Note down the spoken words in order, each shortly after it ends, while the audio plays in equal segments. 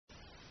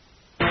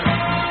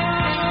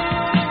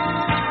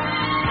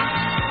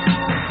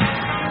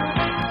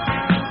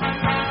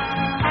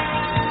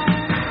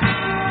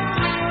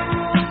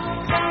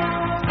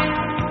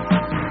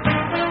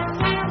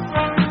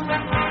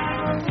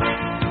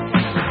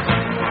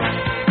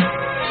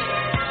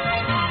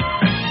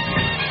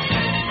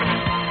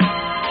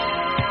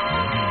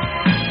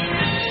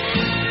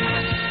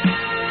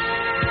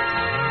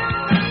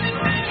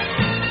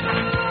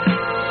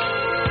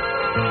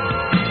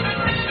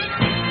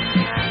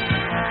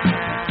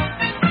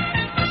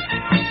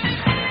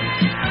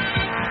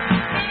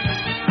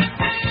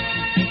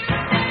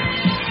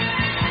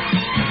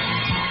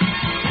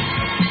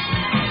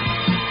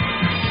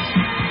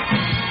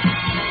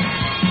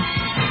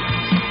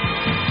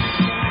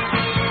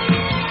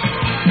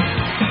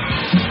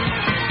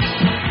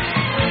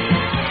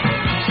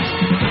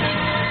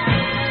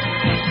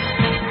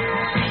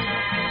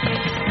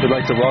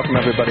like to welcome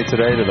everybody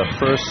today to the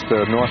first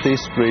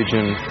Northeast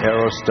Region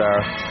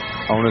Aerostar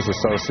Owners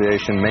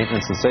Association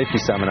Maintenance and Safety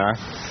Seminar.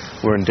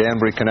 We're in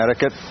Danbury,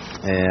 Connecticut,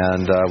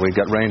 and we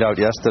got rained out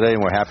yesterday,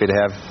 and we're happy to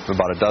have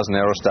about a dozen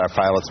Aerostar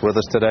pilots with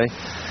us today.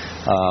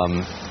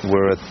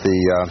 We're at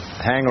the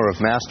hangar of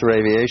Master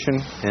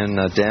Aviation in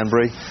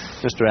Danbury.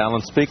 Mr.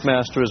 Alan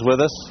Speakmaster is with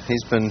us.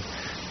 He's been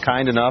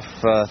kind enough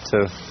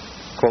to,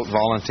 quote,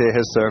 volunteer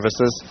his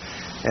services.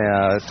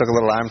 It took a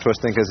little arm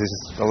twisting because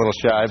he's a little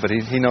shy, but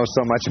he knows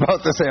so much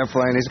about this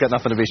airplane. He's got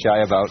nothing to be shy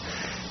about.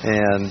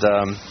 And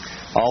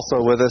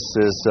also with us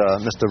is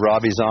Mr.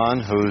 Robbie Zahn,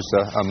 who's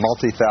a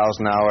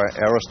multi-thousand-hour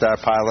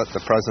Aerostar pilot,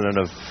 the president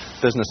of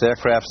Business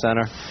Aircraft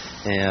Center.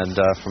 And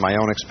from my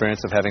own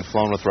experience of having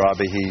flown with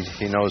Robbie,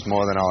 he knows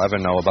more than I'll ever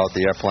know about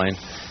the airplane.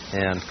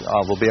 And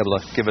will be able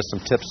to give us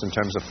some tips in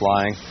terms of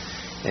flying.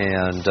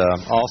 And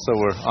also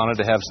we're honored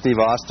to have Steve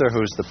Oster,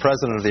 who's the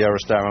president of the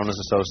Aerostar Owners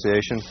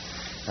Association.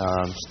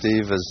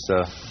 Steve has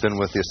been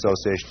with the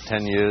association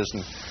 10 years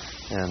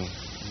and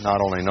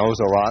not only knows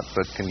a lot,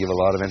 but can give a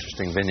lot of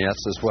interesting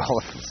vignettes as well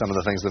of some of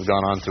the things that have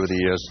gone on through the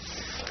years.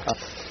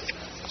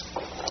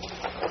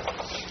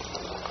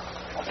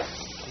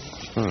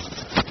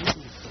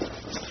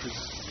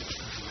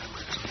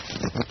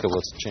 Okay,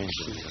 let's change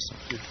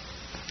it.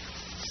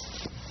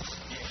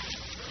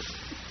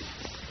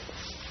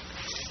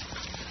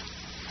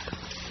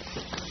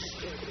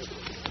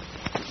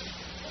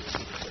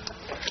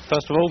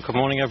 First of all, good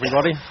morning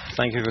everybody.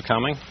 Thank you for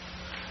coming.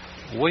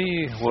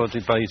 We were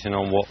debating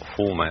on what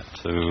format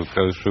to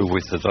go through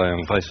with today,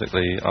 and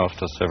basically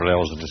after several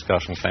hours of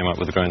discussion came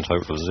up with a grand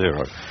total of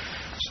 0.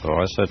 So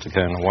I said to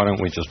Ken, why don't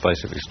we just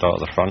basically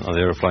start at the front of the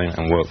aeroplane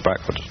and work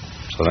backwards?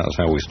 So that's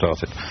how we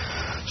started.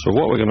 So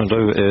what we're going to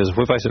do is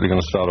we're basically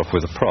going to start off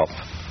with a prop.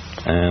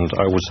 And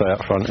I would say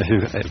up front,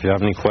 if you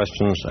have any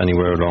questions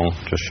anywhere along,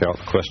 just shout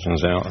the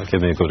questions out and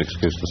give me a good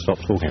excuse to stop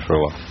talking for a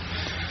while.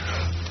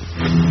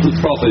 The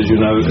prop, as you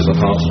know, is a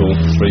Hartzell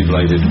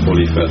 3-bladed,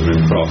 fully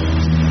feathering prop,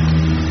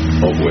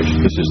 of which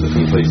this is the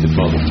completed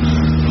model.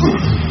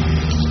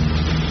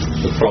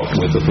 The prop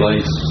with the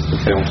blades, the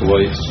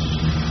counterweights,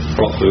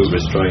 prop boot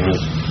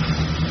restrainers,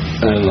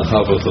 and the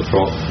hub of the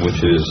prop,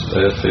 which is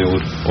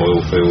air-filled,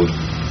 oil-filled,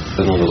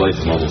 and on the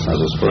later models has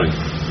a spring.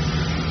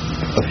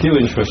 A few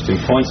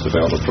interesting points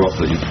about the prop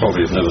that you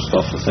probably have never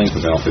stopped to think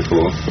about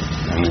before,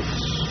 and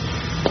it's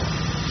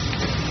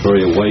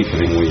very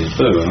awakening when you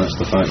do, and that's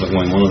the fact that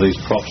when one of these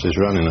props is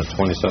running at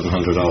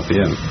 2700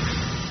 RPM,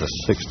 there's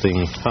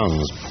 16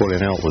 tons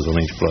pulling outwards on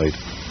each blade.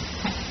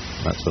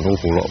 That's an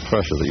awful lot of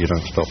pressure that you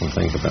don't stop and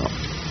think about.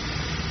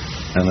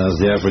 And as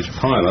the average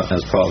pilot,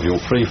 as part of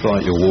your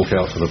pre-flight, you'll walk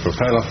out to the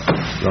propeller,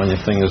 run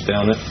your fingers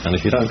down it, and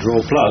if you don't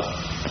draw blood,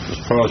 as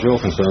far as you're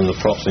concerned, the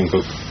prop's in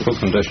good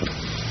condition.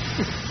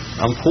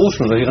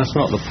 Unfortunately, that's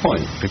not the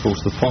point,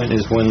 because the point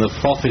is when the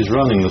prop is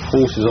running, the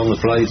forces on the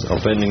blades are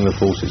bending the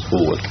forces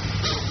forward.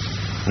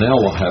 Now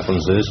what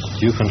happens is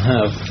you can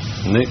have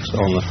nicks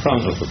on the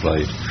front of the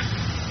blade,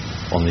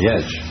 on the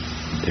edge.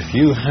 If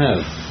you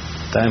have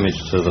damage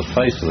to the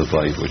face of the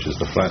blade, which is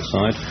the flat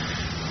side,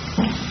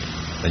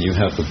 and you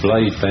have the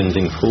blade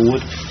bending forward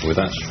with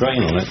that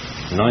strain on it,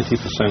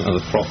 90% of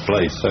the prop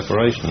blade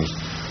separations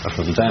are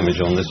from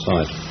damage on this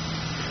side.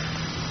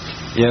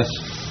 Yes,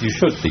 you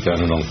should be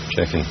going along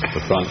checking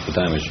the front for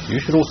damage. You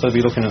should also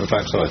be looking at the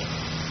back side.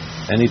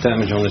 Any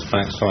damage on this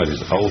back side is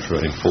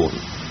ultra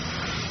important.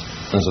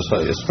 As I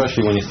say,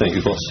 especially when you think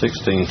you've got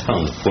 16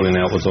 tons pulling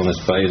outwards on this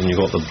blade and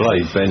you've got the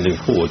blade bending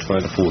forward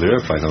trying to pull the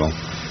airplane along.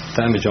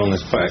 Damage on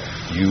this back,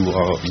 you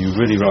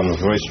really run a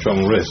very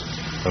strong risk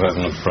of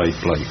having a break.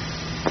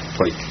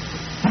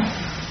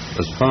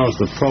 As far as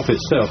the prop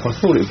itself, I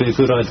thought it would be a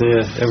good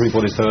idea.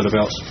 Everybody's heard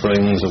about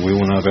springs, and we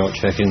all know about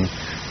checking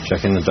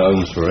the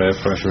domes for air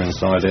pressure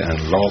inside it,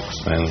 and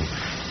locks and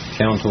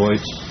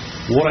counterweights.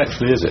 What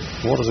actually is it?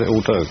 What does it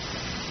all do?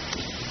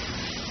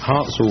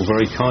 Hartzell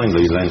very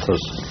kindly lent us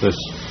this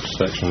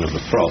section of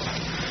the prop,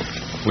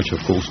 which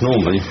of course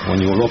normally when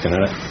you're looking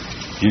at it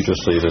you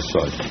just see this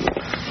side.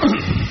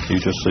 You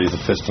just see the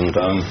piston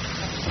dome,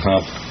 the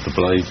hub, the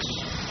blades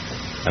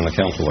and the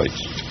counterweights.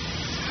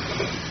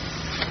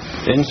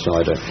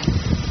 Inside it,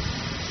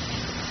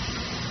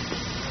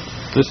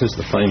 this is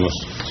the famous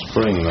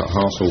spring that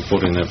Hartzell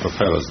put in their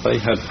propellers. They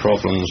had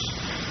problems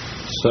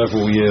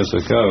several years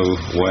ago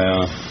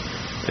where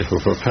if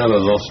a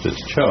propeller lost its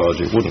charge,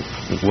 it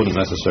wouldn't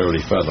necessarily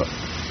feather,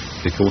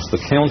 because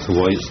the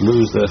counterweights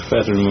lose their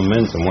feathering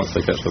momentum once they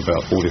get to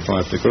about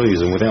 45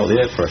 degrees, and without the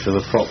air pressure,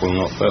 the prop will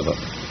not feather.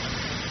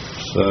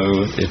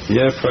 So if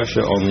the air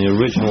pressure on the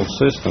original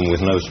system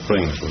with no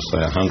springs was,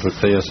 say, 100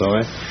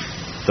 psi,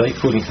 they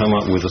couldn't come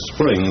up with a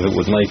spring that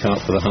would make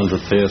up for the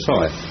 100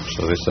 psi.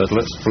 So they said,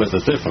 let's split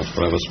the difference.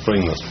 We'll have a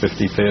spring that's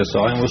 50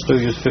 psi, and we'll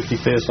still use 50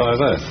 psi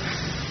there.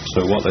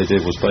 So what they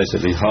did was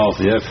basically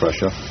halve the air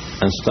pressure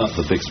and stuck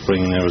the big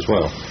spring in there as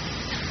well.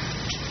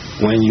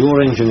 When your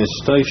engine is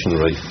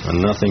stationary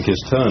and nothing is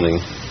turning,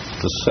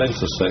 the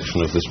centre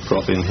section of this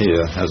prop in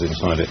here has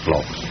inside it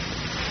blocks.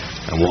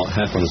 And what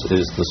happens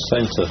is the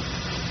centre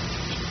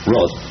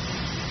rod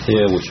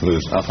here which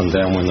moves up and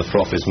down when the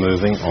prop is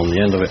moving. On the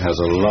end of it has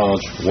a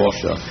large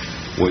washer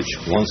which,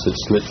 once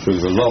it's slipped through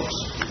the locks,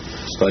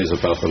 stays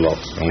above the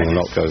locks and will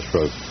not go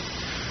through.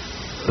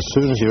 As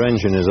soon as your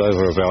engine is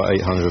over about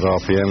 800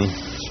 RPM,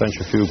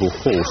 centrifugal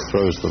force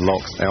throws the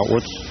locks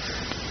outwards.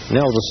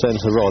 Now the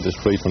centre rod is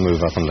free to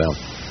move up and down.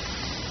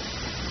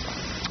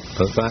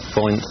 At that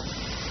point,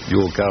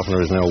 your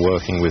governor is now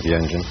working with the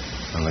engine,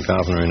 and the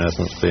governor, in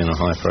essence, being a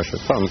high pressure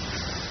pump,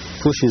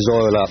 pushes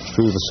oil up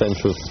through the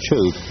centre of the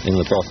tube in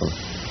the bottom,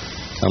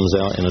 comes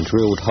out in a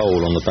drilled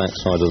hole on the back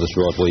side of this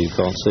rod where you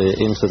can't see it,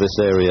 into this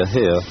area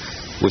here,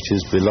 which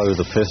is below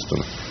the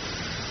piston.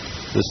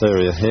 This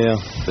area here,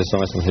 this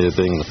item here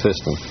being the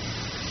piston.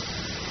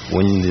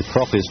 When the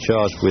prop is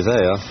charged with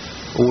air,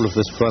 all of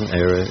this front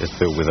area is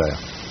filled with air.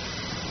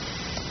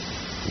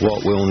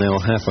 What will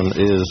now happen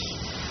is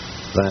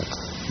that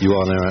you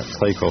are now at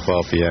takeoff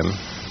RPM,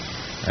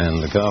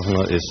 and the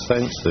governor is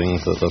sensing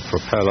that the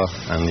propeller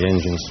and the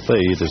engine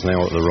speed is now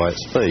at the right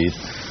speed,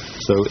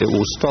 so it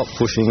will stop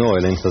pushing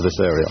oil into this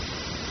area.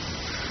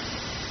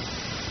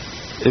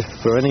 If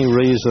for any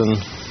reason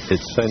it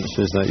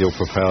senses that your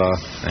propeller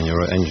and your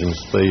engine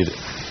speed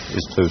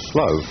is too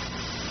slow,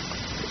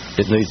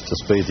 it needs to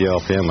speed the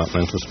RPM up,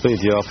 and to speed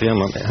the RPM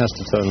up it has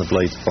to turn the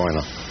blades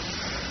finer.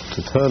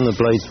 To turn the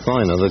blades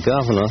finer, the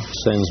governor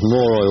sends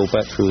more oil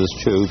back through this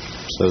tube,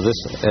 so this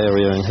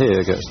area in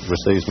here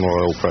receives more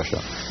oil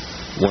pressure.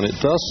 When it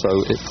does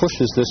so, it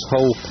pushes this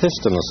whole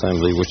piston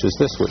assembly, which is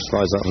this which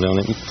slides up and down,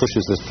 it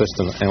pushes this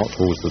piston out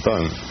towards the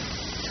dome.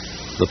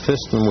 The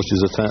piston which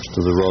is attached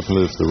to the rod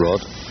moves the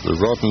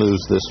rod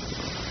moves this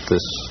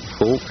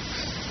fork,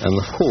 and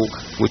the fork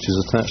which is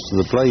attached to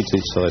the blades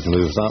each side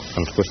moves up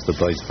and twists the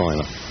blades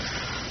finer.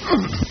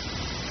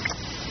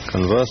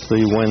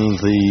 Conversely, when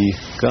the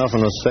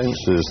governor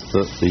senses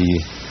that the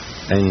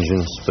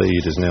engine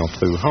speed is now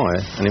too high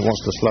and it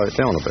wants to slow it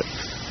down a bit,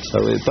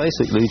 so it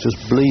basically just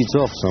bleeds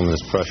off some of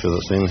this pressure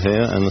that's in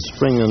here, and the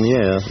spring and the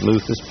air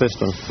move this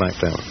piston back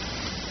down.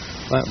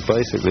 That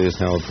basically is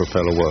how a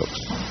propeller works.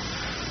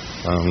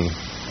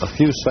 A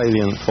few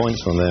salient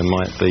points on there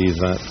might be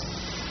that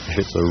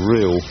if it's a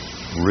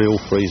real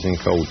freezing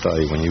cold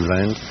day when you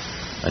land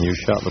and you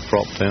shut the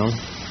prop down,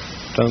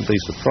 don't be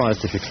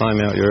surprised if you climb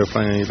out your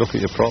airplane and you look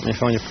at your prop and you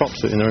find your prop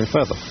sitting there in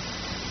feather.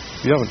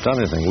 You haven't done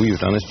anything. All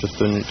you've done is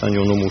just done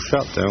your normal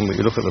shutdown, but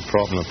you look at the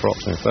prop and the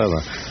prop's in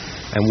feather.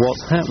 And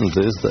what's happened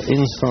is that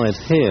inside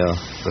here,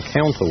 the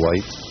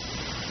counterweights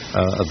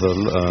of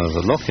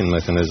the locking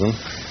mechanism,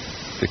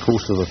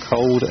 because of the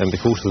cold and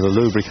because of the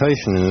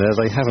lubrication in there,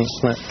 they haven't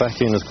snapped back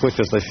in as quick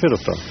as they should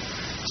have done.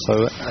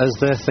 So as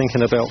they're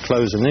thinking about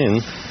closing in,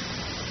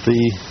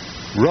 the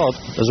rod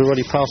has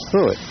already passed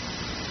through it.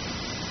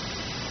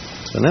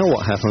 So now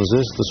what happens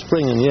is the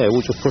spring and the air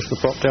will just push the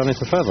prop down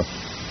into feather,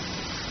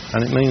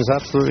 and it means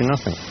absolutely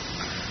nothing.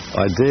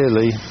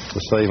 Ideally, to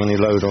save any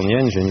load on the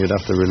engine, you'd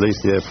have to release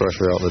the air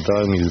pressure out the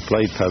dome, use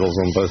blade pedals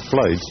on both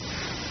blades,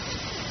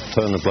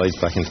 turn the blades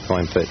back into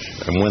fine pitch,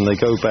 and when they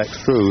go back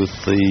through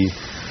the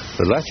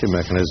latching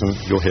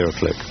mechanism, you'll hear a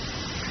click.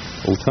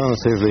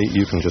 Alternatively,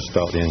 you can just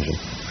start the engine.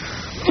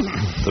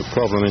 The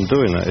problem in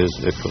doing that is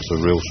it puts a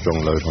real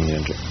strong load on the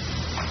engine.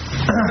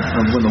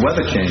 When the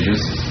weather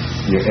changes,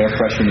 your air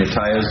pressure in your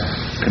tires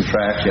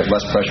contracts, you have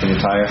less pressure in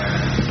your tire,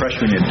 the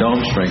pressure in your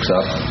dome shrinks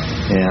up,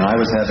 and I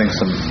was having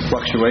some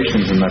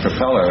fluctuations in my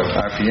propeller.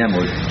 RPM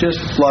would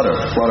just flutter.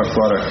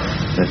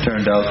 And it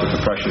turned out that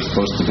the pressure is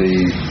supposed to be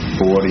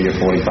 40 or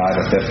 45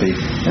 or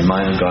 50, and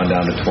mine had gone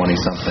down to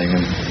 20-something,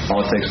 and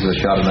all it takes is a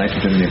shot of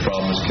nitrogen and your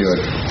problem is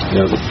cured.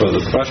 Yeah,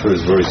 the pressure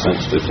is very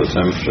sensitive to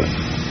temperature,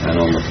 and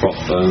on the prop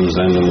domes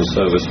and in the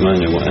service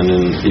manual and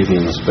even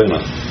in the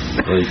spinner,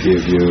 they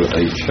give you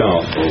a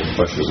chart of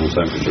pressures and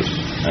temperatures.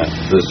 At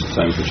this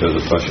temperature,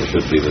 the pressure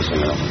should be this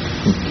amount.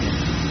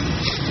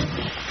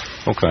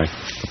 Okay,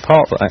 the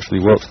part that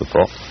actually works the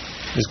prop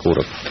is called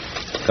a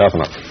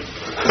governor.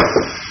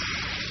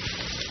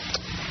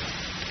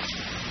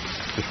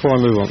 Before I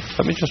move on,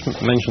 let me just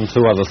mention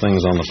two other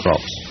things on the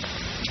props.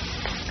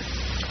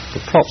 The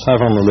props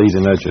have on the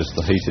leading edges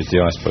the heated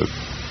de-ice boot,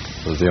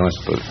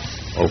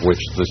 of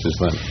which this is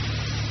them.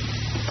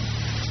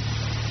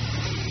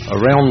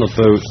 Around the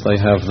boot they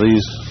have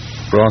these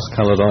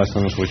brass-coloured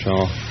items which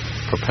are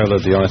propeller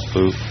de-ice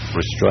boot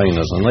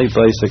restrainers, and they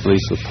basically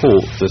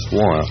support this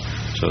wire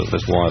so that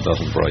this wire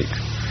doesn't break.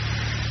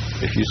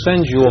 If you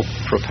send your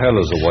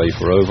propellers away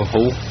for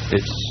overhaul,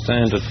 it's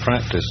standard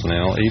practice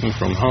now, even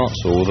from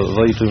Hartsall, that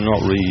they do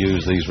not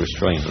reuse these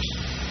restrainers.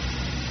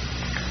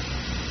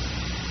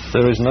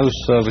 There is no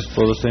service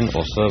bulletin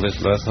or service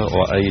letter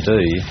or AD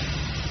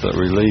that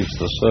relieves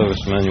the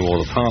service manual or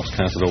the parts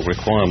catalogue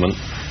requirement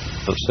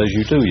that says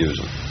you do use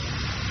them.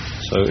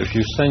 So if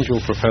you send your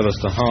propellers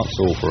to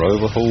Hartsall for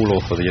overhaul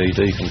or for the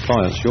AD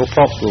compliance, your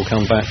props will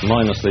come back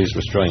minus these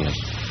restrainers.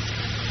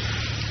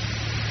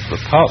 The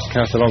parts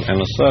catalogue and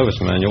the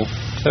service manual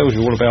tells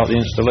you all about the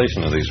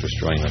installation of these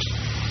restrainers.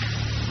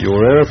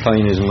 Your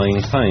aeroplane is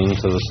maintained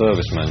to the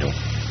service manual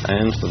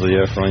and to the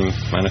airframe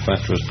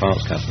manufacturer's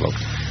parts catalogue.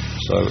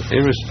 So So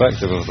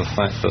irrespective of the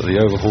fact that the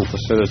overhaul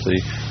facility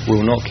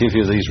will not give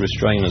you these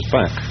restrainers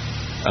back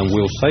and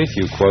will say to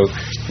you, quote,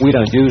 we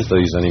don't use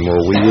these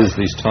anymore, we use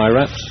these tie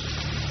wraps,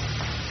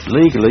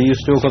 legally you've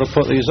still got to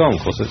put these on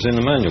because it's in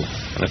the manual,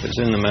 and if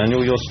it's in the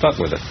manual you're stuck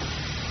with it.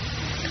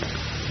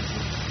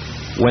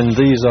 When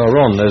these are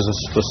on, there's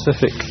a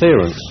specific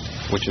clearance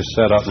which is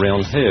set up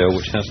round here,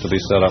 which has to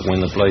be set up when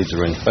the blades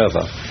are in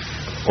feather,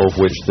 of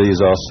which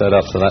these are set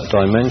up to that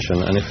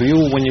dimension. And if you,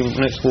 when you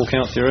next walk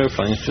out to your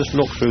airplanes, just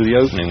look through the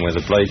opening where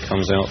the blade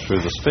comes out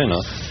through the spinner,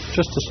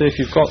 just to see if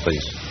you've got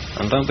these.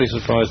 And don't be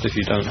surprised if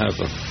you don't have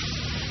them.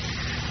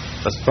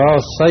 As far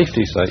as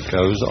safety sake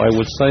goes, I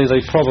would say they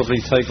probably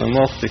take them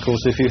off,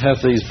 because if you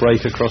have these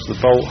break across the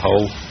bolt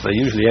hole, they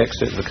usually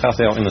exit the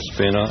cutout in the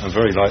spinner and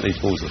very likely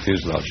towards the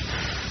fuselage.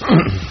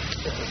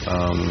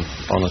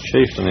 On a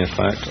Chieftain, in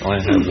fact, I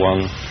had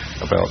one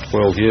about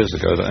 12 years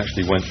ago that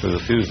actually went through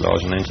the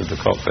fuselage and entered the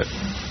cockpit,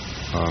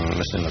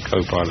 missing the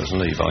co-pilot's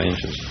knee by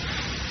inches,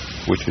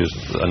 which is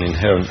an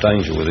inherent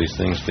danger with these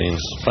things being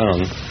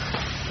spun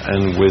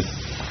and with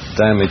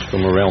damage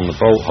from around the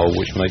bolt hole,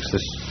 which makes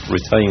this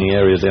retaining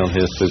area down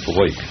here super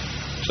weak.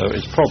 So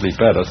it's probably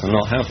better to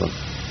not have them,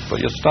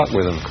 but you're stuck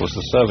with them because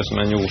the service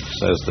manual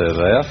says they're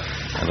there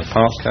and the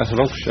parts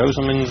catalogue shows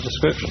them in the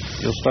description.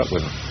 You're stuck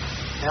with them.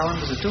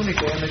 Alan, does it do any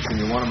damage when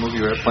you want to move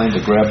your airplane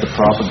to grab the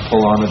prop and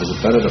pull on it? Is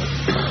it better to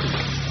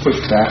push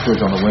backwards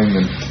on the wing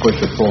than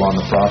push or pull on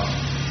the prop?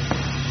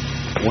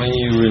 When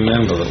you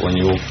remember that when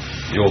your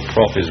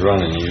prop is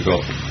running, you've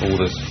got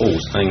all this force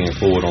hanging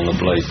forward on the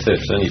blade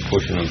tips, any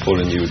pushing and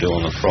pulling you do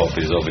on the prop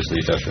is obviously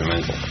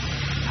detrimental.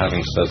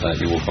 Having said that,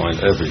 you will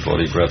find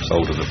everybody grabs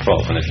hold of the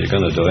prop, and if you're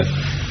going to do it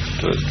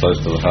as close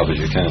to the hub as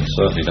you can.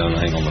 Certainly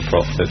don't hang on the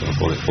prop tip and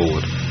pull it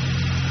forward.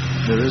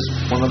 There is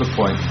one other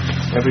point.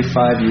 Every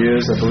 5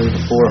 years, I believe,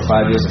 4 or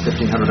 5 years of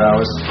 1,500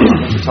 hours.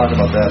 Let's talk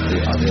about that,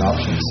 the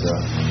options,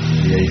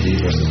 the AD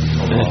versus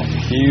overall.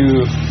 If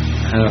you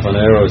have an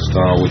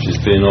Aerostar which is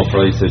being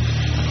operated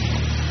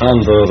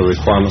under the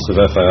requirements of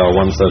FAR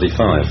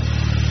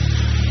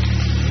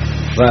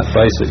 135, that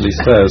basically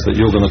says that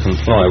you're going to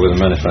comply with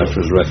the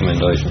manufacturer's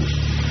recommendations.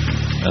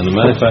 And the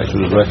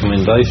manufacturer's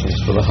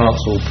recommendations for the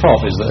Hartzell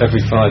prop is that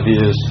every 5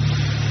 years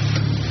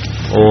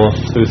or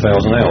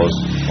 2,000 hours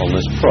on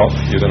this prop,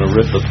 you're going to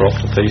rip the prop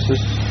to pieces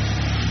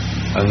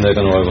and they're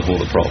going to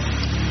overhaul the prop.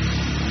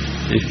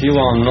 If you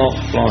are not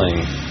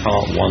flying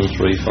Part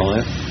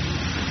 135,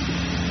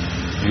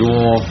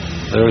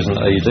 there is an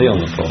AD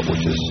on the prop,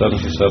 which is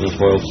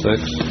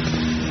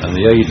 7712.6, and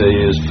the AD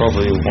is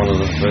probably one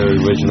of the very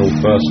original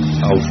first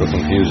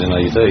ultra-confusing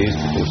ADs,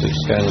 because it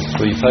scans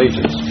 3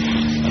 pages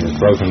and it's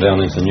broken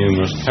down into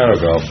numerous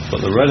paragraphs.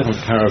 But the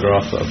relevant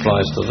paragraph that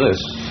applies to this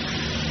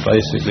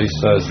basically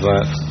says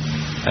that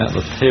at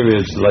the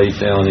periods laid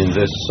down in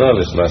this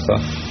service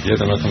letter,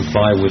 you're going to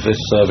comply with this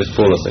service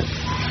bulletin.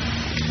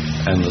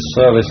 And the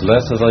service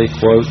letter they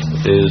quote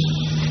is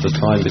the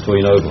time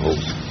between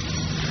overhauls.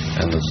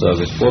 And the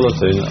service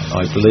bulletin,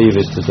 I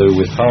believe, is to do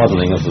with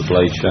hardening of the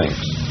blade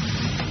shanks.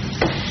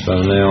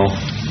 So now,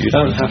 you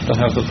don't have to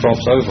have the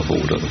props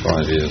overhauled at the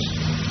 5 years.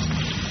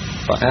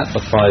 But at the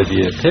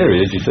 5-year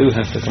period, you do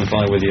have to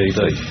comply with the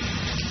AD.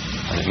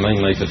 And it may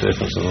make a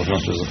difference of as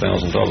much as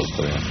 $1,000 to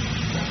you.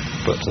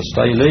 But to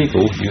stay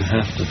legal, you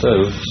have to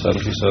do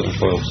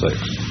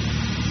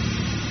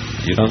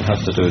 7712.6. You don't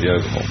have to do the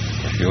overhaul.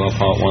 If you are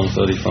Part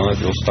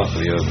 135, you're stuck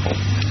with the overhaul.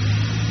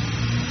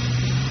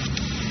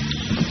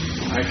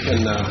 I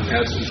can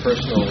add some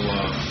personal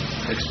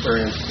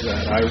experience to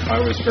that. I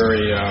was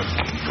very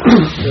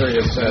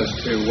curious as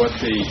to what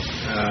the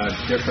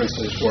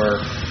differences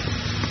were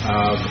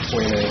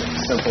between a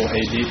simple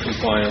AD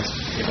compliance,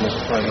 even as a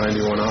Part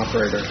 91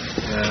 operator,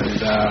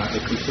 and a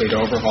complete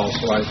overhaul.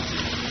 So I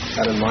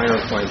had in my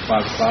airplane 5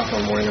 o'clock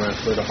one morning, and I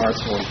flew to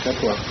Hartzell and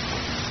Piqua,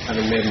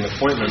 having made an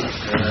appointment,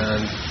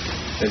 and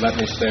they let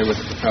me stay with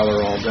the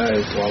propeller all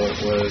day while it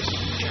was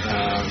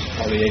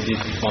while the AD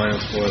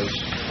compliance was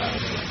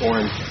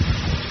performed.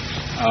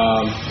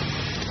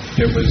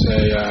 It was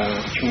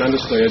a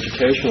tremendously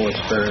educational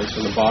experience,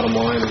 and the bottom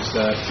line is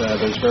that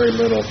there's very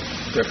little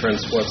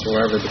difference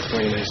whatsoever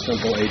between a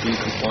simple AD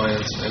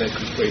compliance and a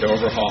complete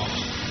overhaul.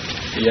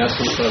 The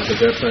essence of the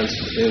difference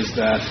is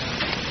that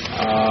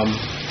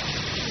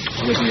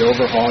with the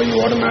overhaul,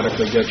 you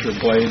automatically get your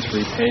blades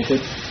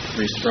repainted,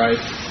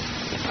 restriped.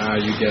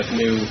 You get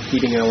new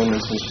heating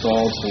elements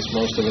installed, since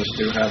most of us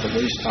do have at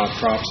least hot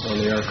props on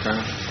the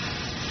aircraft.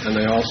 And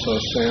they also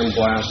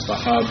sandblast the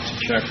hub to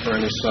check for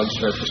any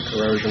subsurface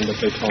corrosion, but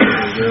they told me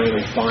they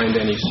rarely find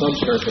any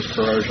subsurface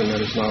corrosion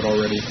that is not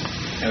already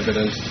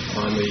evident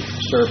on the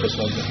surface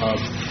of the hub.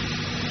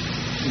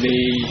 The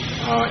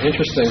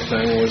interesting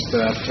thing was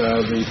that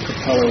the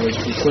propeller was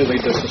completely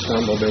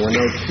disassembled. There were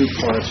no 2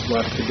 parts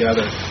left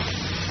together.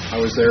 I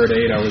was there at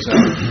 8, I was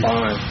out at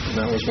 5, and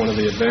that was one of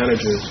the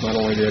advantages, not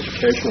only the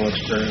educational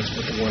experience,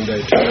 but the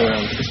one-day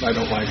turnaround, because I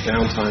don't like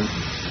downtime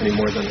any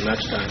more than the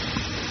next guy.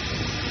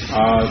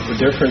 The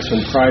difference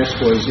in price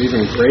was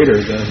even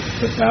greater than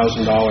the $1,000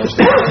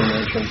 that I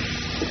mentioned.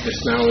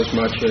 It's now as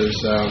much as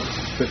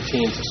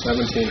 $1,500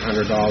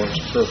 to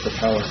 $1,700 per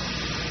propeller.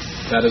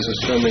 That is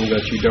assuming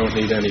that you don't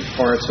need any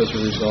parts as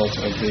a result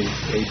of the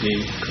AD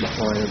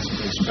compliance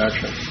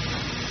inspection.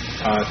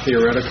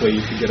 Theoretically,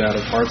 you could get out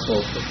a part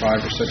sold for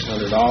 $500 or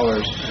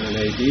 $600 and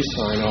an AD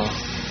sign-off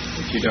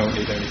if you don't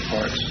need any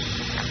parts.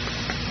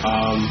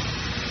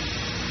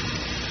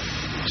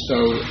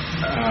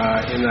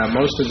 In that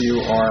most of you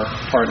are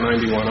Part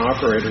 91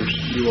 operators,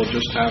 you will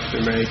just have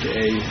to make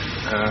a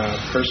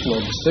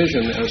personal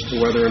decision as to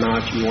whether or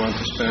not you want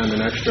to spend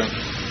an extra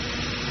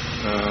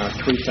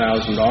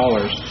 $3,000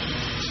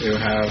 to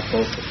have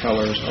both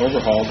propellers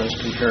overhauled as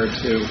compared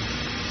to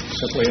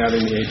simply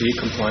having the AD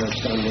compliance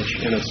done, which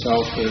in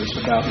itself is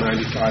about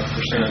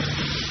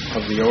 95%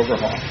 of the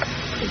overhaul.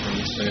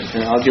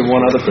 And I'll give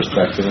one other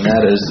perspective, and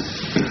that is,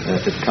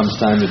 if it comes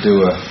time to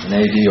do an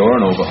AD or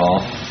an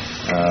overhaul,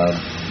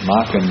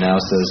 Markham now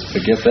says,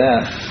 forget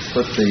that,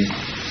 put the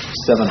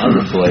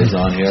 700 blades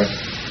on here,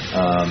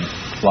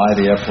 fly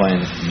the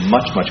airplane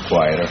much, much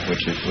quieter,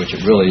 which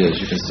it really is.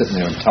 You can sit in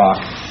there and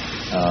talk,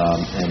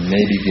 and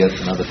maybe get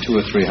another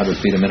 200 or 300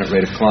 feet a minute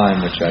rate of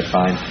climb, which I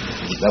find,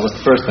 that was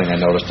the first thing I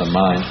noticed on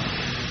mine.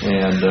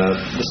 And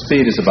the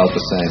speed is about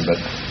the same, but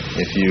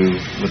if you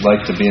would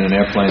like to be in an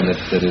airplane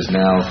that is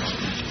now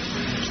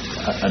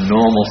a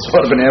normal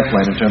sort of an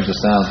airplane in terms of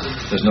sound,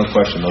 there's no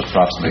question those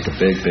props make a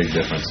big, big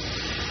difference.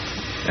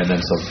 And then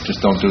so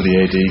just don't do the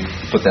AD,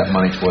 put that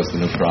money towards the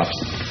new props.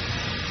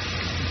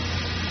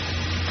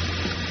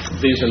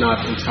 These are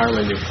not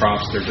entirely new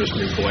props, they're just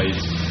new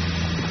blades.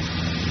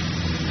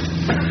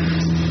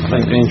 I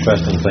think the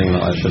interesting thing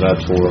that I should add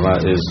to all of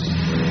that is,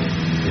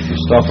 if you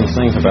stop and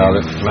think about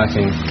it,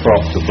 macking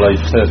prop to blade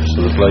tips,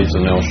 so the blades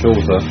are now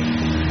shorter,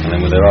 and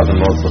then with their other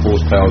mods the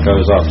horsepower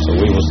goes up. So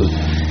we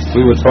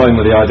were toying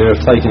with the idea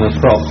of taking a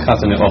prop,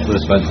 cutting it off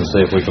this vent to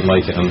see if we could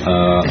make it a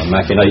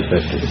Mackin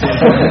 850.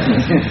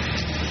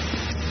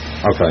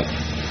 Okay.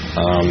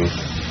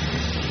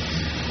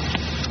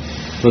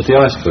 The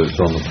de-ice boots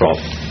on the prop.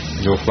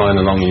 You're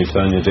flying along and you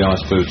turn your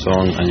de-ice boots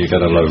on and you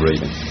get a low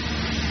reading.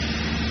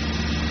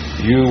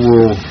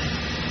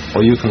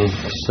 You can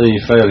see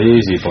fairly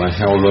easy by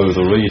how low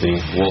the reading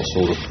what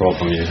sort of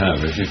problem you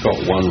have. If you've got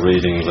one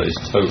reading that is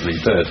totally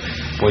dead,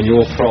 when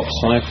your prop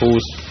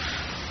cycles,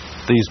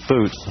 these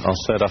boots are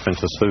set up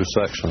into two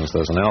sections.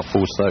 There's an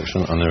outboard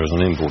section and there is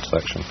an inboard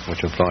section,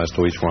 which applies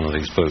to each one of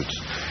these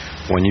boots.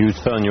 When you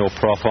turn your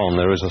prop on,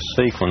 there is a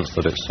sequence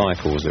that it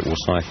cycles. It will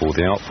cycle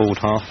the outboard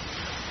half,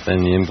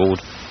 then the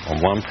inboard on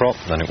one prop,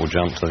 then it will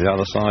jump to the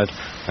other side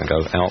and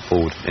go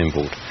outboard,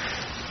 inboard.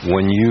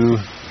 When you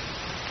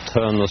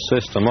turn the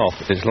system off,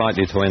 it's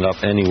likely to end up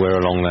anywhere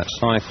along that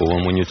cycle,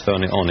 and when you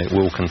turn it on, it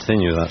will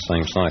continue that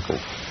same cycle.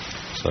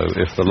 So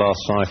if the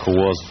last cycle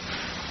was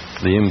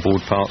the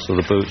inboard parts of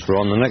the boots were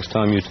on, the next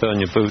time you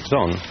turn your boots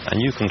on, and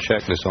you can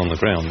check this on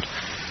the ground,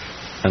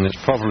 and it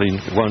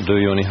won't do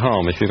you any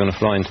harm. If you're going to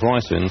fly into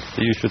ice in,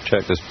 you should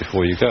check this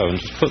before you go,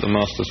 and just put the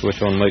master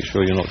switch on, make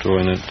sure you're not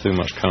drawing in too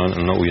much current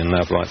and all your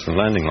nav lights and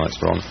landing lights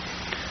are on,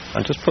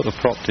 and just put the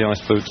prop de-ice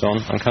boots on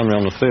and come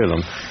around and feel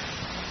them,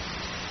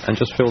 and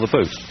just feel the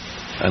boots.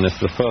 And if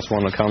the first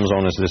one that comes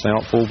on is this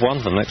outboard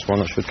one, the next one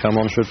that should come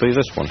on should be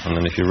this one. And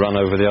then if you run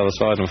over the other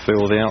side and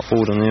feel the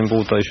outboard and the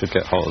inboard, they should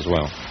get hot as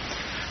well.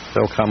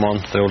 They'll come on,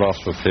 they'll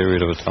last for a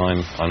period of a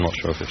time. I'm not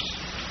sure if it's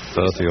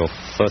 30 or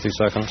 30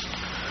 seconds.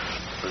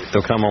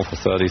 They'll come on for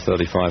 30,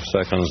 35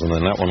 seconds, and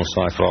then that one will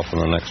cycle off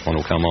and the next one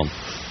will come on.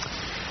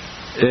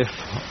 If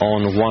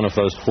on one of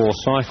those 4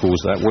 cycles,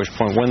 at which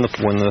point when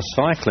they're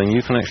cycling,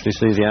 you can actually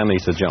see the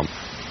ammeter jump.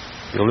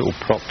 Your little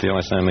prop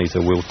de-ice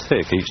ammeter will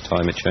tick each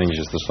time it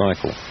changes the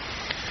cycle.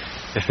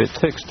 If it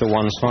ticks to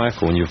one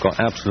cycle and you've got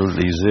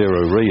absolutely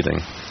 0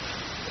 reading,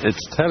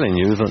 it's telling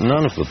you that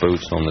none of the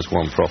boots on this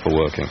one prop are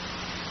working.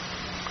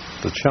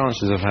 The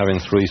chances of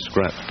having 3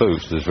 scrapped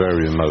boots is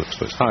very remote,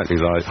 so it's highly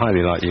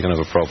likely you're going to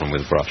have a problem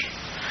with brush.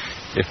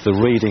 If the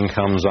reading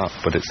comes up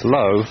but it's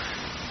low,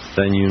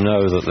 then you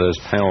know that there's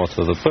power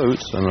to the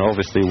boots, and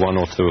obviously 1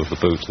 or 2 of the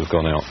boots have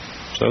gone out.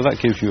 So that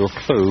gives you a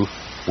clue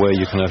where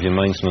you can have your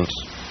maintenance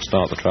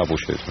start the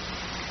troubleshooting.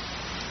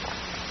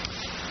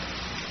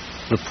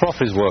 The prop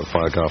is worked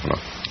by a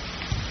governor,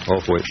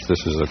 of which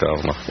this is a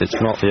governor. It's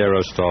not the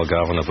Aerostar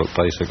governor, but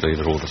basically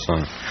they're all the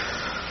same.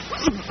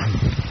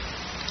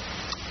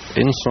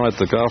 Inside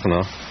the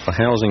governor, the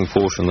housing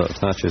portion that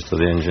attaches to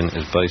the engine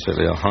is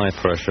basically a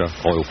high-pressure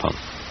oil pump.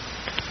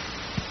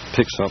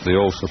 Picks up the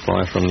oil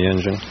supply from the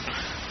engine,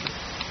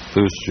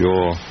 boosts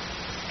your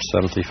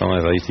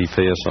 75, 80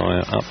 psi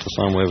up to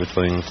somewhere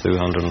between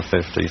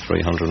 250,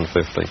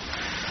 350.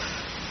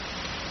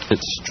 It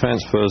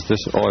transfers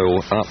this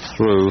oil up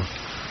through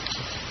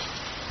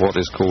what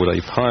is called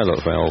a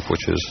pilot valve,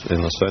 which is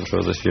in the centre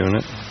of this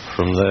unit.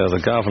 From there, the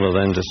governor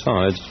then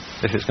decides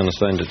if it's going to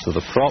send it to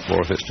the prop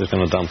or if it's just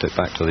going to dump it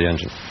back to the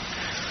engine.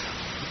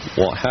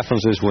 What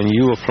happens is when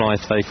you apply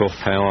takeoff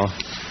power,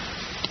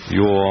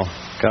 your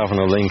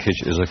governor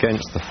linkage is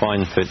against the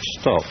fine pitch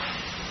stop,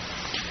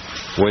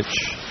 which,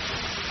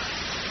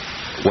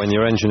 when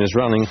your engine is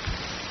running,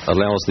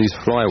 allows these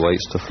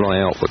flyweights to fly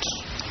outwards.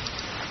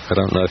 I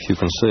don't know if you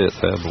can see it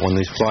there, but when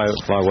these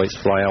fly weights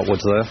fly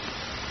outwards there,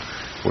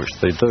 which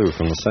they do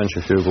from the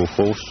centrifugal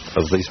force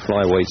of these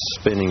fly weights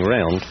spinning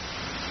round,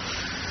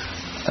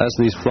 as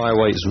these fly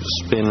weights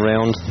spin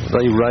round,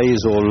 they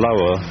raise or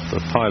lower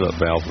the pilot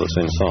valve that's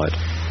inside.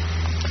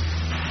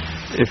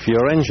 If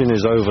your engine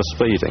is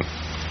overspeeding,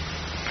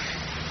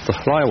 the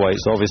fly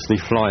weights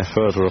obviously fly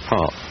further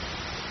apart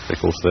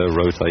because they're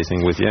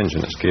rotating with the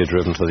engine. It's gear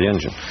driven to the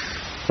engine.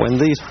 When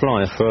these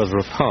fly further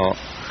apart,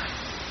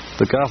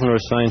 the governor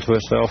is saying to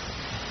itself,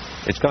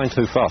 it's going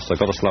too fast, I've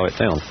got to slow it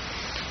down.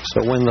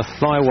 So when the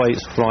fly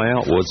weights fly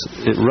outwards,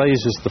 it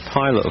raises the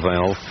pilot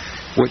valve,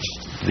 which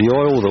the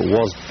oil that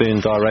was being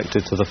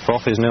directed to the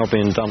prop is now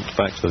being dumped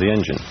back to the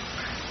engine.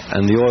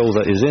 And the oil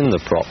that is in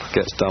the prop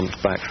gets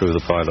dumped back through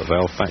the pilot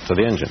valve back to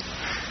the engine.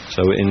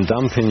 So in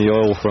dumping the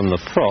oil from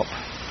the prop,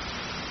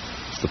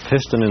 the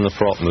piston in the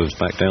prop moves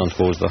back down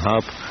towards the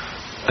hub,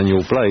 and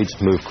your blades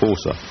move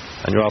coarser,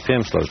 and your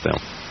RPM slows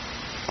down.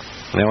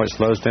 Now it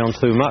slows down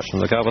too much,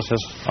 and the governor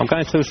says, I'm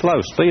going too slow,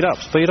 speed up,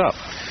 speed up.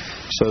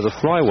 So the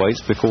fly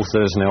weights, because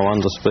there's now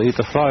underspeed,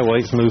 the fly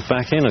weights move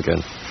back in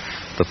again.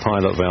 The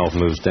pilot valve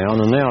moves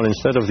down, and now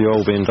instead of the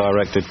oil being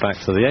directed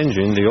back to the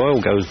engine, the oil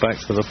goes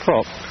back to the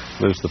prop,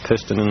 moves the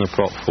piston in the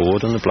prop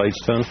forward, and the blades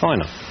turn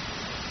finer.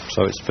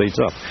 So it speeds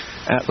up.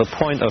 At the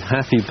point of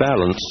happy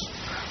balance,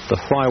 the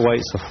fly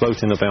weights are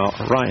floating about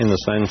right in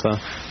the centre.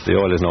 The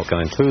oil is not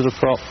going to the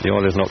prop, the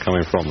oil is not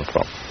coming from the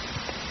prop.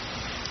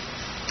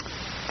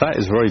 That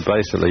is very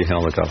basically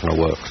how the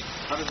governor works.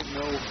 How does it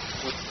know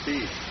what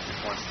speed it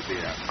wants to be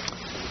at?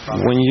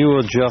 When you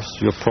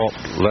adjust your prop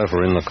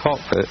lever in the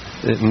cockpit,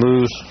 it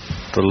moves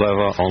the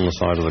lever on the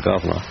side of the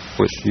governor,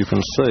 which you can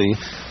see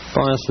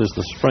biases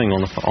the spring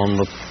on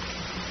the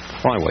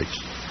fly weights.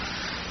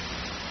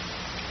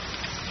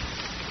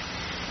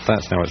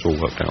 That's how it's all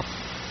worked out.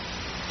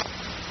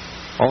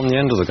 On the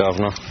end of the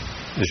governor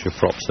is your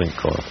prop sync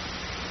coil.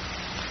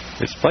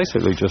 It's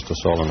basically just a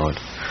solenoid.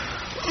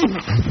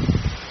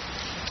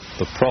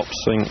 The prop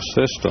sync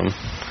system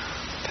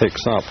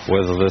picks up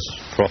whether this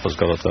prop has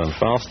got to turn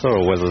faster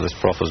or whether this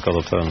prop has got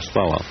to turn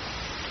slower.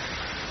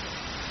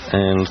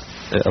 And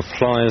it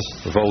applies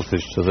the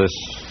voltage to this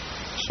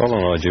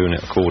solenoid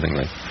unit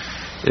accordingly.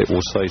 It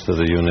will say to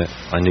the unit,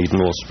 I need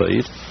more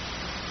speed.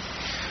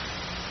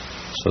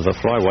 So the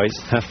fly weights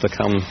have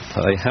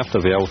to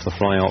be able to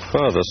fly out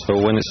further.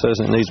 So when it says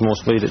it needs more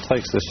speed, it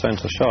takes this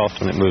centre shaft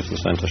and it moves the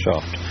centre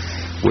shaft,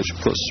 which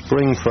puts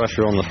spring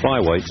pressure on the fly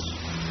weights.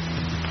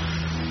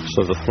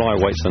 So the fly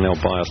weights are now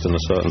biased in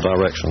a certain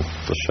direction.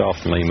 The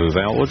shaft may move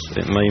outwards,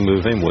 it may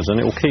move inwards,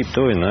 and it will keep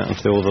doing that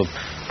until the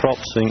prop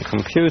sync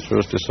computer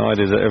has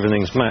decided that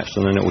everything's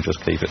matched, and then it will just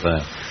keep it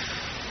there.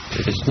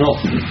 It's not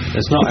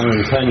our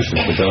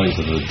intention to go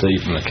into the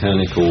deep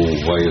mechanical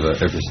way that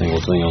every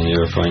single thing on the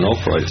airplane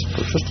operates,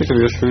 but just to give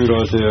you a shrewd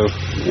idea of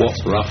what's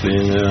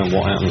roughly in there and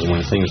what happens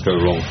when things go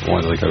wrong, why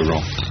do they go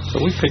wrong.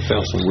 So we've picked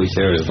out some weak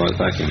areas like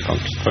vacuum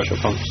pumps, pressure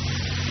pumps.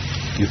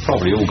 You've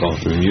probably all gone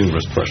through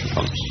numerous pressure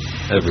pumps.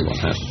 Everyone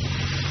has.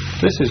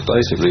 This is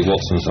basically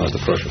what's inside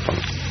the pressure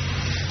pump.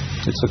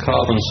 It's a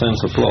carbon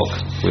centre block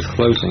with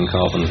floating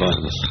carbon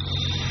vanes.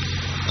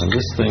 And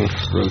this thing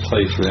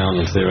rotates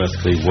around and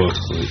theoretically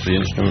works with the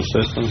instrument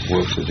system,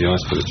 works with the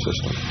ice boot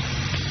system.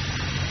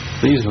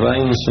 These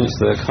vanes, since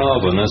they're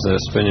carbon, as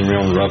they're spinning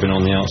around, rubbing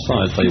on the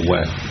outside, they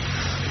wear.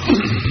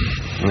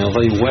 Now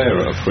they wear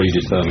at a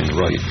predetermined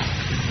rate.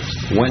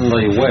 When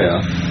they wear,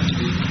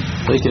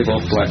 they give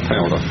off black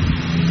powder.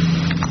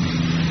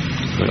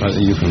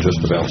 You can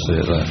just about see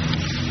it there.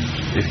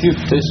 If you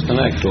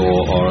disconnect or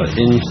are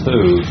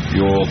into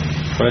your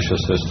pressure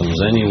systems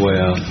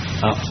anywhere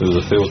up to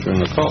the filter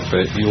in the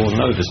cockpit, you will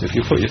notice if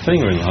you put your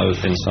finger in the hose,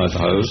 inside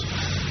the hose,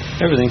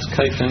 everything's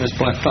caked in this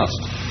black dust.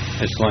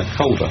 It's like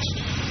coal dust.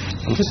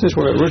 And this is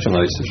where it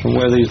originates. It's from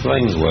where these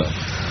veins were.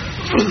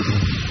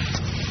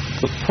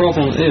 The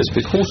problem is,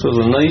 because of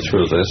the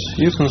nature of this,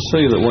 you can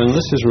see that when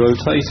this is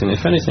rotating,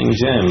 if anything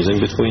jams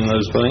in between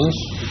those veins,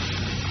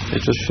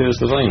 it just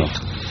shears the vein off.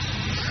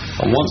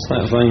 And once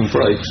that vein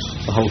breaks,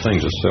 the whole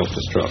thing just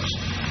self-destructs.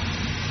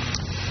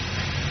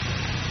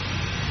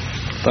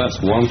 That's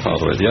one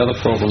part of it. The other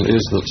problem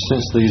is that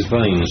since these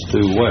veins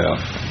do wear,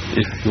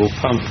 if your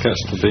pump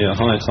gets to be a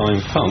high-time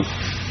pump,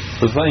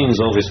 the veins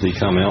obviously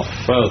come out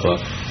further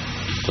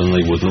than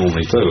they would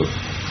normally do.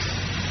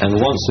 And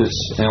once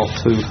it's out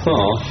too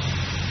far,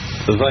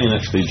 the vein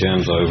actually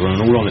jams over and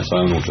all on its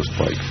own will just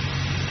break,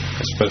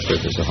 especially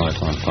if it's a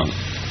high-time pump.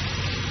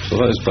 So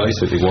that is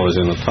basically what is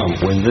in the pump.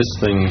 When this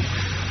thing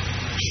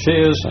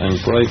shears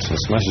and breaks and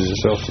smashes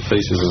itself to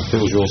pieces and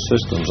fills your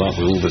systems up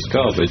with all this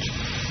garbage,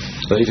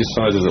 they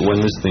decided that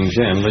when this thing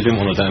jammed, they didn't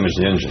want to damage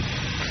the engine.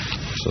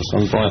 So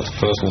some bright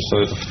person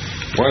said,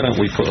 why don't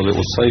we put a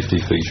little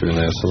safety feature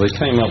in there? So they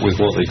came up with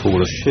what they call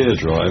a shear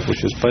drive,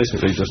 which is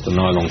basically just a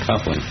nylon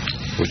coupling,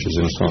 which is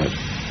inside.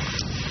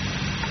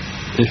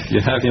 If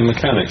you have your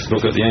mechanics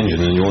look at the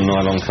engine and your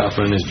nylon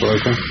coupling is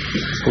broken,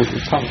 it's called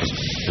the pump is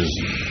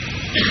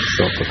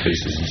shot to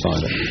pieces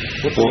inside it.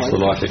 What's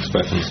the life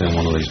expectancy on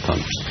one of these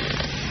pumps?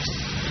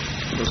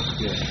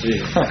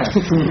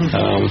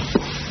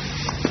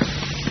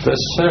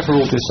 There's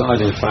several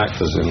deciding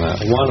factors in that.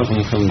 One of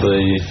them can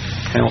be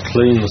how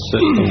clean the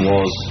system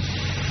was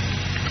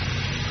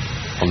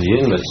on the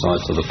inlet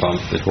side to the pump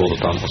before the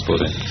pump was put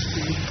in.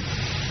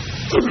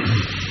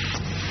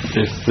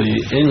 If the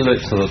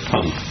inlet to the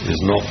pump is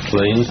not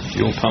cleaned,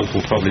 your pump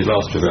will probably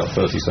last you about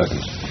 30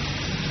 seconds.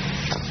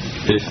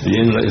 If the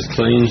inlet is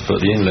cleaned but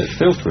the inlet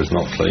filter is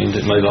not cleaned,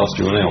 it may last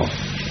you an hour.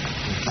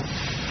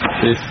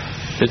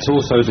 It's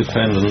also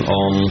dependent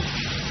on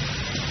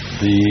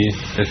the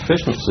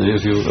efficiency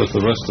of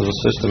the rest of the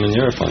system in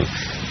the airplane.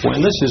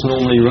 When this is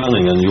normally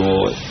running and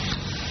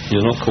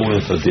you're not calling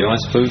for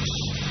de-ice boots,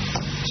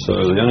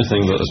 so the only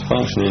thing that is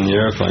functioning in the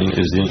airplane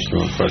is the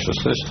instrument pressure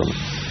system,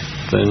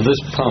 then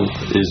this pump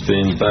is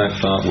being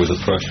backed up with a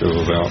pressure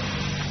of about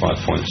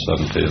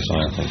 5.7 psi,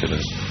 I think it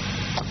is.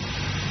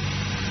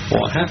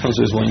 What happens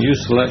is when you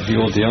select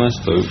your de-ice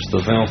boots,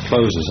 the valve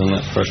closes and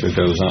that pressure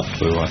goes up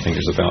to, I think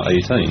it's about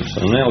 18.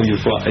 So now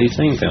you've got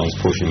 18 pounds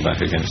pushing back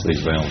against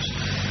these valves.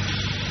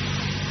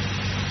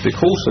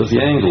 Because of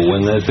the angle,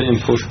 when they're being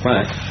pushed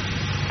back,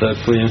 they're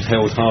being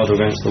held harder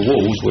against the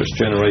walls, which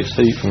generates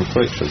heat from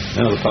friction.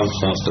 Now the pump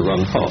starts to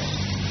run hot.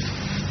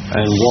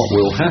 And what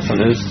will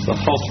happen is, the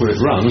hotter it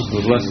runs,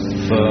 the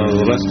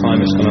less time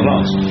it's going to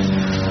last.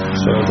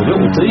 So the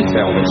little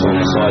decal that's on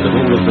the side of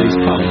all of these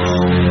pumps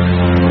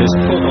is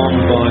put on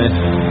by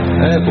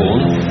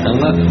airborne, and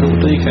that little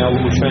decal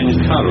will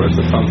change colour if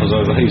the pump is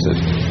overheated,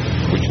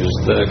 which is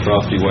their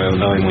crafty way of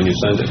knowing when you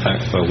send it back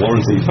for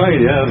warranty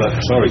failure that,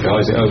 sorry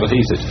guys, it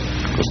overheated,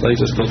 because they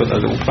just look at that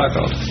little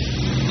placard.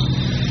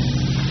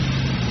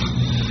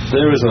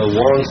 There is a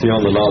warranty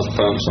on the large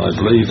pumps. I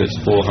believe it's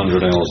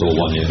 400 hours or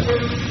 1 year.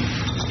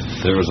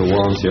 There is a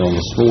warranty on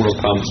the smaller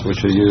pumps,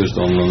 which are used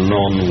on the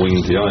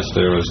non-winged de-iced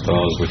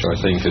Aerostars, which I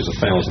think is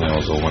 1,000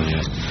 hours or 1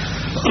 year.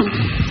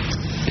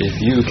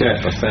 If you get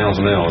 1,000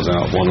 hours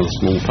out of one of the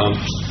small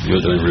pumps,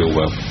 you're doing real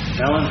well.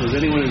 Alan, has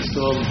anyone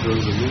installed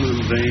those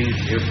aluminum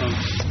veined air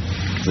pumps?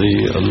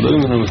 The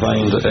aluminum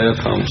veined air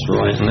pumps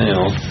right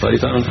now,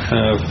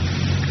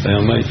 they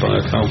are made by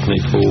a company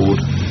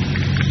called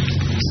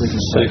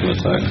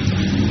Sigmatech.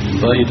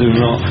 They do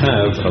not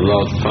have a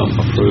large pump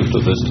approved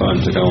at this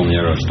time to go on the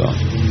Aerostar.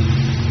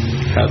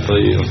 Had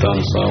they have done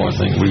so, I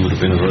think we would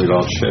have been a very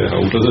large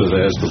shareholder of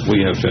theirs, but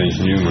we have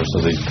changed numerous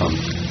of these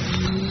pumps.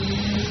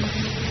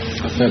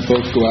 I've had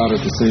both go out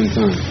at the same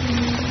time.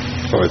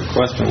 Sorry, the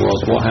question was,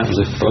 what happens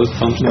if both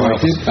pumps go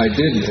out? I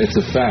didn't. It's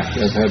a fact.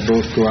 I've had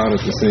both go out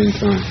at the same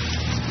time.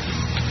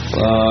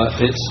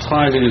 It's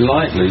highly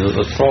likely that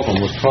the problem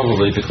was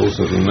probably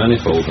because of the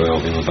manifold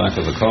valve in the back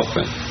of the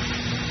cockpit.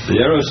 The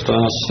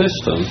Aerostar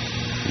system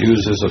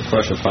uses a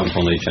pressure pump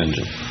on each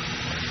engine.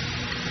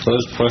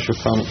 Those pressure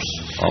pumps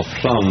are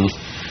plumbed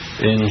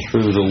in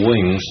through the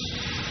wings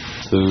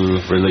to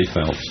relief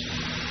valves.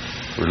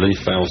 Relief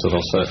valves that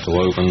are set to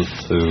open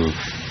to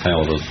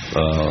power the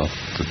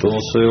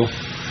door seal.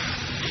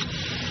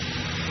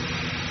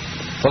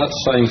 That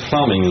same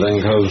plumbing then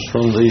goes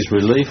from these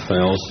relief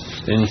valves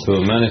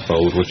into a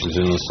manifold which is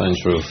in the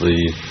centre of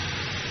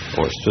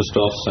or it's just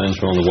off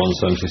centre on the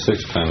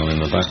 176 panel in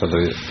the back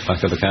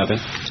of the cabin.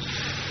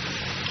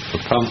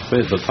 The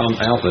pump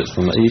outlets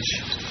from each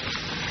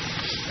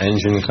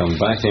engine come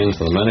back into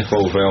the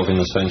manifold valve in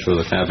the centre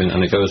of the cabin, and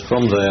it goes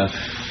from there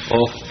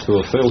off to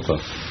a filter.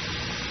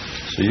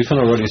 So you can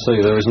already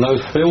see there is no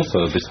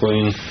filter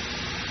between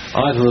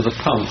either of the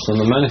pumps and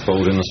the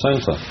manifold in the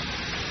centre.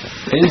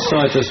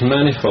 Inside this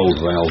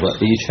manifold valve at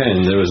each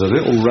end there is a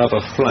little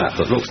rubber flap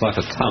that looks like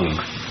a tongue,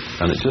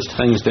 and it just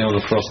hangs down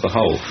across the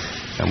hole.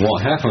 And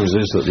what happens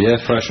is that the air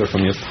pressure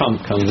from your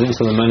pump comes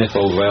into the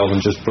manifold valve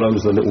and just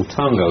blows the little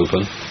tongue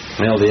open.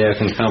 Now the air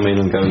can come in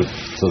and go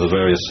to the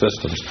various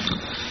systems.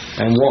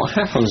 And what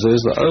happens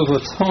is that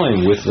over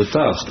time, with the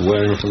dust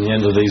wearing from the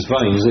end of these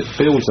vanes, it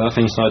builds up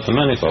inside the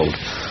manifold.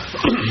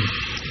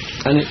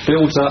 And it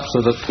builds up to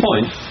the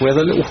point where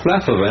the little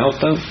flapper valve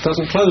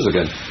doesn't close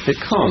again. It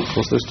can't,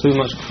 because there's too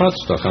much crud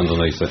stuck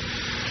underneath it.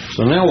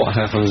 So now what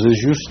happens is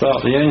you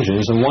start the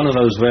engines and one of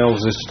those valves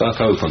is stuck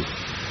open.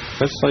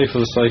 Let's say, for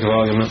the sake of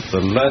argument,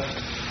 the left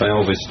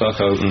valve is stuck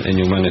open in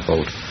your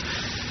manifold.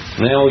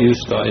 Now you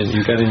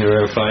get in your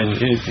airplane,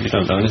 you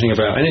don't know anything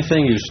about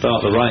anything, you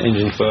start the right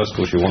engine first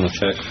because you want to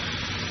check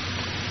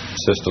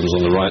systems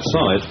on the right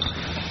side,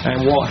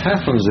 and what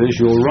happens is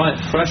your right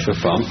pressure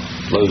pump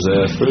blows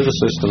air through the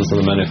system to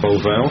the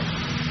manifold valve,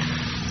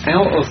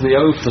 out of the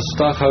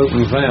stuck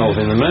open valve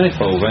in the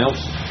manifold valve,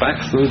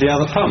 back through the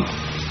other pump.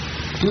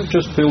 You've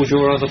just filled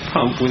your other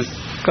pump with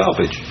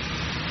garbage.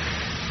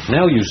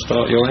 Now you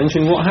start your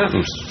engine, what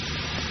happens?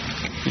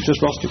 You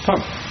just lost your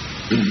pump.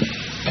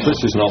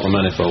 This is not the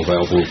manifold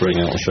valve. We'll bring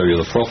out and show you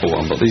the proper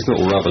one, but these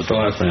little rubber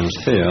diaphragms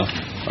here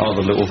are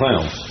the little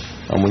valves.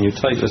 And when you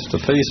take this to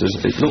pieces,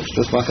 it looks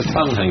just like a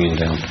tongue hanging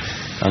down.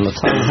 And the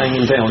tongue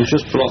hanging down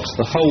just blocks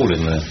the hole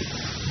in there.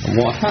 And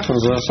what happens,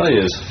 as I say,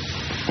 is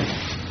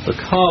the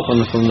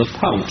carbon from the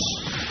pumps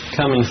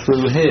coming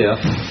through here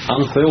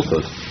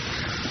unfiltered.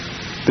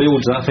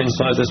 builds up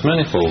inside this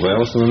manifold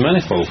valve, so the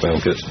manifold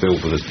valve gets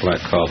filled with this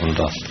black carbon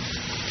dust.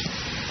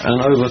 And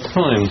over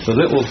time, the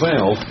little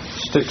valve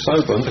sticks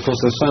open because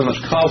there's so much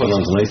carbon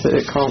underneath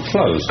it, it can't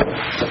close.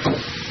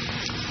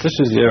 This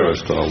is the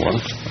Aerostar one,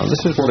 and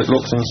this is what it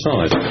looks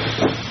inside.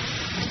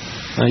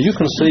 Now you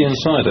can see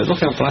inside it, look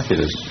how black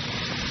it is.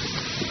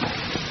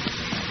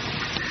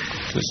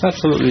 It's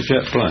absolutely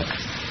jet black.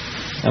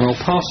 And I'll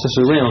pass this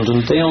around, and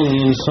down the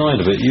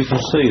inside of it you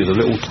can see the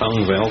little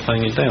tongue valve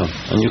hanging down,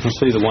 and you can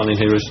see the one in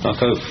here is stuck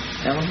open.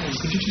 Alan,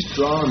 could you just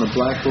draw on the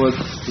blackboard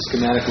the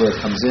schematic where it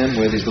comes in,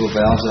 where these little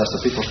valves are, so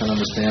people can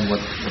understand what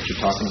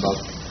you're talking about?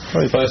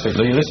 Very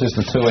basically, this is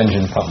the two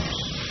engine pumps.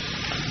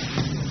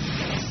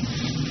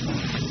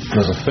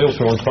 There's a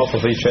filter on top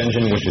of each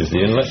engine, which is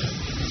the inlet,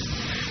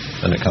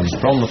 and it comes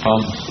from the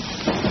pump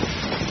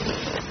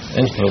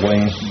into the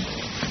wings,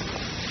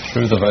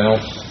 through the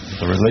valves,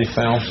 the relief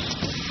valve,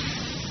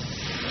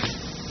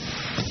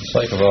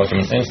 for sake of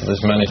argument, into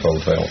this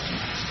manifold valve,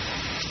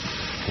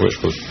 which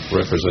would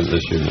represent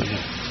this unit.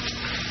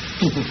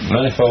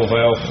 Manifold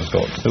valve has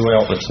got two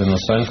outlets in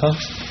the centre,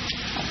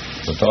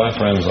 the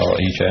diaphragms are at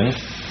each end,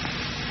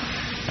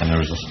 and there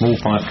is a small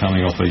pipe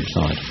coming off each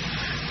side.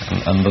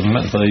 And the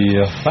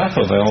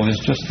flapper valve is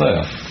just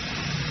there.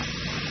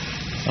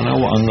 And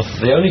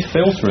the only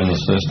filter in the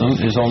system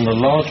is on the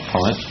large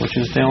pipes, which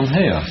is down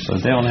here. So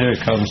down here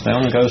it comes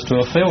down and goes to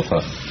a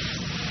filter,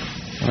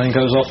 and then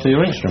goes off to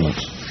your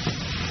instruments.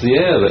 The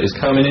air that is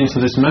coming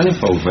into this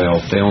manifold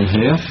valve down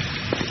here,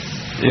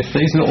 if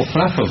these little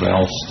flapper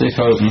valves stick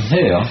open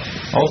here,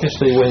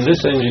 obviously when this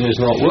engine is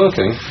not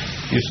working,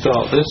 you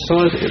start this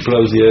side, it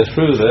blows the air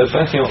through there,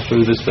 back out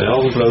through this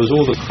valve, and blows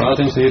all the crud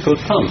into your good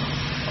pump.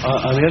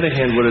 On the other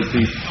hand, would it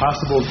be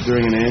possible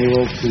during an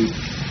annual to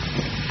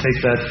take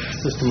that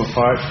system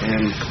apart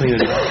and clean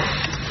it up?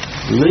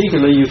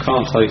 Legally, you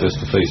can't take this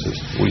to pieces.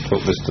 We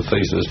took this to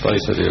pieces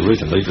basically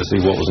originally to see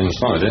what was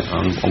inside it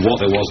and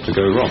what there was to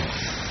go wrong.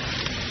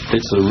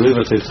 It's a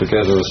riveted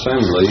together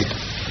assembly.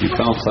 You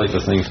can't take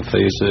the thing to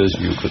pieces.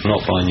 You could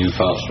not buy new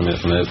parts from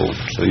it from airborne.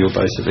 So you're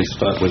basically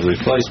stuck with a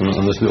replacement,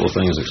 and this little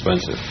thing is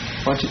expensive.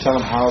 Why don't you tell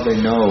them how they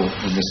know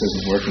when this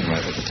isn't working right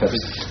with the test?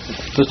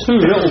 The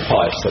two little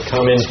pipes that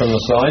come in from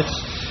the sides,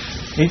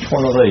 each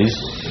one of these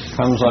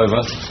comes over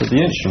to the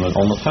instrument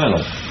on the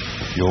panel,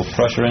 your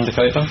pressure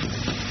indicator,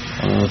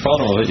 and on the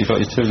bottom of it you've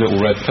got your two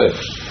little red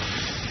pips.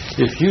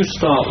 If you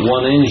start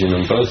one engine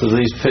and both of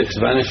these pips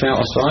vanish out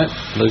of sight,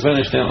 they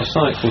vanished out of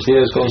sight because the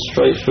air's gone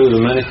straight through the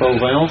manifold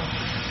valve,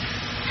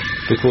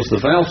 because the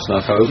valve's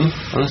stuck open,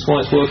 and that's why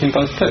it's working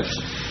both pips.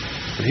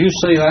 If you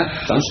see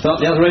that, don't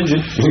start the other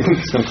engine.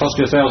 It's going to cost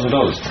you $1,000.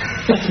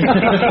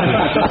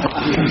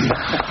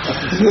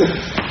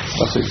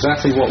 That's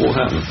exactly what will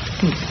happen.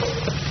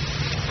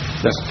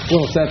 Yes.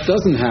 Well, if that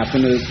doesn't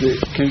happen,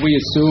 can we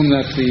assume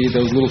that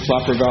those little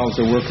flopper valves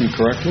are working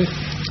correctly?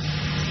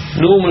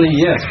 Normally,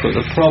 yes, but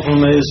the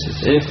problem is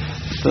if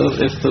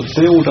the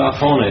build-up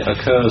on it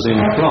occurs in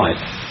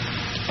flight,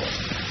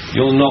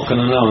 you're not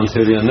going to know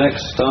until your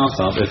next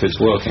start-up if it's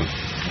working.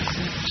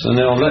 So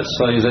now, let's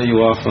say there you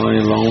are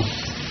flying along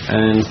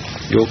and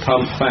your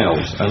pump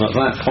fails, and at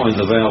that point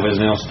the valve is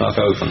now stuck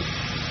open.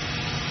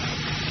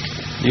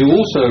 You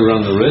also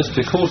run the risk,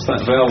 because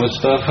that valve is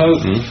stuck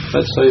open,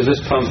 let's say this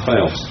pump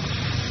fails.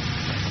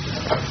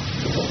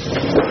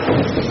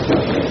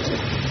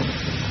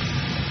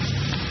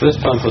 This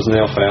pump has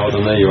now failed,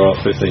 and there you are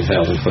at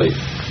 15,000 feet.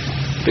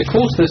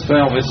 Because this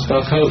valve is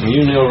stuck open,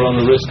 you now run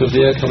the risk of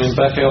the air coming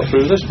back out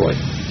through this way.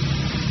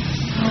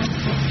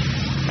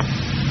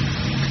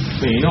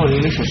 In the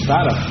initial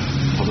startup,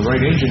 the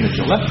right engine, that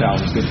your left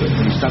valve is good, but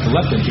when you start the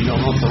left engine, you don't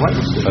know if the right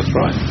one's good. That's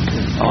right.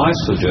 I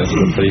suggest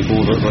to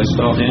people that they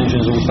start the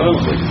engines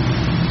alternately.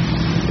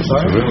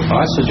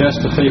 I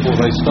suggest to people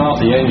they start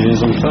the engines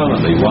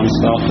alternately. One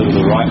start to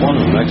the right one,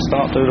 and the next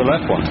start to the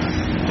left one.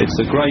 It's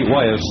a great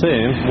way of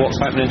seeing what's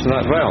happening to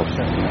that valve.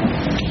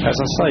 As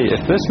I say,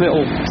 if this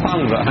little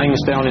tongue that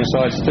hangs down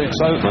inside sticks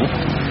open,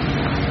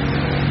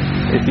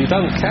 if you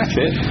don't catch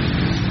it,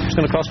 it's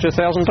going to cost you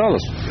 $1,000.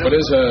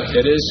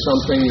 It is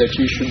something that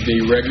you should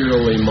be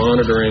regularly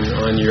monitoring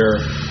on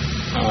your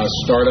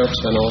startups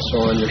and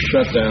also on your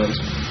shutdowns.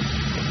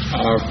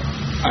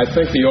 I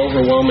think the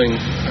overwhelming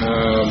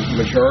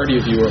majority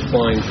of you are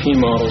flying P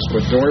models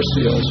with door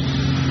seals.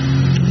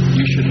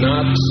 You should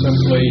not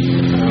simply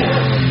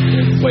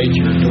inflate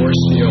your door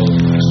seal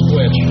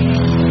switch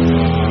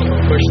or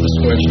push the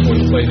switch to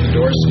inflate the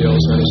door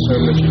seals and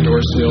assume that your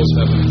door seals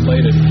have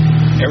inflated.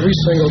 Every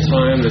single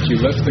time that you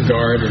lift the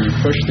guard and you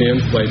push the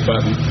inflate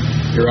button,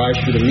 your eye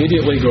should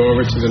immediately go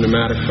over to the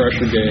pneumatic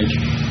pressure gauge,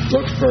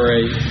 look for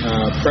a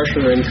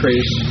pressure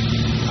increase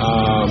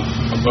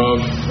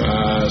above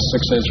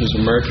 6 inches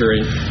of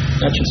mercury.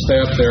 That should stay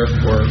up there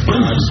for 5, 6,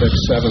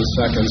 7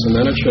 seconds, and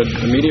then it should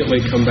immediately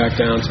come back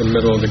down to the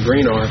middle of the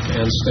green arc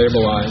and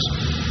stabilize.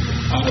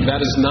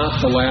 That is not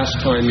the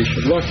last time you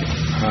should look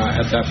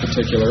at that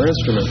particular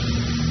instrument.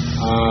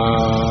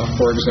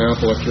 For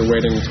example, if you're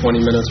waiting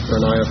 20 minutes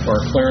for an IFR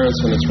clearance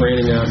and it's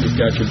raining out, you've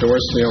got your door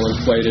seal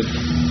inflated.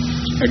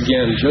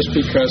 Again, just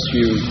because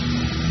you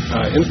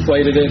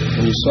inflated it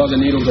and you saw the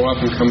needle go up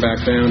and come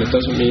back down, it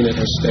doesn't mean it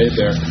has stayed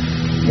there.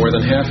 More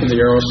than half of the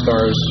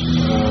Aerostars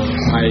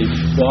I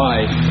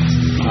fly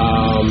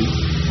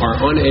are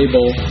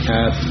unable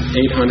at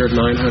 800,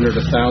 900,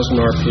 1,000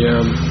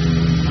 RPM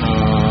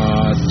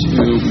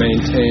to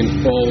maintain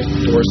full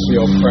door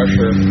seal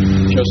pressure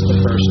just the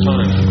first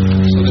time.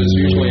 So there's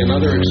usually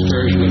another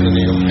excursion of the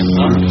needle, and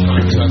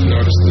oftentimes I've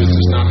noticed that it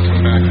does not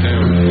come back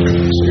down.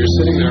 So you're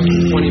sitting there for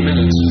 20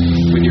 minutes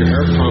with your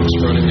air pumps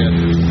running at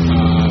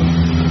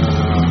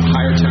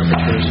higher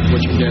temperatures,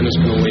 which again is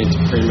going to lead to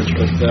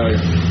premature failure.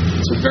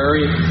 It's a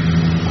very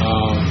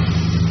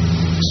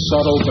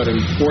subtle but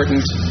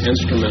important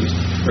instrument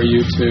for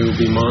you to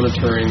be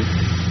monitoring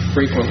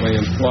frequently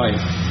in flight.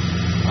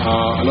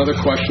 Another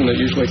question that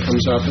usually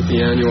comes up at the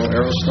annual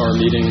Aerostar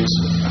meetings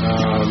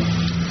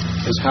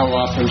is how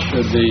often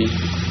should the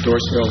door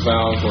seal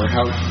valve, or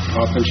how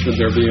often should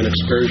there be an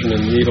excursion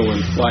in needle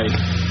in flight?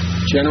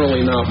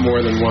 Generally not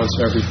more than once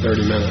every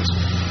 30 minutes.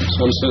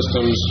 Some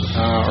systems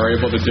are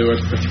able to do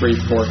it for 3,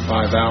 4,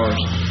 5 hours.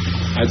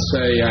 I'd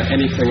say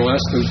anything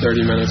less than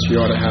 30 minutes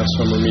you ought to have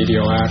some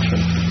remedial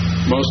action.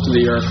 Most of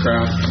the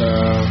aircraft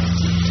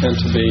tend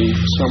to be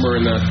somewhere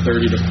in that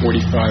 30 to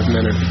 45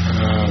 minute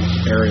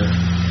area.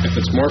 If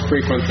it's more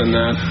frequent than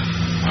that,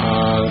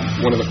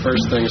 one of the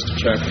first things to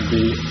check would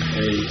be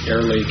an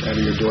air leak out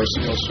of your door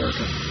seal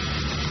circuit.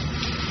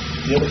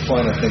 The other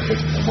point I think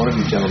that one of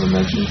you gentlemen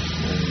mentioned,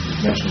 and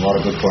you mentioned a lot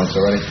of good points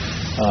already,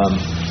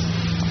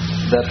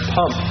 that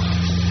pump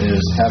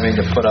is having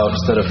to put out,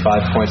 instead of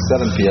 5.7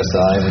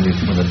 psi, when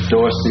the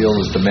door seal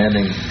is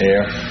demanding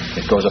air,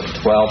 it goes up to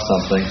 12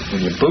 something.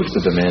 When your boots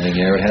are demanding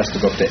air, it has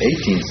to go up to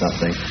 18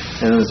 something.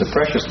 And then there's a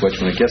pressure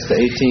switch. When it gets to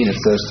 18, it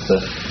says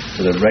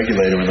to the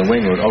regulator in the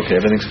wing root, okay,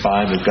 everything's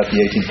fine, we've got the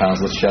 18 pounds,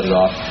 let's shut it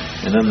off.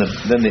 And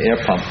then the air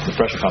pump, the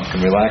pressure pump,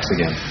 can relax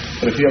again.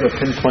 But if you have a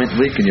pinpoint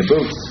leak in your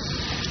boots,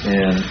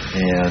 and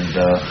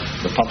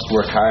the pumps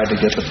work hard to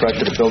get the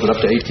pressure to build it up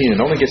to 18.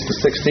 It only gets to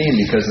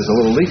 16 because there's a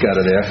little leak out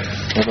of there,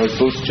 and those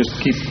boots just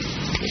keep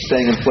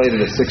staying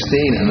inflated at 16,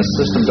 and the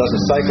system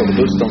doesn't cycle. The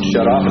boots don't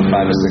shut off in 5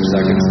 or 6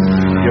 seconds.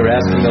 You're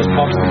asking those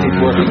pumps to keep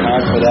working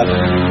hard for that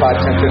 5,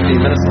 10, 15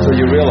 minutes until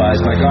you realize,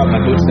 my God,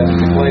 my boots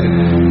haven't inflated.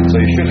 So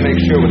you should make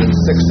sure within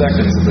 6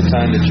 seconds of the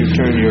time that you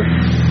turn your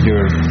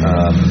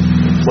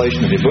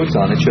inflation of your boots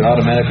on, it should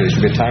automatically, there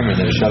should be a timer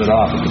in there to shut it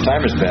off. If the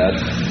timer's bad,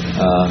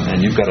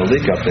 and you've got a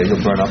leak up there,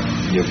 you'll burn up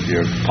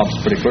your pumps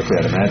pretty quickly,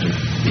 I'd imagine.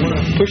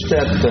 Push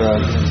that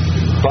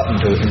button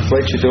to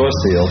inflate your door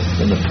seal,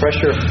 and the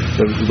pressure,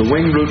 the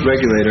wing root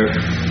regulator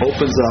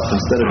opens up.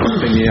 Instead of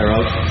dumping the air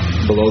out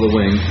below the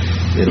wing,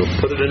 it'll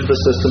put it into the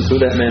system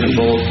through that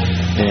manifold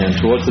and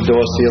towards the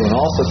door seal, and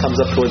also comes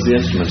up towards the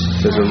instruments.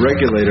 There's a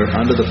regulator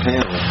under the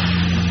panel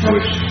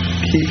which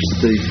keeps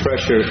the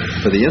pressure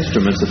for the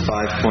instruments at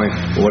 5 point,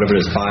 or whatever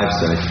it is, 5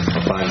 say,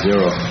 or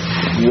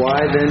 50.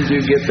 Why then do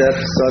you get that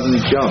sudden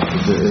jump?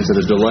 Is it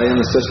a delay in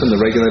the system? The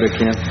regulator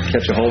can't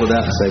catch a hold of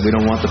that and say, we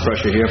don't want the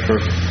pressure here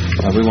for,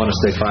 we want to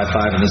stay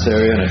 5.5 in this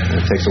area, and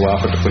it takes a while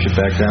for it to push it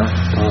back down?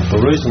 The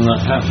reason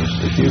that happens,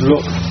 if you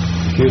were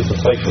to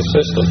take the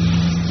system,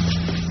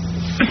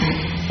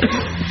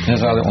 here's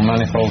our little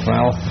manifold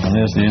valve, and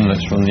here's the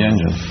inlets from the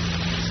engine.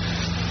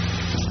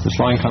 This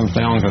line comes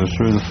down, goes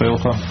through the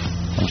filter,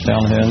 comes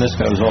down here, and this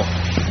goes off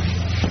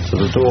to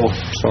the door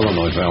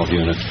solenoid valve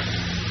unit.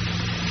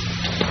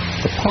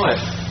 The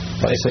pipe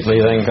basically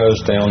then goes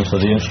down to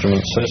the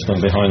instrument system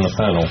behind the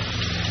panel.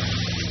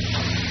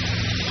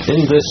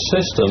 In this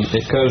system,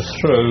 it goes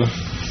through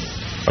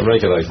a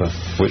regulator,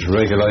 which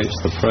regulates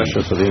the pressure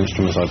to the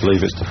instruments. I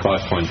believe it's to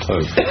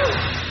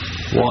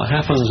 5.2. What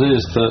happens is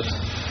that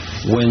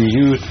when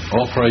you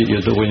operate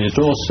when your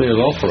door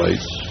seal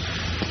operates,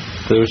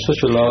 there is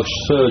such a large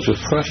surge of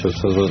pressure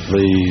to the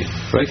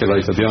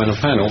regulator behind the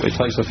panel, it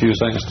takes a few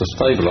seconds to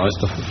stabilize,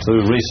 to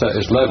reset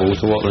its level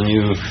to what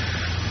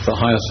the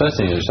higher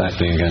setting is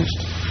acting against.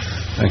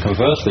 And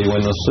conversely,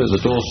 when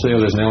the door seal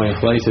is now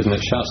inflated and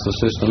it shuts the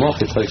system off,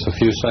 it takes a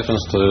few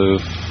seconds to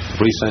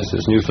resense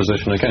its new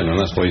position again, and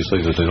that's where you see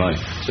the delay.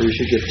 So you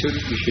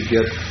should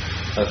get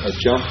a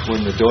jump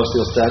when the door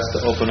seal starts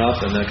to open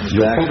up and then it comes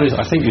back?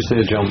 I think you see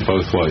a jump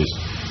both ways.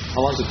 How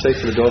long does it take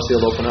for the door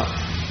seal to open up?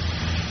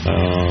 5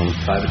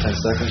 or 10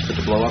 seconds for it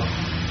to blow up?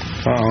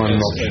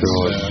 I'm not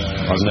sure.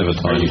 I've never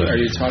timed it. Are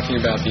you talking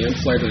about the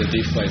inflate or the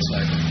deflate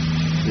cycle?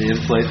 The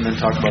inflate, and then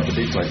talk about the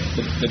deflate.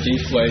 The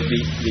deflate,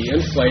 the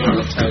inflate in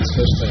a tight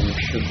system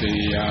should be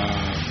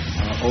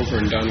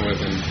over and done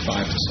with in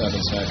 5 to 7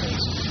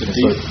 seconds.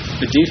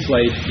 The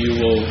deflate,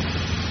 you will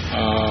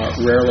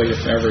rarely,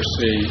 if ever,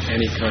 see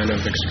any kind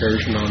of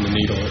excursion on the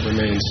needle. It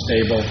remains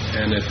stable,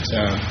 and it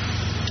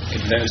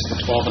vents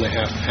the 12.5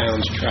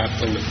 pounds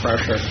trapped in the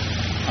pressure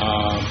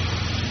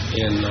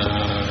in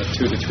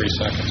 2 to 3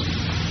 seconds.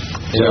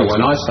 Yeah,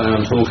 when I say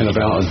I'm talking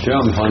about a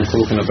jump, I'm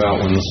talking about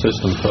when the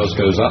system first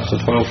goes up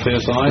to 12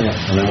 psi,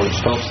 and then when it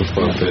stops at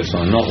 12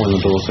 psi, not when the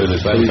door seal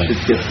is So you venting.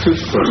 should get two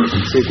spurs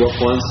and see it go up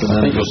once, and I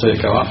then think you'll see it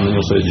go up, and then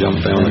you'll see it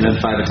jump down, and then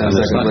 5 or 10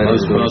 seconds later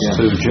those you do it first again.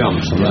 two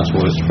jumps, and that's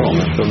what it's from.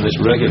 It's from this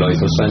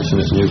regulator sensing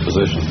its new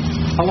position.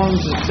 How long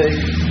does it take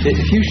if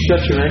you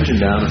shut your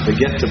engine down and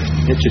forget to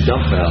hit your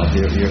dump valve?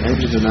 Your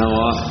engines are now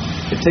off.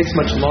 It takes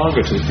much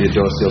longer for the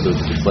door seal to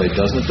deflate,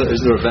 doesn't it? Is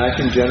there a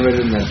vacuum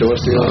generated in that door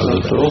seal? No,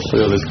 the door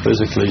seal is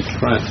physically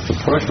trapped. The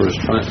pressure is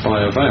trapped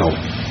by a valve.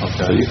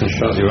 Okay. So you can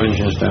shut your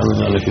engines down,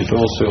 and then if your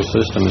door seal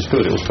system is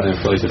good, it will stay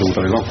inflated all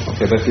day long.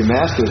 Okay, but if your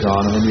master's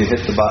on and then you hit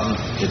the button,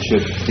 it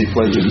should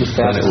deflate you as And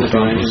fast it as will your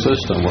dump the engine.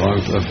 system.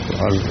 Well,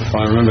 if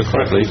I remember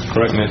correctly,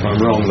 correct me if I'm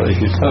wrong, but if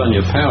you turn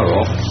your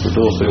power off, the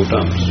door seal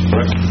dumps,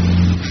 correct?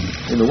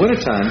 In the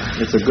wintertime,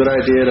 it's a good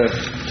idea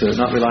to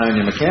not rely on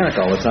your mechanic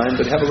all the time,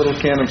 but have a little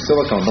can of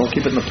silicone. Don't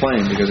keep it in the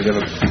plane because you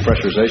have a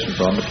depressurization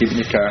problem, but keep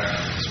it in your car.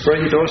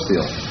 Spray your door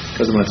seal.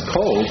 Because when it's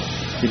cold,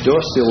 your door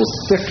seal will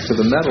stick to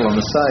the metal on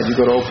the side. You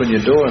go to open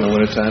your door in the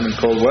wintertime in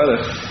cold weather,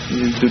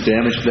 you do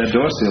damage to that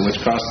door seal, which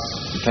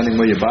costs,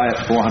 depending where you buy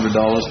it, $400 to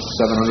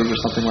 $700 or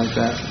something like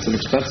that. It's an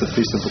expensive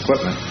piece of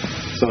equipment.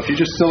 So if you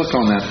just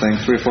silicone that thing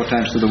 3 or 4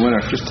 times through the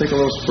winter, just take a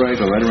little spray,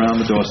 go right around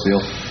the door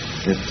seal.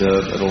 It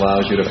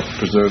allows you to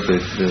preserve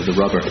the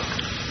rubber.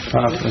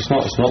 It's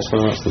not so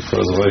much the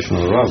preservation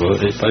of the rubber.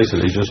 It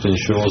basically just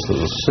ensures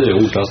that the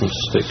seal doesn't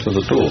stick to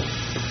the door.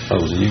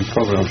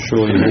 I'm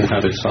sure you've all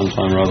had it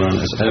sometime or other, and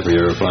it's every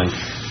aeroplane.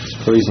 It's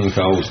freezing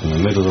cold, it's in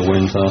the middle of the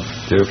winter,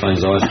 the aeroplane's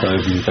iced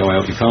over, you go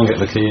out, you can't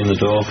get the key in the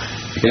door.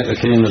 You get the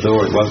key in the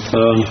door, it won't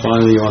turn,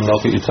 finally you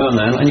unlock it, you turn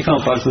down, and you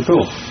can't budge the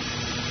door.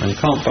 And you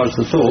can't budge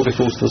the door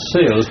because the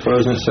seal has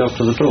frozen itself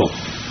to the door.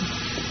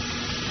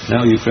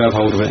 Now you grab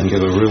hold of it and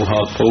give a real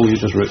hard pull, you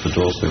just rip the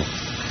door seal.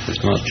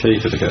 It's much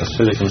cheaper to get a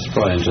silicone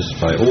spray and just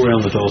spray all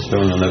around the door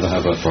seal, and you'll never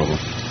have that problem.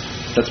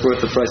 That's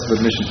worth the price of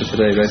admission for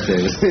today, right,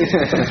 Davis?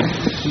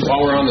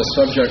 While we're on the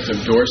subject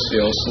of door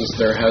seals, since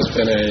there has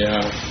been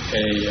a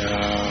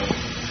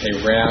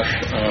rash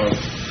of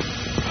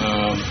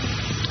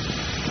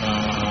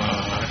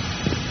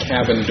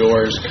cabin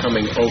doors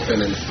coming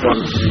open and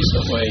flung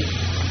recently,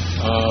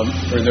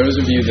 for those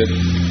of you that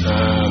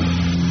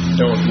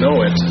don't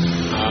know it,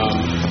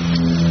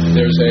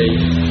 there's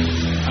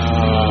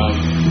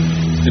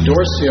the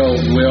door seal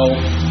will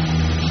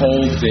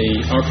hold the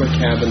upper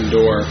cabin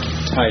door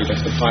tight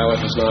if the pilot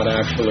has not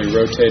actually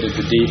rotated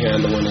the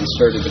D-handle and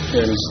inserted the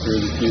pins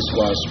through the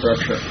fuselage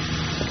structure.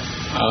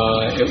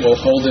 It will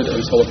hold it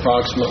until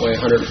approximately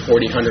 140,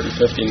 150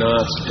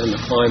 knots in the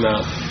climb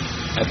out.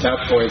 At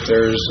that point,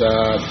 there's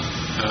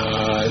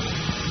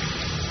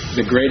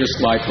the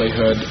greatest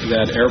likelihood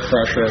that air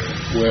pressure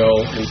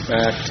will, in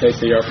fact, take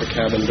the upper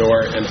cabin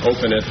door and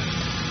open it.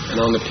 And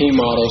on the P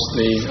models,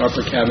 the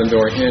upper cabin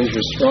door hinge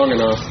is strong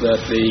enough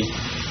that the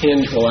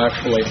hinge will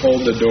actually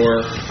hold the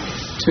door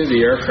to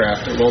the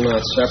aircraft. It will not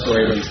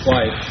separate in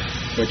flight,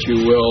 but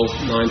you will,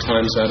 9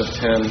 times out of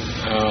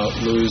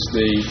 10, lose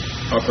the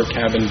upper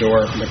cabin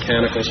door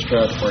mechanical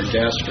strut or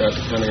gas strut,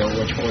 depending on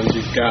which ones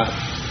you've got.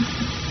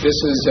 This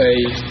is a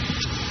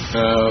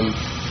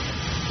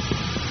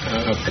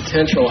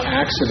potential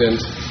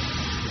accident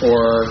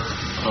for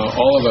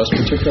all of us,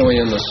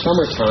 particularly in the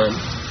summertime,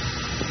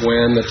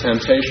 when the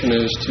temptation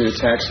is to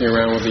taxi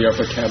around with the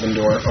upper cabin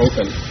door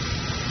open.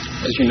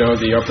 As you know,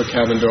 the upper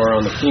cabin door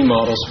on the P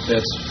models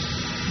fits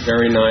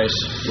very nice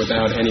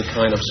without any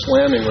kind of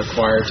slamming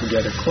required to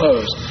get it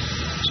closed.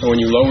 So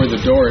when you lower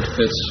the door, it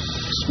fits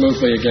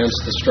smoothly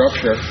against the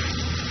structure.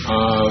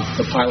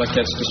 The pilot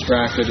gets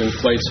distracted,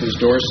 inflates his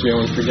door seal,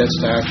 and forgets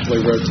to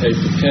actually rotate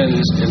the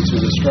pins into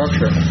the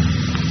structure.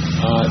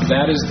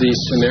 That is the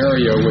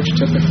scenario which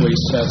typically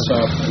sets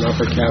up an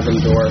upper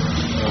cabin door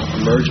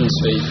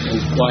emergency in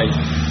flight.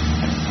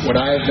 What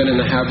I have been in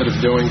the habit of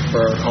doing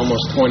for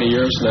almost 20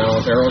 years now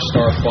of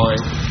Aerostar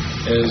flying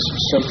is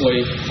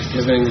simply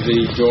giving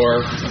the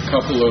door a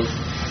couple of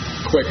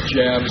quick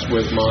jabs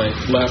with my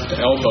left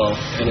elbow,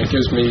 and it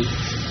gives me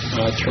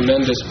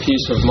tremendous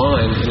peace of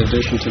mind in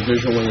addition to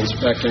visually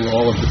inspecting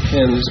all of the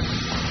pins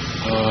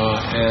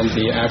and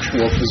the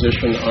actual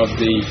position of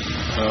the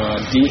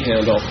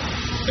D-handle.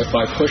 If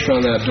I push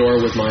on that door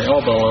with my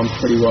elbow, I'm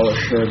pretty well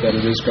assured that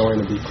it is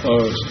going to be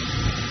closed.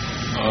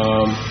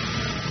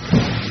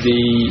 The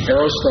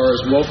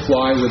Aerostars will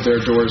fly with their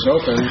doors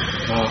open.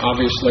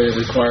 Obviously, it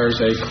requires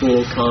a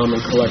cool, calm,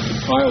 and collected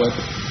pilot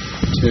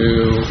to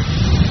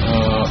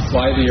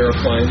fly the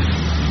airplane,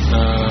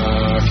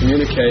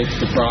 communicate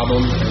the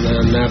problem, and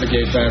then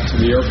navigate back to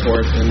the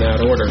airport in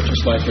that order,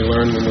 just like we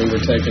learned when we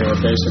were taking our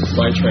basic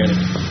flight training.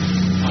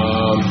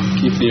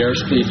 Keep the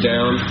airspeed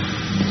down.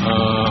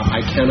 I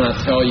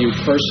cannot tell you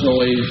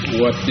personally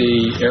what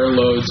the air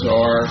loads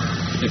are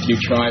if you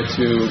try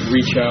to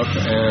reach up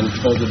and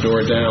pull the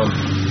door down.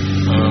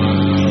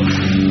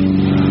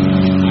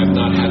 I've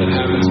not had it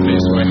happen to me,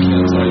 so I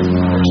can't tell you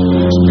from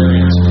personal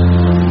experience.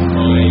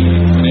 My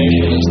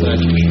inclination is that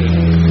you should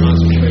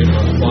concentrate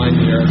on flying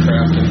the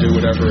aircraft and do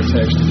whatever it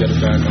takes to get it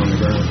back on the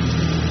ground.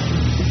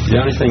 The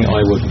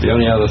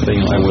only other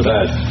thing I would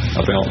add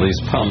about these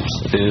pumps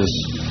is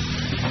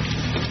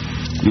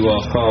you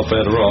are far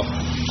better off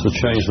to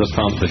change the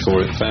pump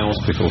before it fails,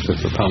 because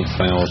if the pump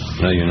fails,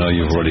 now you know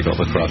you've already got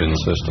the crud in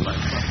the system.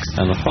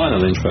 And the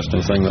final interesting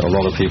thing that a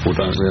lot of people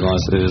don't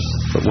realise is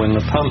that when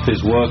the pump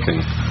is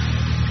working,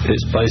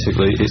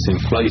 it's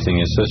inflating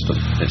your system.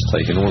 It's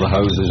taking all the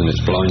hoses and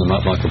it's blowing them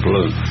up like a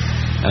balloon.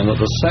 And at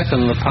the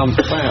second the pump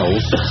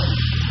fails,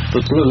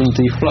 the balloon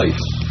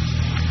deflates.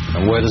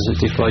 And where does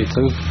it deflate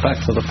to?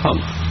 Back to the pump.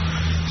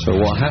 So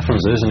what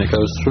happens is, and it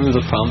goes through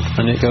the pump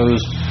and it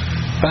goes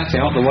back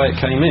out the way it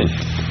came in.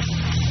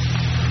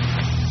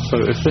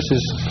 So if this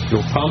is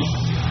your pump,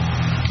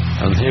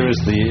 and here is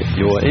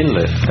your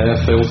inlet air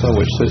filter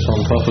which sits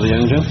on top of the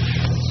engine,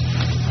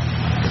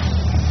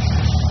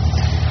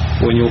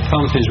 when your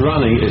pump is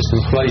running, it's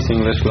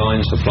inflating this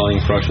line, supplying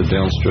pressure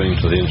downstream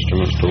to the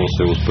instruments, door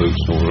seals, boots,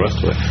 and all the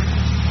rest of it.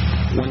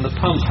 When the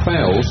pump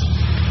fails,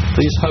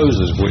 these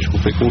hoses, which,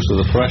 because of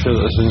the pressure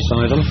that's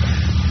inside them,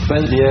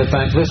 vent the air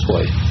back this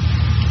way.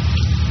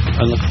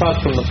 And the crud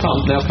from the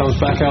pump now comes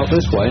back out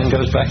this way and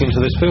goes back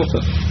into this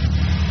filter.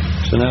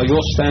 So now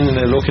you're standing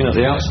there looking at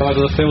the outside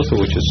of the filter,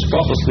 which is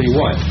spotlessly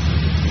white.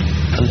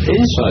 And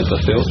inside the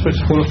filter,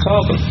 it's full of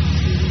carbon.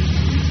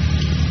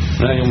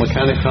 Now your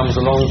mechanic comes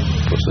along,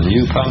 puts a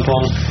new pump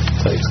on,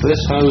 takes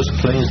this hose,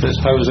 cleans this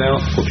hose out,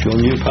 puts your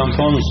new pump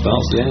on,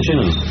 starts the engine,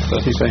 and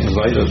 30 seconds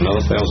later, another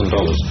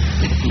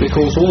 $1,000.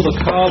 Because all the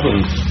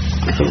carbon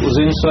that was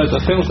inside the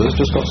filter has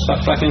just got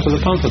sucked back into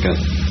the pump again.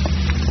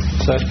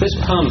 So if this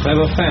pump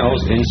ever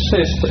fails,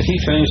 insist that he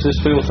change this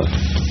filter.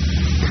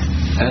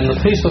 And the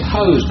piece of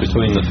hose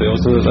between the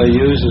filter that they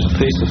use is a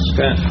piece of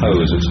scat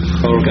hose. It's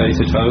a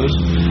corrugated hose,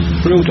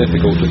 real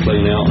difficult to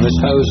clean out, and this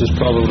hose is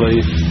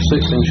probably 6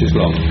 inches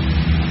long.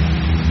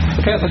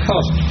 Forget the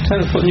cost, tell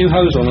them to put new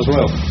hose on as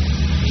well.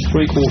 It's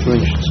 3/4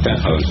 inch scat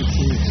hose.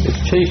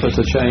 It's cheaper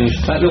to change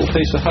that little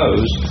piece of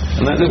hose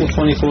and that little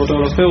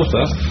 $24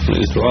 filter than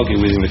it is to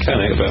argue with your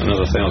mechanic about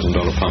another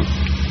 $1,000 pump.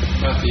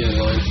 Not the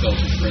inline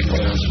filter for the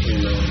downstream,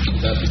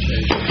 that be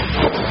changed.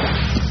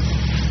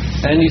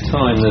 Any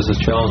time there's a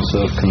chance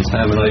of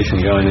contamination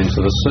going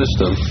into the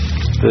system,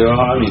 there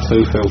are only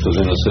 2 filters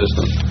in the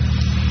system.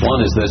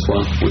 One is this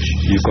one, which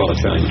you've got to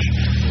change,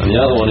 and the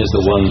other one is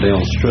the one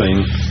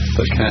downstream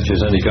that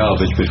catches any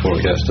garbage before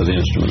it gets to the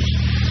instruments.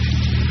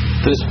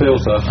 This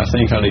filter, I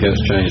think, only gets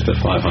changed at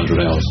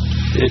 500 hours.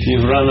 If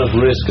you run a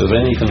risk of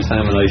any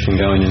contamination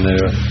going in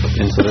there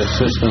into this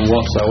system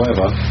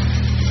whatsoever,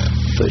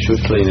 they should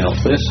clean out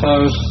this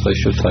hose, they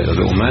should take the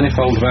little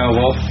manifold valve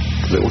off,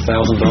 little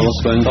 $1,000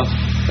 spender.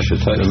 They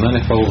should take the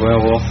manifold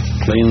valve off,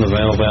 clean the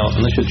valve out,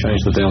 and they should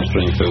change the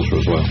downstream filter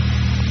as well.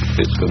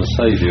 It's going to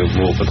save you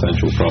more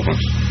potential problems.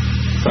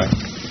 In fact,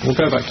 we'll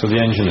go back to the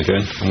engine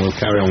again, and we'll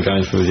carry on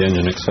going through the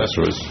engine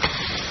accessories.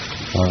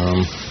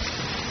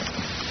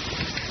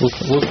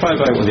 We'll play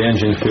back with the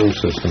engine fuel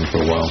system for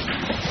a while.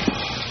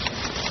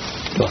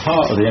 The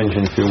heart of the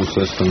engine fuel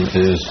system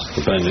is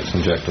the Bendix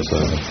injector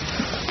servo.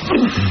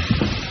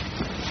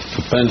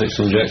 The Bendix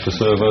injector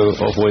servo,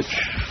 of which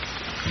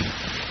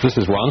this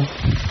is one.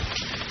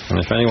 And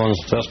if anyone's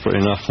desperate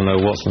enough to know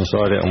what's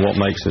inside it and what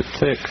makes it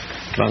tick,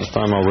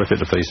 lunchtime I'll rip it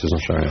to pieces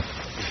and show you.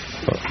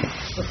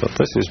 But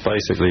this is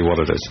basically what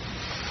it is.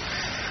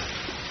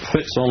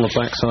 Fits on the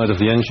back side of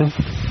the engine,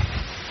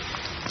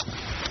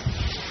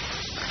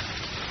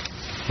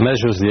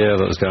 measures the air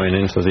that's going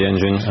into the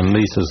engine and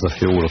meters the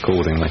fuel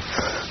accordingly.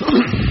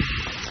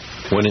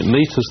 When it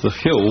meters the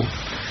fuel,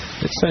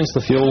 it sends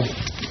the fuel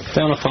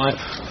down a pipe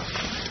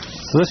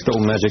to this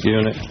little magic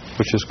unit,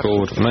 which is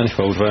called a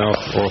manifold valve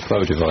or a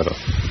flow divider.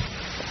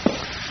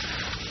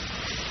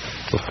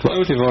 The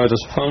flow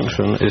divider's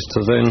function is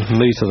to then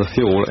meter the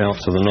fuel out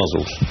to the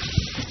nozzles,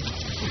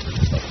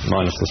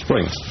 minus the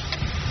springs.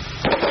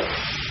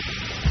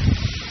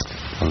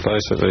 And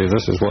basically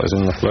this is what is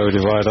in the flow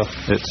divider.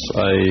 It's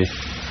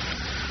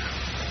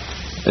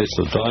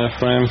a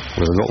diaphragm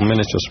with a little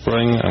miniature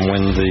spring, and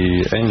when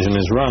the engine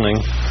is running,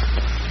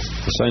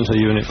 the centre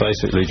unit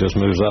basically just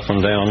moves up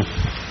and down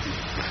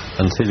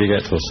until you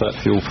get to a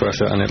set fuel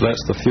pressure, and it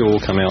lets the fuel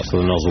come out to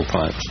the nozzle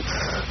pipes.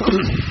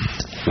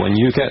 When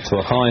you get to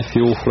a high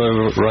fuel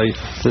flow rate,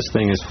 this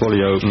thing is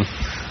fully open,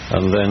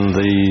 and then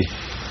the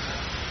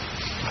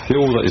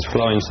fuel that is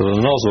flowing to the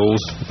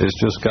nozzles is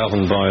just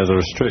governed by the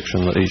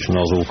restriction that each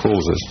nozzle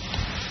causes,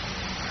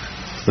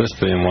 this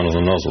being one of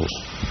the nozzles.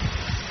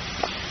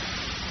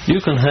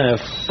 You can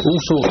have all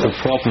sorts of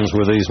problems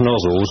with these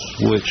nozzles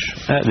which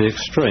at the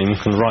extreme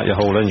can write your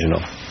whole engine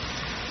off.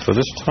 So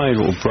this tiny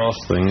little brass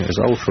thing is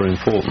ultra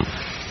important.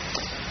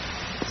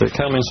 They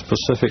come in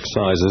specific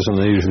sizes, and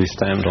they're usually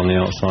stamped on the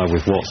outside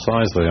with what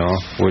size they are,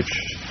 which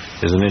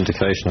is an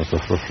indication of the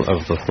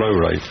flow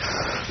rate.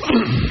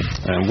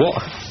 And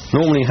what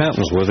normally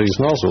happens with these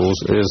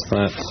nozzles is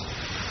that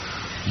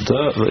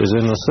dirt that is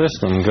in the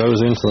system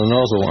goes into the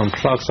nozzle and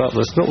plugs up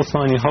this little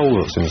tiny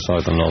hole that's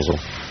inside the nozzle.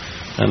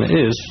 And it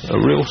is a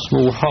real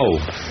small hole.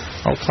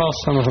 I'll pass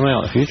some of them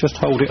out. If you just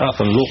hold it up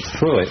and look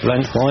through it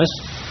lengthwise,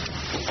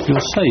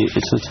 you'll see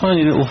it's a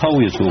tiny little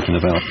hole you're talking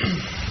about.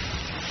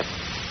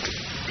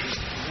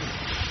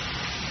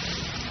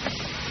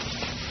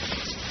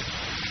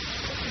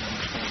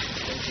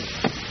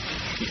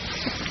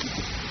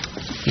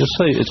 You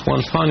see, it's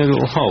one tiny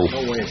little hole.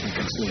 No way it can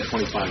consume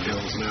 25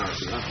 gallons an hour.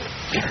 So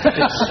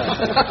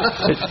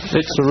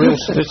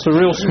It's a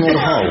real small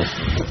hole.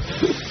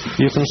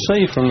 You can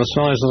see from the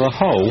size of the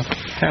hole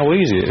how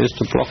easy it is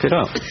to block it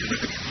up.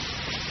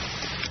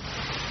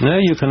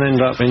 Now you can end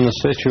up in the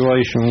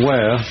situation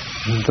where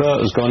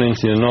dirt has gone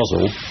into your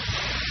nozzle,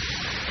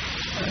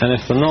 and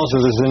if the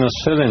nozzle is in a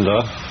cylinder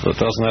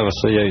that doesn't have a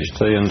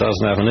CHT and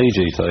doesn't have an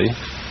EGT,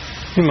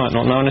 you might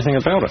not know anything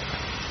about it.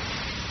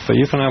 But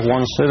you can have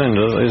one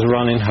cylinder that is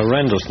running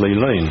horrendously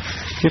lean.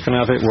 You can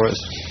have it where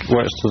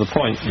it's to the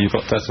point you've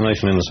got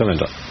detonation in the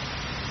cylinder.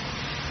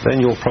 Then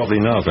you'll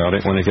probably know about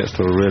it when it gets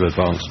to a real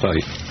advanced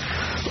state.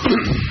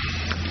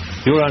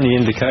 Your only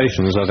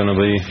indications are going to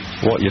be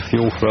what your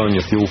fuel flow and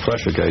your fuel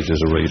pressure gauges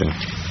are reading.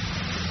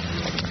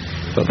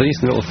 But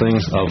these little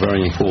things are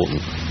very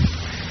important.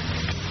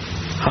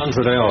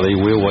 100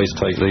 hourly, we always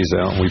take these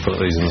out and we put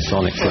these in the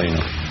sonic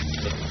cleaner.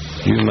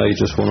 You may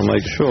just want to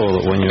make sure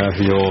that when you have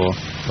your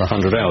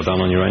 100 hour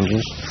done on your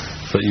engines,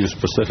 that you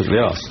specifically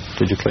ask,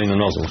 did you clean the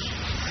nozzles?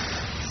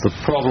 The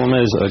problem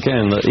is,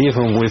 again, that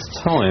even with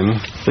time,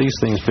 these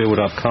things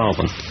build up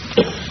carbon.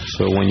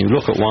 So when you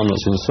look at one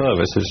that's in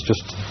service, it's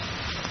just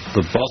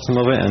the bottom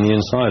of it and the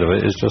inside of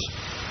it is just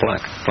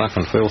black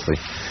and filthy.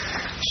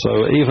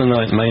 So even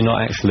though it may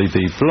not actually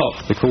be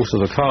blocked, because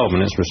of the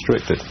carbon, it's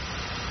restricted.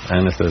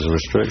 And if there's a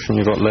restriction,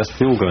 you've got less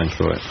fuel going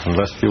through it. And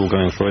less fuel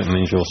going through it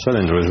means your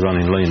cylinder is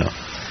running leaner.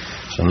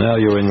 So now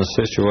you're in the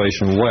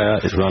situation where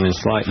it's running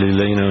slightly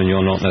leaner and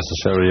you're not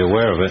necessarily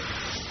aware of it.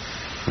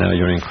 Now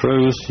you're in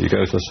cruise, you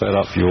go to set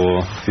up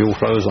your fuel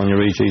flows on your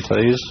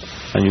EGTs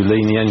and you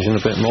lean the engine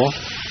a bit more.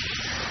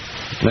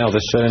 Now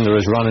this cylinder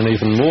is running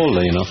even more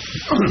leaner,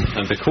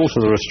 and because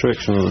of the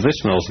restriction that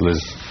this nozzle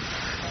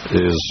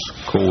is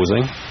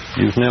causing,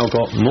 you've now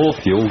got more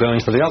fuel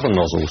going to the other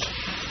nozzles.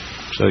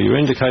 So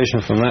your indication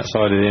from that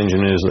side of the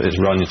engine is that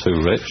it's running too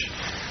rich,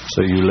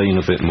 so you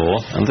lean a bit more,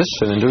 and this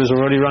cylinder is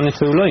already running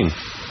too lean.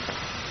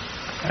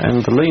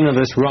 And the leaner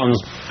this runs,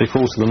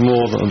 because the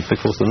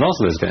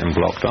nozzle is getting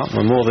blocked up,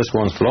 the more this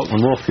one's blocked,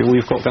 the more fuel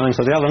you've got going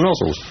to the other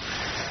nozzles.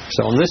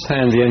 So on this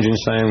hand, the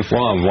engine's saying,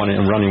 well, I'm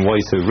running way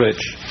too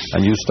rich,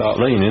 and you start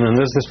leaning, and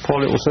there's this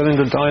poor little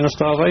cylinder dying of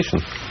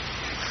starvation.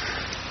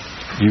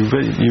 You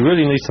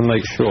really need to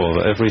make sure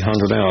that every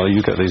 100 hour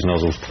you get these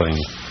nozzles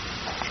cleaned.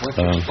 Why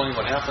don't you explain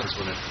what happens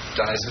when it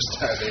dies of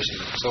starvation?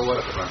 So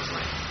what if it runs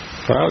lean?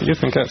 Well, you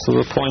can get to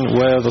the point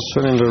where the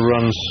cylinder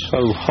runs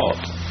so hot,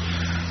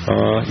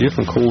 you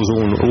can cause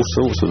all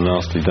sorts of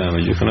nasty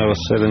damage. You can have a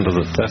cylinder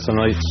that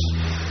detonates,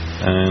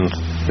 and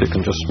it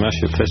can just smash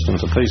your piston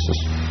to pieces.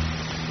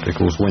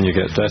 Because when you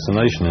get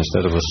detonation,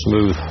 instead of a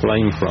smooth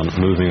flame front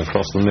moving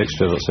across the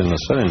mixture that's in the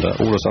cylinder,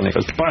 all of a sudden it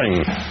goes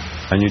bang,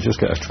 and you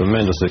just get a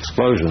tremendous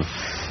explosion,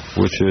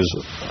 which is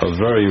a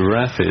very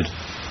rapid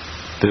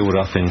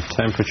build-up in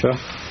temperature,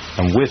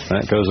 and with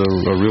that goes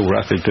a real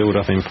rapid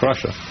build-up in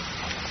pressure.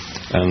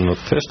 And the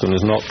piston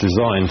is not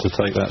designed to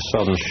take that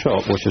sudden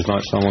shock, which is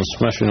like someone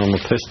smashing on the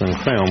piston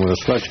crown with a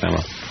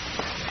sledgehammer.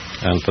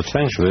 And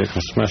potentially it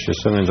can smash your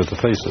cylinder to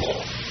pieces.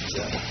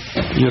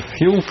 Your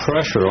fuel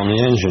pressure on the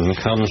engine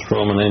comes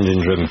from an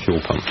engine-driven fuel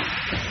pump,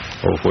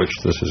 of which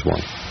this is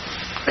one.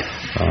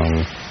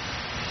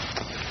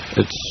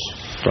 It's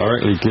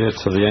directly geared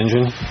to the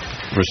engine,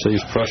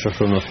 receives pressure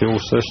from the fuel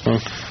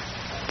system,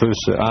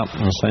 boosts it up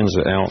and sends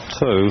it out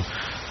to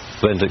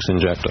Bendix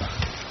injector.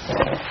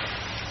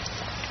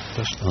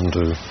 Just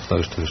undo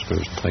those two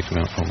screws and take them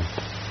out from them.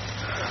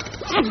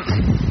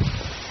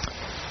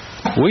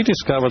 We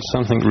discovered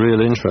something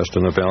real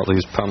interesting about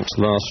these pumps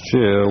last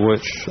year,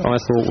 which I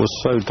thought was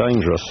so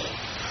dangerous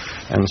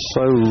and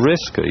so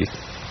risky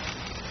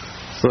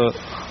that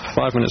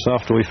 5 minutes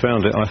after we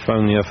found it, I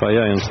phoned the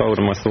FAA and told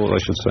them I thought they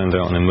should send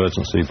out an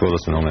emergency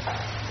bulletin on it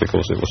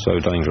because it was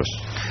so dangerous.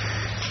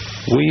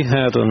 We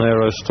had an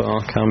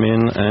Aerostar come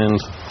in,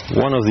 and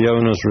one of the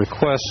owner's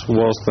requests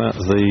was that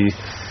the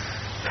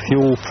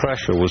fuel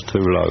pressure was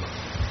too low.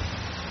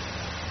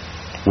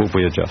 Will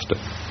we adjust it?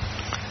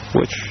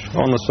 Which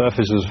on the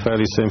surface is a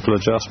fairly simple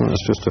adjustment.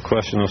 It's just a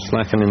question of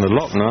slackening the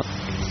lock nut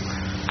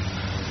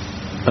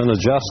and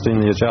adjusting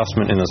the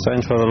adjustment in the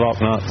centre of the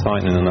lock nut,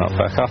 tightening the nut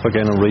back up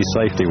again and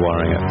re-safety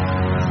wiring it.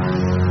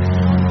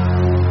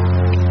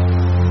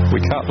 We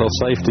cut the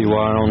safety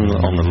wire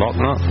on the lock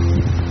nut,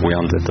 we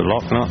undid the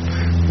lock nut,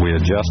 we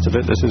adjusted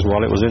it. This is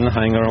while it was in the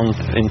hangar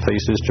in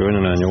pieces during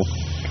an annual.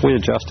 We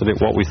adjusted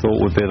it what we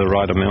thought would be the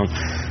right amount,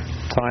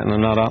 tightened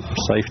the nut up,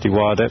 safety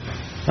wired it,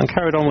 and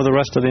carried on with the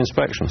rest of the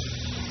inspections.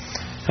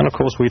 And of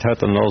course we'd had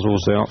the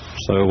nozzles out,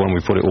 so when we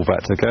put it all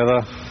back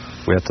together,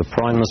 we had to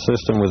prime the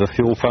system with the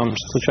fuel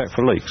pumps to check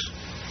for leaks.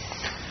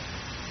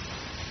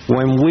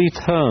 When we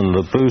turned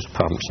the boost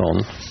pumps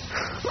on,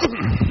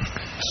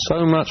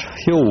 so much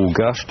fuel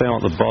gushed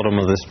out the bottom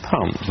of this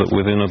pump that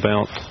within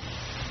about,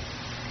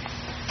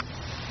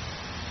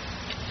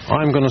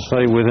 I'm going to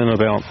say within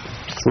about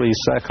 3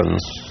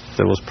 seconds,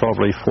 there was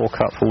probably 4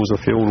 cupfuls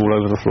of fuel all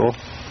over the floor.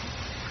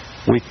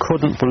 We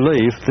couldn't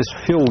believe this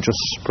fuel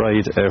just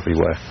sprayed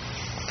everywhere.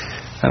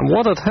 And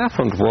what had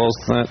happened was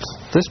that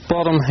this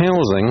bottom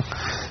housing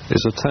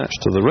is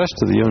attached to the rest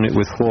of the unit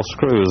with 4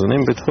 screws, and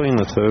in between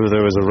the two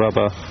there is a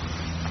rubber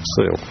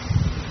seal.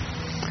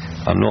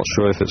 I'm not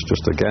sure if it's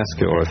just a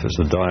gasket or if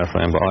it's a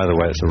diaphragm, but either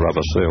way it's a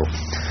rubber seal.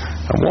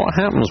 And what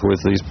happens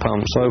with these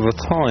pumps over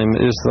time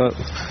is that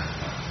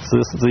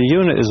the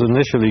unit is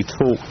initially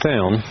torqued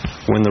down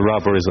when the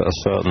rubber is at a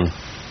certain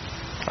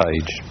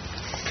age.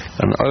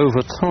 And over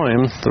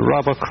time the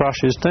rubber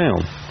crushes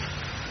down.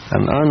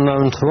 And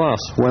unknown to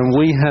us, when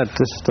we had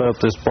disturbed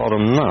this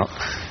bottom nut,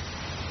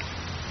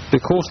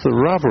 because the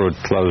rubber had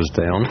closed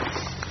down,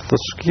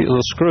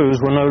 the screws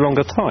were no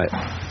longer tight.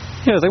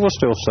 Yeah, they were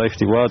still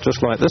safety wired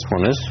just like this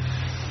one is,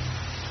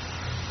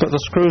 but the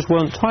screws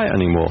weren't tight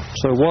anymore.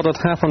 So what had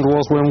happened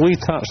was when we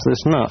touched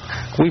this nut,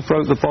 we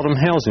broke the bottom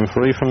housing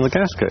free from the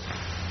gasket.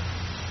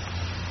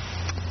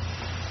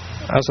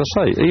 As I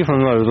say, even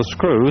though the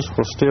screws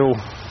were still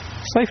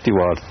safety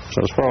wired,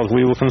 so as far as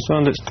we were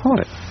concerned it's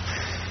tight.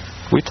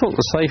 We took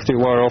the safety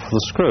wire off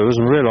the screws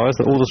and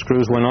realised that all the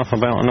screws went up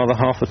about another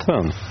half a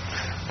turn.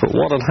 But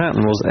what had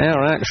happened was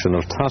our action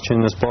of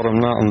touching this bottom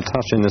nut and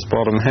touching this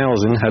bottom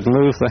housing had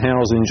moved the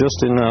housing just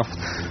enough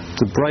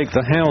to break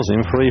the housing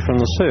free from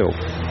the seal.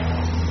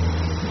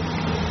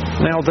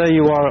 Now there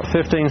you are at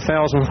 15,000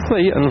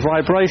 feet and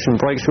vibration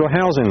breaks your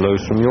housing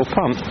loose from your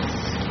pump,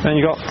 and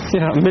you've got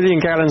 1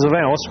 million gallons of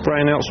oil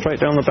spraying out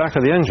straight down the back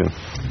of the engine.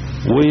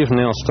 We've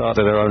now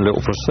started our own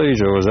little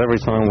procedure, as every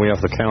time we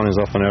have the cowlings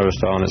off an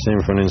Aerostar and it's in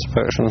for an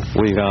inspection,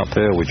 we go up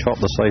here, we chop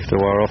the safety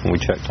wire off and we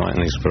check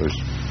tighten these screws.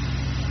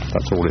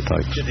 That's all it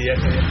takes.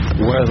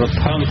 Where the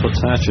pump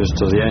attaches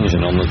to the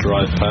engine on the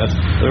drive pad,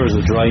 there is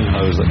a drain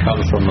hose that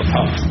comes from the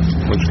pump,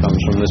 which comes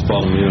from this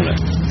bottom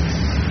unit.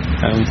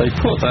 And they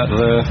put that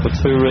there for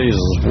 2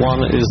 reasons.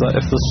 One is that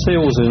if the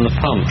seals in the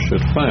pump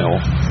should fail,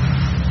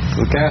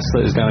 the gas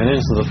that is going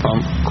into the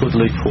pump could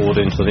leak forward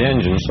into the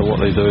engine, so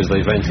what they do is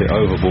they vent it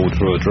overboard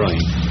through a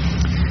drain.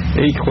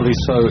 Equally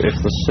so, if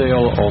the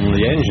seal on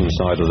the engine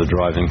side of the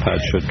driving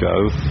pad should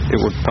go, it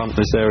would pump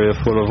this area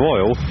full of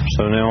oil,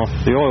 so now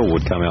the oil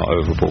would come out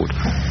overboard.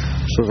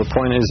 So the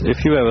point is, if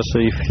you ever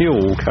see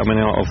fuel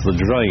coming out of the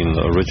drain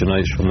that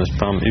originates from this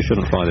pump, you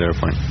shouldn't fly the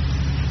airplane,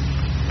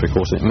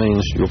 because it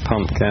means your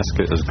pump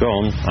gasket is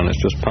gone and it's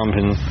just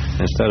pumping,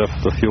 instead of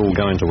the fuel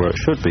going to where it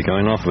should be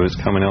going off, it's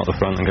coming out the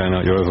front and going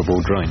out your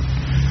overboard drain.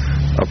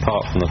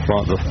 Apart from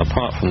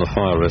the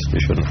fire risk,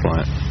 you shouldn't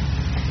fly it.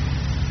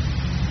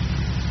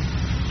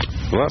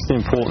 So that's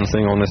the important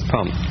thing on this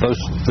pump.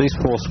 These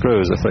 4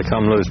 screws, if they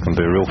come loose, can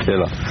be a real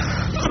killer.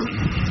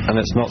 And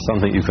it's not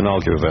something you can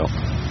argue about.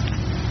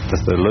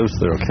 If they're loose,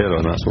 they're a killer,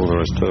 and that's all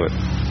there is to it.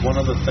 One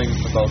other thing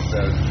about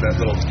that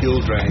little fuel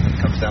drain that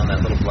comes down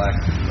that little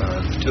black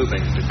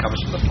tubing that comes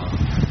from the pump,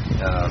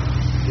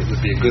 it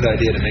would be a good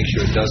idea to make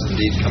sure it does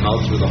indeed come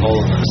out through the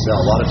hole in the cell.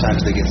 A lot of times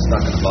they get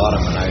stuck in the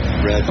bottom, and I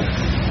read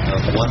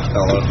one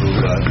fellow who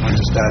went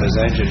to start his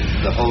engine,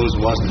 the hose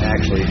wasn't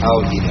actually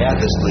out, he had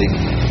this leak,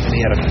 and he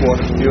had a quart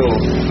of fuel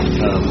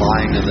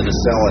lying in the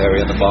nacelle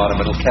area in the bottom.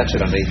 It'll catch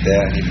it underneath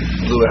there, and he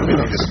blew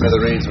everything to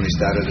smithereens when he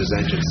started his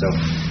engine. So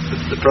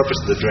the purpose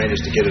of the drain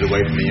is to get it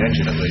away from the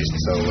engine at least.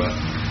 So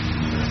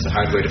it's a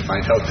hard way to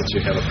find out that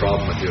you have a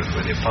problem with your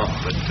pump,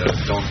 but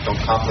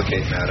don't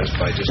complicate matters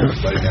by just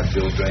letting that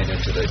fuel drain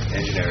into the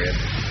engine area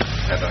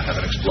and have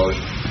an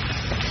explosion.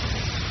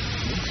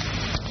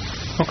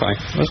 Okay,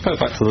 let's go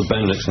back to the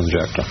Bendix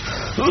injector.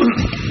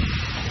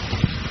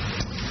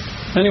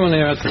 Anyone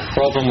here had the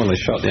problem when they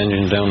shut the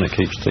engine down it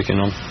keeps ticking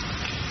on?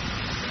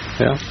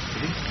 Yeah?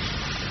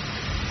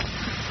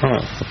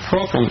 Alright, the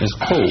problem is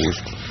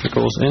caused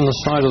because in the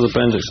side of the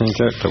Bendix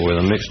injector where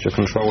the mixture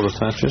control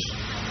attaches,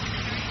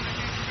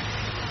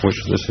 which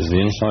this is the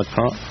inside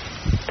part,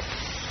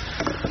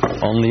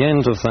 on the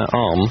end of that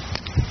arm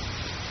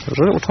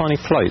there's a little tiny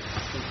plate,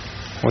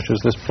 which is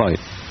this plate,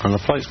 and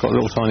the plate's got a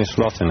little tiny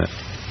slot in it.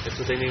 That's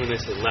what they mean when they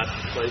say lap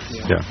plate?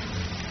 Yeah.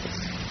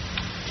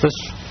 This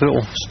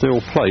little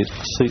steel plate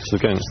seats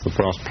against the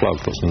brass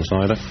plug that's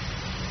inside it.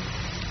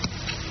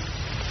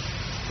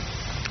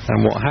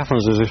 And what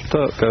happens is if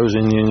dirt goes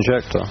in the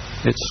injector,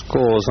 it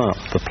scores up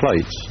the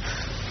plates.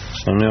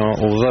 So now,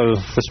 although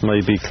this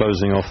may be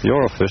closing off the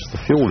orifice,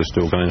 the fuel is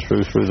still going through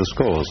the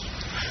scores.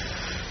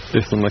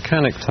 If the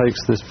mechanic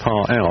takes this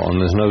part out and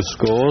there's no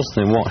scores,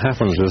 then what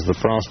happens is the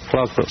brass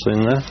plug that's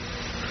in there,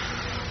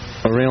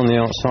 around the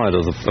outside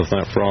of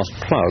that brass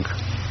plug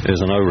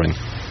is an O-ring.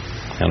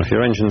 And if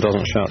your engine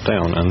doesn't shut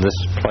down and this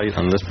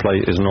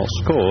plate is not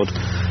scored,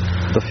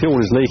 the fuel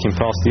is leaking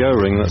past the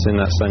O-ring that's in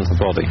that centre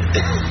body.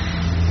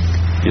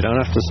 You don't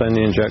have to send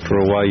the injector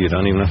away, you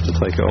don't even have to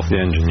take it off the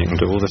engine, you can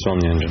do all this on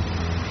the engine.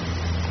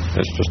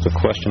 It's just a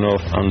question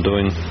of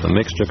undoing the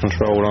mixture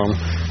control arm,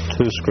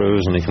 2 screws,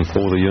 and he can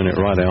pull the unit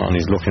right out and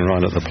he's looking right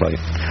at the plate.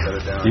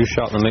 You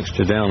shut the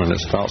mixture down and it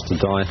starts to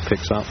die,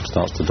 picks up,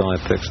 starts to die,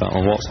 picks up.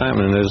 And what's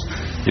happening is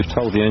you've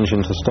told the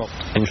engine to stop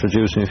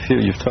introducing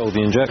fuel, you've told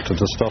the injector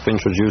to stop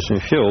introducing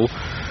fuel,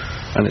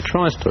 and it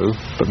tries to,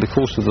 but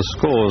because of the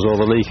scores or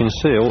the leaking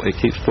seal, it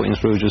keeps putting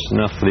through just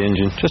enough for the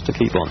engine just to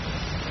keep on.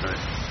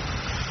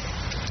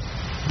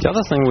 The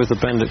other thing with the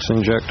Bendix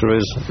injector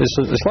is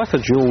it's like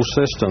a dual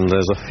system.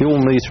 There's a fuel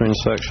metering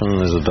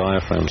section, there's a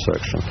diaphragm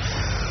section.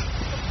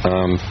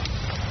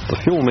 The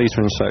fuel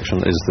metering section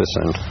is this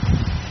end,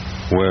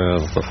 where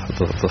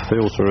the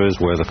filter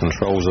is, where the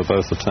controls are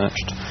both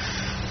attached.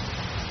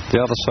 The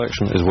other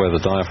section is where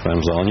the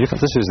diaphragms are. And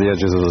this is the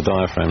edges of the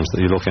diaphragms that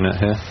you're looking at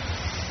here.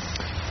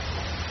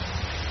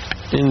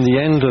 In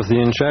the end of the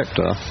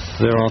injector,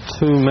 there are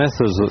two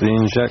methods that the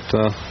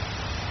injector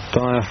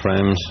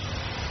diaphragms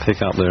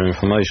pick up their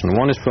information.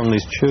 One is from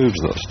these tubes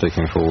that are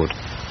sticking forward.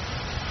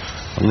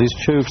 And these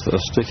tubes that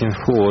are sticking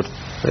forward,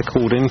 they're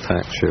called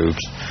impact tubes.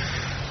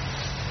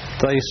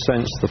 They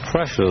sense the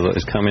pressure that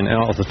is coming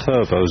out of the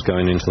turbos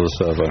going into the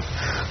servo.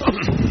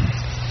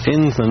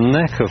 In the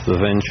neck of the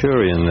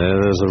Venturion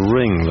there's a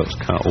ring that's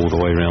cut all the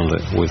way around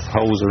it, with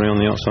holes around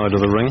the outside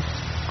of the ring.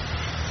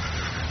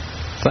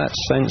 That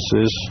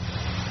senses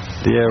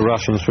the air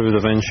rushing through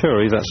the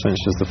Venturi, that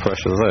senses the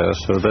pressure there,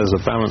 so there's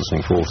a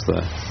balancing force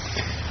there.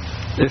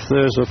 If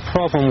there's a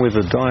problem with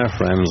the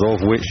diaphragms,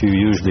 of which you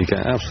usually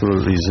get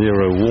absolutely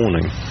zero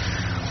warning,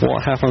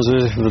 what happens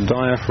is if the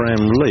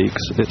diaphragm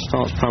leaks, it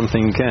starts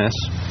pumping gas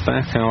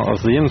back out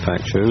of the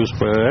impact tubes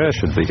where air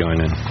should be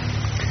going in.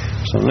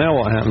 So now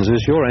what happens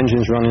is your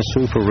engine's running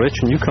super rich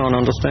and you can't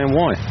understand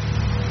why.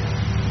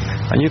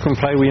 And you can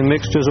play with your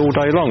mixtures all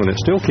day long and it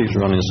still keeps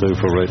running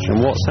super rich.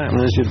 And what's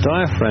happening is your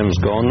diaphragm's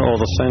gone, or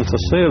the centre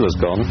seal has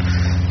gone,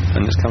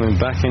 and it's coming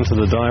back into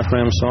the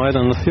diaphragm side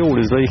and the fuel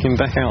is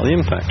leaking back out the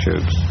impact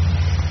tubes.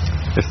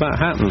 If that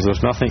happens,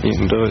 there's nothing you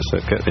can do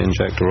except get the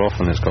injector off,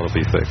 and it's got to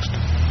be fixed.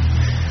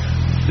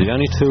 The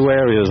only two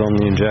areas on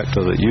the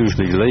injector that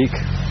usually leak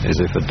is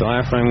if a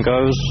diaphragm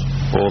goes,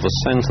 or the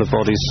centre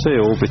body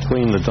seal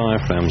between the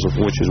diaphragms, of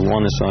which is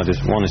one is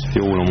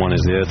fuel and one is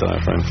the air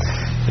diaphragm.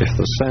 If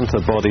the centre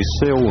body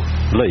seal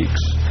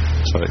leaks,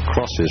 so it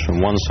crosses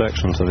from one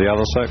section to the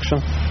other section,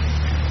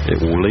 it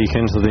will leak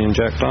into the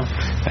injector,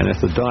 and if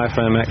the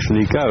diaphragm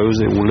actually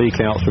goes, it will leak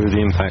out through the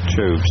impact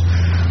tubes.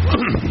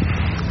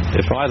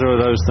 If either of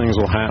those things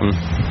will happen,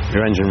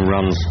 your engine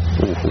runs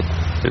awful.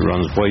 It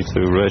runs way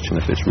too rich, and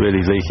if it's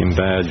really leaking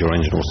bad, your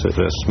engine will sit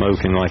there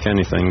smoking like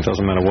anything.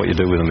 Doesn't matter what you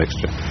do with the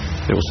mixture,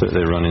 it will sit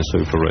there running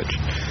super rich.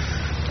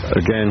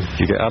 Again,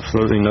 you get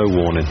absolutely no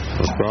warning.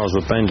 As far as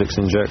the Bendix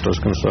injector is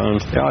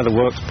concerned, it either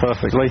works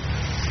perfectly,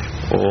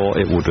 or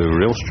it will do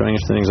real strange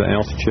things at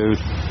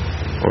altitude,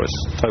 or it's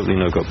totally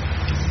no good.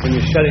 When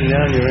you're shutting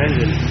down your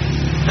engine,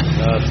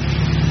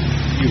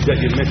 you've got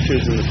your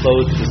mixtures in the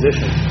closed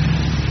position.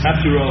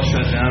 After you're all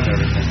shut down and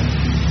everything,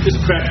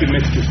 just crack your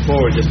mixtures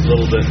forward just a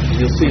little bit, and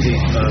you'll see the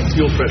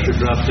fuel pressure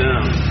drop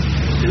down,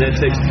 and that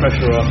takes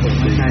pressure off of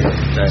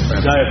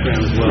the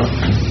diaphragm as well.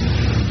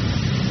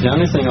 The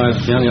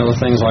only other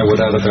things I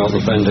would add about the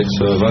Bendix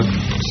servo,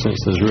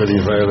 since there's really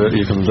very little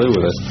you can do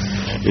with it,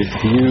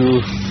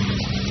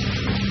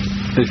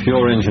 if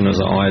your engine is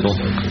at idle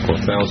or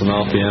 1,000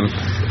 RPM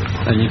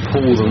and you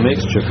pull the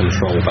mixture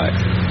control back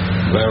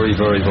very,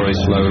 very, very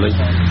slowly,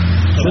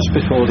 just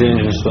before the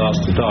engine starts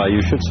to die, you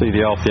should see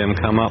the RPM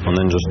come up and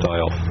then just die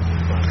off.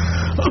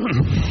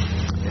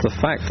 The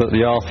fact that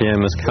the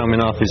RPM is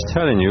coming up is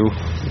telling you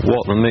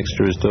what the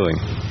mixture is doing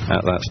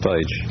at that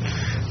stage.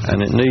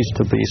 And it needs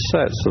to be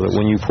set so that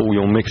when you pull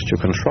your mixture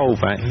control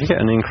back, you get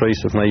an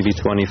increase of maybe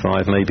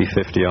 25, maybe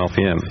 50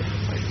 RPM.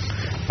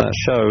 That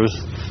shows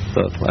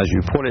that as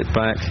you pull it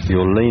back,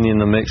 you're leaning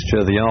the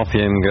mixture, the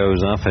RPM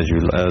goes up as you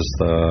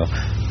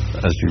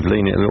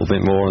lean it a little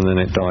bit more, and then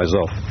it dies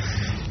off.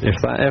 If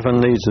that ever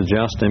needs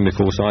adjusting,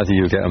 because either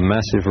you get a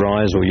massive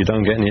rise or you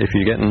don't get any, if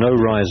you get no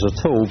rise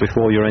at all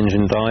before your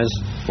engine dies,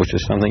 which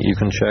is something you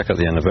can check at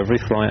the end of every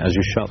flight as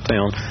you shut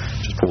down,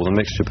 just pull the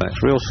mixture back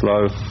real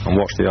slow and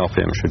watch the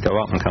RPM. It should go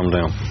up and come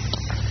down.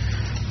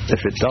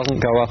 If it doesn't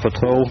go up at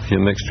all,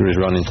 your mixture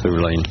is running too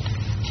lean,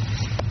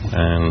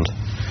 and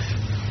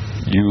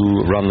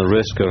you run the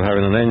risk of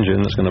having an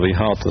engine that's going to be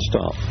hard to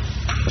start,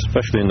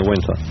 especially in the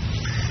winter.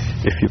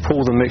 If you pull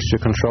the mixture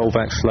control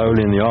back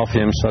slowly and the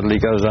RPM suddenly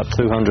goes up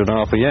 200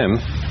 RPM,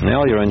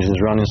 now your engine's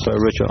running so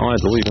rich at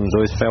idle, all you can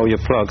do is fail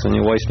your plugs and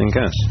you're wasting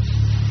gas.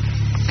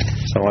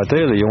 So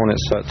ideally you want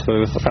it set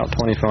to about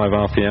 25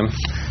 RPM,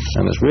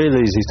 and it's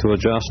really easy to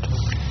adjust.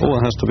 All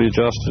that has to be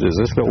adjusted is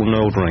this little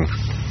knurled ring.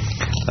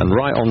 And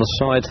right on the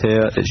side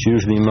here, it's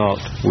usually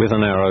marked with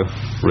an arrow,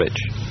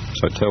 rich.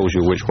 So it tells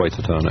you which way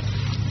to turn it.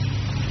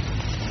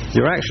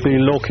 You're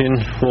actually looking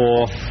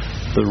for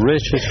the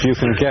richest you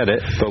can get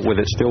it, but with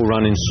it still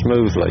running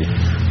smoothly.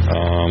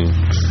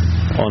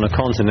 On a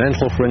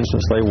Continental, for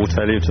instance, they will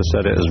tell you to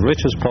set it as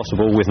rich as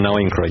possible with no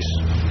increase.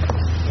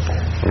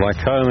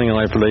 Lycoming,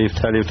 I believe,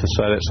 tell you to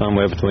set it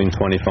somewhere between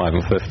 25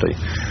 and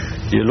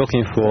 50. You're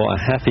looking for a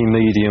happy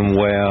medium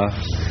where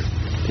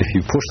if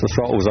you push the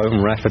throttles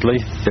open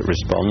rapidly, it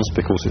responds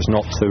because it's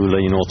not too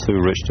lean or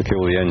too rich to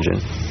kill the engine.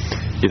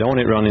 You don't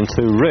want it running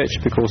too rich,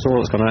 because all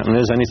that's going to happen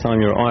is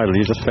anytime you're idle,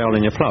 you're just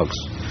fouling your plugs.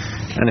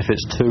 And if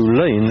it's too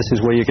lean, this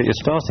is where you get your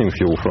starting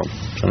fuel from.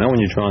 So now when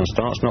you try and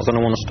start, it's not going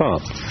to want to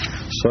start.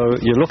 So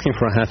you're looking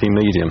for a happy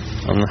medium.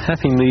 And the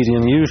happy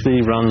medium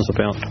usually runs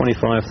about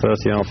 25,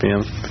 30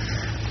 RPM.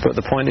 But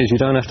the point is, you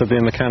don't have to be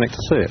a mechanic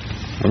to see it.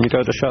 When you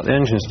go to shut the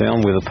engines down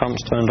with the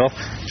pumps turned off,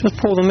 just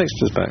pull the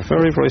mixtures back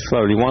very, very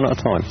slowly, one at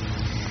a time.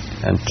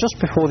 And just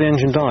before the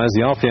engine dies,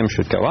 the RPM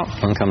should go up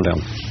and come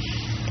down.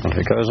 And if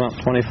it goes up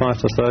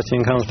 25 to 30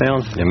 and comes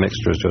down, your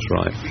mixture is just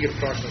right. You get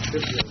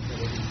approximately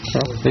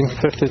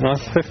 50.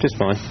 50 is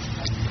fine.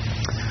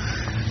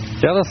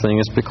 The other thing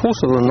is, because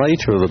of the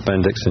nature of the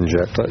Bendix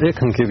injector, it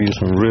can give you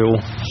some real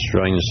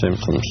strange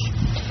symptoms,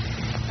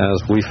 as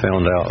we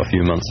found out a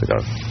few months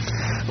ago.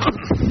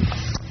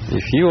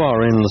 If you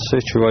are in the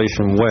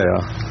situation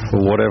where, for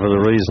whatever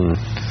the reason,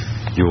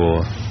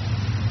 your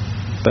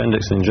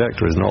Bendix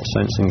injector is not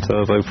sensing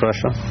turbo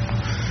pressure,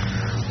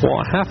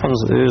 what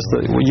happens is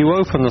that you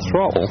open the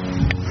throttle,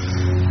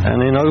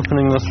 and in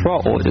opening the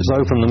throttle, it's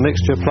opened the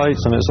mixture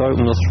plates and it's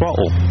opened the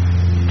throttle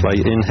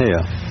plate in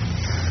here.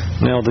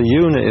 Now the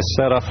unit is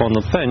set up on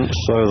the bench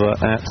so that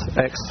at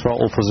X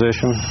throttle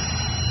position,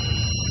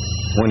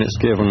 when it's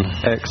given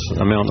X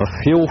amount of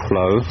fuel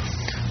flow,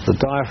 the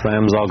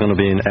diaphragms are going to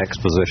be in X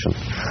position.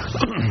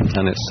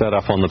 And it's set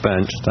up on the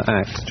bench to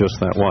act just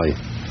that way.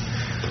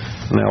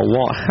 Now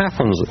what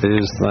happens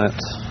is that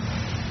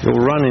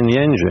you're running the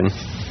engine,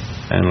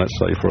 and let's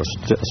say for a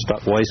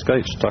stuck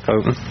wastegate, stuck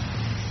open,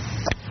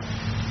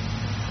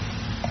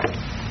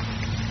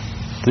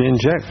 the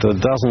injector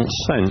doesn't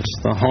sense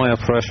the higher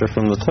pressure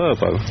from the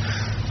turbo,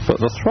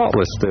 but the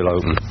throttle is still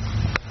open.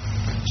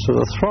 So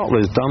the throttle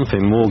is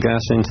dumping more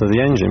gas into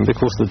the engine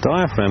because the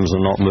diaphragms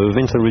are not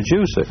moving to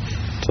reduce it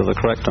to the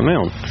correct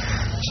amount.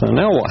 So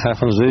now what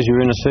happens is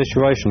you're in a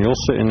situation,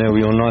 you're sitting there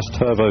with your nice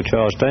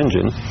turbocharged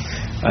engine,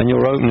 and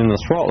you're opening the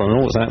throttle, and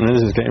all that's happening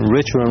is it's getting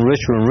richer and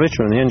richer and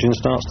richer, and the engine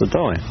starts to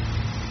die.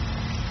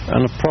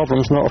 And the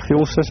problem's not a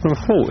fuel system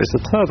fault, it's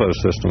a turbo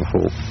system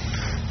fault.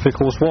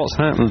 Because what's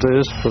happened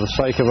is, for the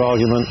sake of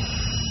argument,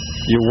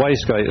 your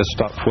wastegate is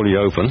stuck fully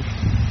open.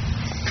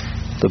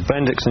 The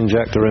Bendix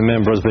injector,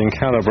 remember, has been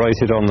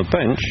calibrated on the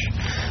bench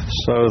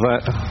so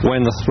that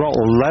when the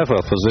throttle lever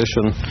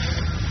position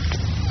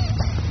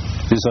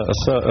is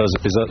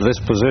at this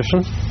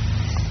position,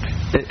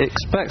 it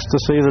expects to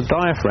see the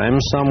diaphragm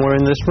somewhere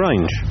in this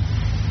range.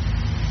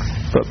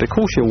 But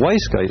because your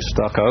wastegate's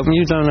stuck open,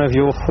 you don't have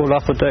your full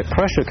upper deck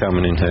pressure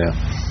coming in here.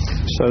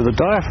 So the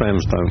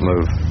diaphragms don't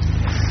move.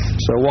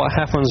 So what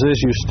happens is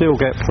you still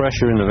get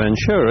pressure in the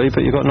venturi,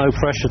 but you've got no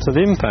pressure to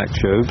the impact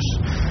tubes,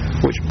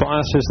 which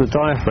biases the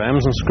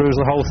diaphragms and screws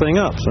the whole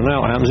thing up. So now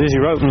what happens is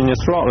you're opening your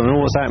throttle, and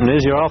all that's happening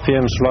is your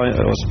RPM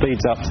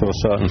speeds up to a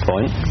certain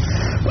point,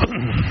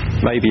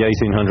 maybe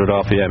 1800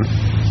 RPM,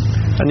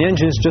 and the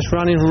engine's just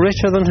running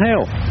richer than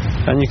hell.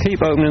 And you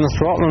keep opening the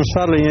throttle, and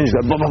suddenly the engine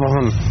goes bum, bum,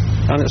 bum,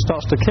 and it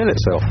starts to kill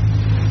itself.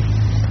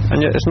 And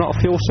yet it's not a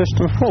fuel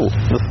system fault.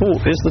 The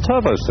fault is the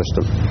turbo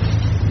system.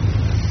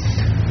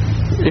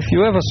 If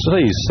you ever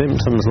see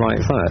symptoms like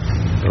that,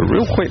 a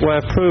real quick way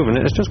of proving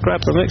it is just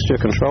grab the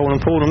mixture control and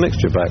pull the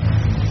mixture back.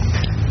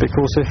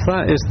 Because if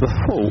that is the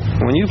fault,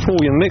 when you pull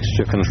your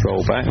mixture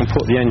control back and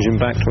put the engine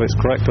back to its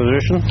correct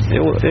position,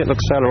 it'll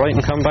accelerate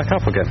and come back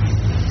up again.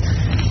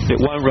 It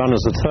won't run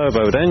as a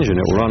turboed engine,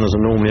 it will run as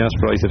a normally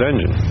aspirated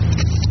engine.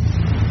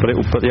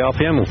 But the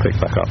RPM will pick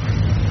back up.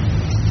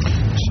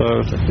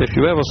 So if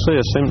you ever see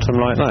a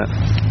symptom like that,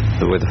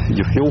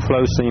 your fuel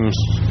flow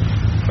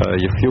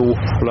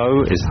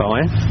is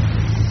high,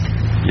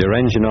 your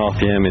engine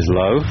RPM is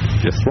low,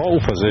 your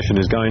throttle position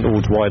is going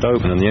towards wide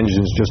open and the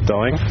engine is just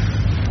dying,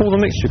 pull the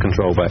mixture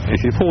control back.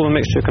 If you pull the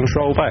mixture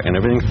control back and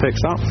everything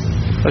picks up,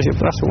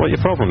 that's what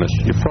your problem is.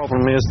 Your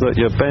problem is that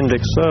your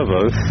Bendix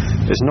servo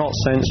is not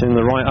sensing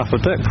the right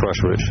upper deck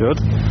pressure it should,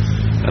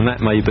 and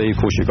that may be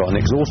because you've got an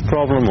exhaust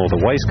problem, or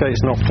the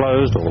wastegate's not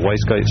closed, or the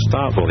wastegate's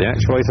stuck, or the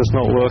actuator's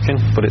not working,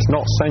 but it's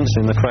not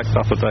sensing the correct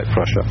upper deck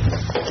pressure.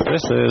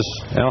 This is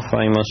our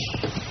famous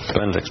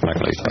Bendix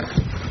magneto.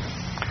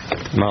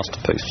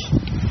 Masterpiece.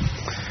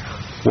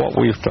 What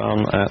we've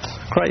done at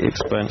great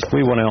expense,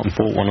 we went out and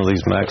bought one of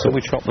these mags and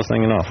we chopped the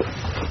thing in half.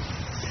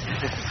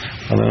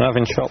 And then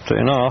having chopped it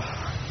in half,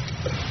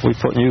 we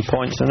put new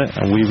points in it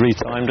and we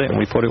retimed it and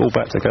we put it all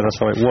back together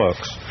so it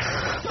works.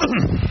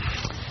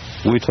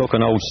 We took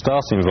an old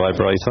starting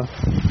vibrator,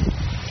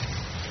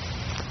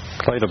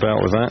 played about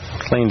with that,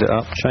 cleaned it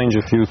up, changed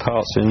a few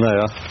parts in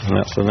there, and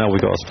so now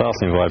we've got a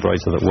starting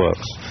vibrator that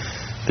works.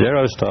 The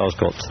Aerostar's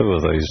got two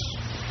of these,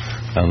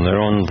 and they're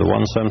on the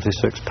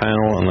 176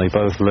 panel, and they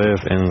both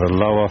live in the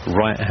lower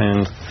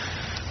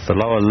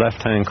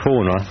left-hand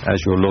corner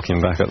as you're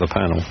looking back at the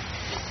panel.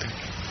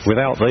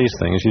 Without these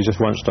things, you just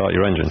won't start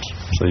your engines,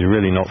 so you're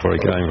really not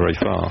going very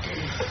far.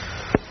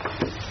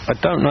 I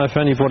don't know if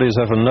anybody's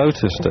ever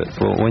noticed it,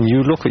 but when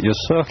you look at your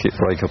circuit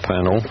breaker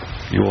panel,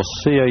 your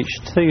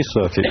CHT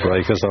circuit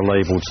breakers are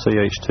labelled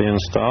CHT and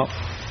start.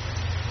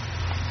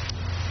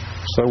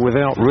 So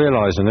without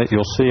realising it,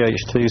 your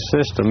CHT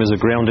system is a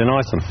grounding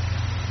item.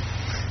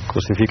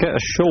 Because if you get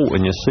a short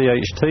in your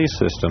CHT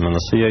system and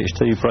the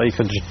CHT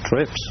breaker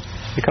trips,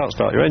 you can't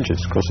start your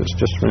engines because it's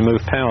just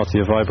removed power to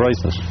your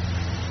vibrators.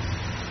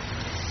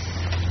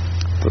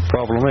 The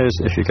problem is,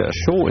 if you get a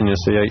short in your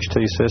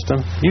CHT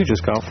system, you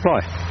just can't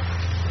fly.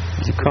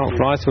 You can't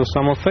fly till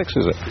someone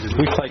fixes it.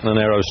 We've taken an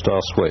Aerostar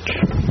switch,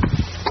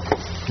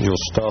 your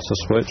starter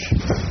switch,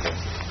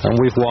 and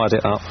we've wired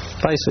it up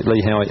basically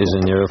how it is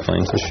in the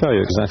airplane to show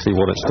you exactly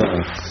what it's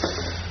doing.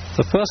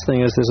 The first thing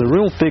is there's a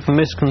real big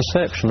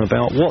misconception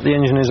about what the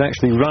engine is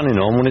actually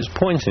running on when it's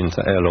pointing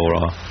to L or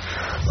R.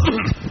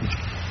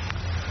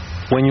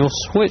 When your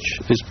switch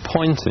is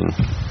pointing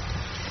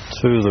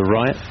to the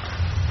right,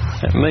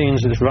 it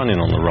means it's running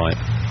on the right.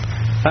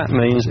 That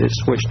means it's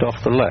switched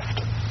off the left.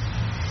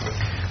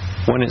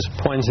 When it's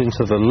pointing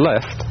to the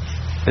left,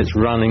 it's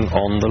running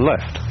on the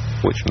left,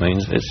 which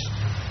means it's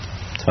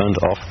turned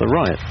off the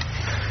right.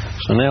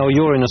 So now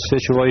you're in a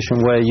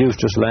situation where you've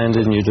just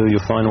landed and you do your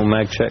final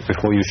mag check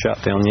before you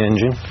shut down the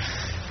engine,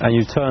 and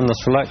you turn the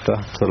selector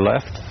to the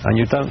left and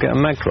you don't get a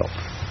mag drop.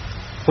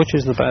 Which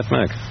is the bad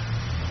mag?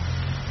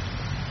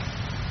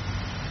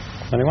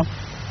 Anyone?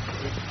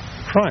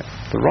 Right,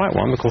 the right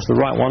one, because the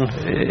right one,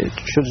 it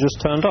should have just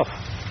turned off.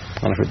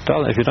 And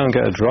if you don't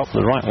get a drop,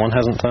 the right one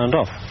hasn't turned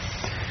off.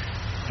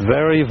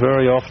 Very,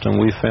 very often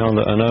we found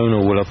that an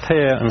owner will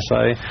appear and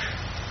say,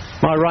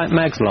 my right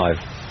mag's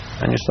live.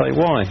 And you say,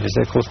 why? He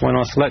said, because when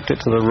I select it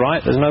to the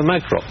right, there's no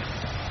mag drop.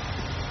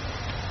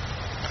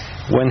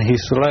 When he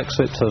selects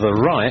it to the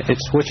right,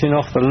 it's switching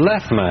off the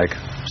left mag.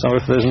 So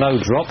if there's no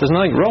drop, there's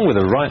nothing wrong with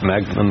the right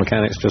mag that the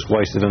mechanic's just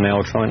wasted an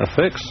hour trying to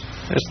fix.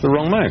 It's the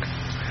wrong mag.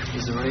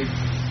 Is there any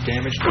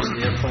damage to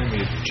the airplane when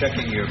you're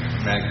checking your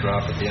mag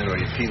drop at the end, or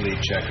your P-lead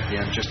check at the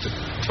end, just to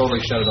totally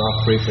shut it off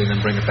briefly and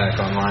then bring it back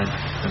online,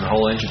 and the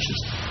whole engine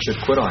should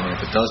quit on you?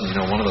 If it doesn't,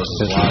 one of those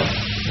is live.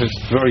 It's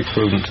very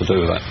prudent to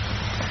do that.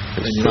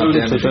 It's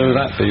prudent to do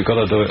that, but you've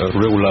got to do it at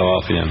real low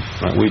RPM.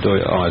 Right? We do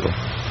it at idle.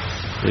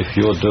 If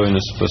you're doing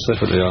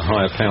specifically a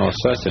higher power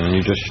setting and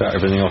you just shut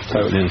everything off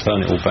totally and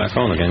turn it all back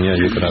on again, yeah,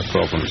 you could have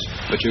problems.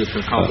 But you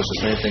can accomplish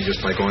the same thing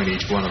just by going to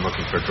each one and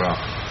looking for a drop.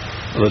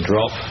 The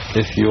drop,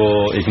 if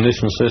your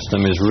ignition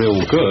system is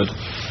real good,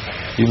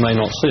 you may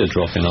not see a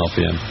drop in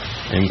RPM.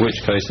 In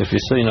which case, if you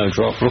see no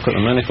drop, look at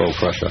the manifold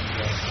pressure.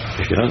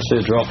 If you don't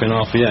see a drop in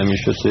RPM, you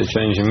should see a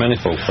change in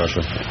manifold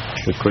pressure. It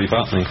should creep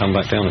up and then come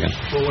back down again.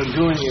 Well, when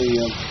doing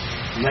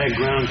a mag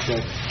ground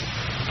check,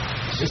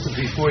 just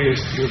before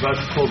you're about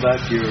to pull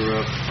back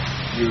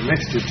your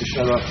mixture to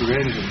shut off your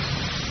engines,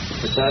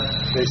 at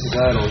that basic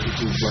idle,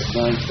 which is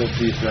like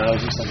 950,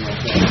 1,000, something like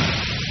that,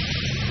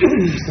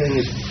 saying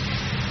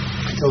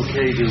it's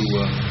okay to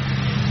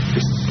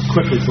just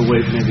quickly to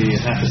wait maybe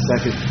half a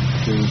second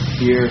to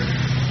hear.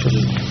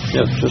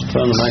 Just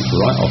turn the mag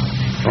right off.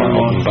 Right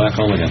on and back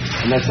on again.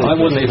 I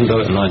wouldn't even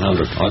do it at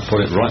 900. I'd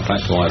put it right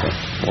back to idle.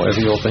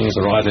 Whatever your things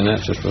are riding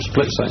at, just for a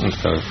split second to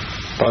go.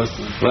 Both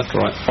left,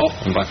 right,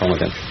 off and back on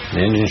again.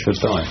 The engine should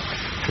die.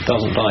 If it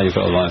doesn't die, you've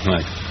got a live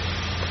mag.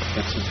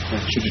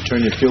 Should you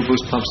turn your fuel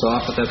boost pumps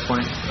off at that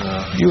point?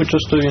 You would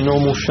just do your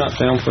normal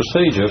shutdown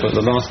procedure, but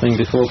the last thing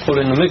before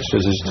pulling the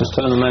mixtures is just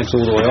turn the mags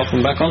all the way off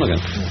and back on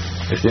again.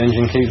 If the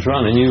engine keeps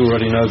running, you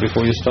already know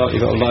before you start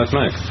you've got a live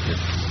mag.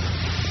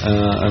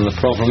 And the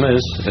problem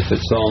is, if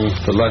it's on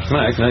the left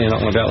mag, now you're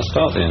not going to be able to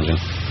start the engine.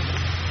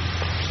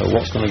 So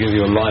what's going to give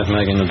you a live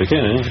mag in the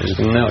beginning is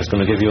now it's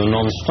going to give you a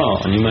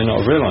non-start, and you may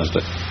not have realised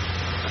it.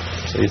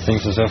 So you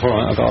think to yourself, all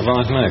right, I've got a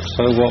live mag,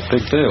 so what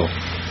big deal?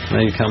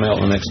 Now you come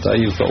out the next day,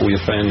 you've got all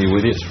your family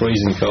with you, it's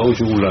freezing cold,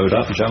 you all load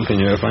up, jump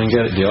in your airplane,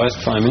 get it de-iced,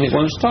 timing, it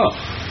won't start.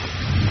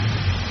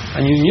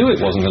 And you knew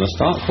it wasn't going to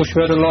start because you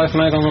had a live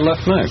mag on the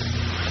left mag.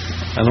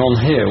 And on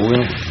here,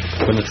 we're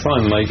going to try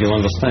and make you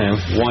understand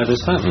why this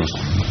happens.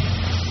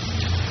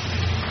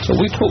 So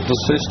we took the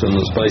system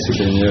that's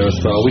basically in the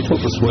Aerostar, we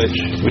took the switch,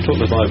 we took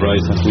the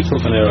vibrator, we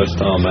took an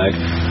Aerostar mag.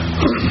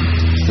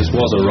 This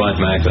was a right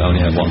mag that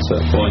only had one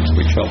set of points.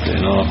 We chopped it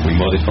in half, we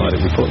modified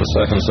it, we put the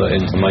second set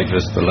in to make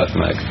this the left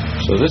mag.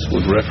 So this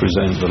would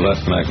represent the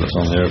left mag that's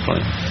on the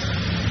airplane.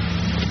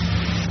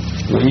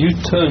 When you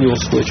turn your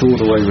switch all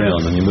the way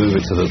round and you move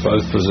it to the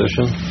both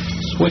position,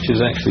 the switch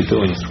is actually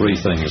doing three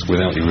things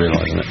without you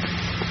realising it.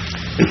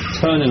 It's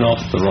turning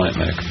off the right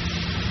mag.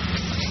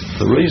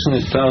 The reason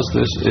it does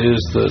this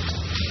is that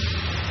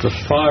the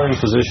firing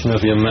position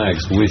of your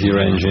mags with your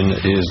engine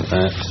is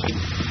at,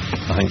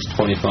 I think it's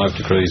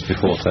 25 degrees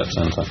before tap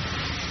center.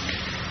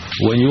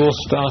 When you're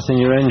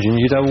starting your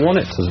engine, you don't want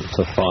it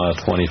to fire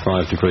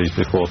 25 degrees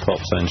before top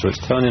center.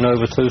 It's turning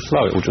over too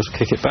slow. It will just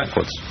kick it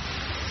backwards.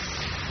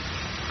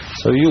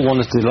 So you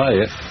want to delay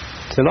it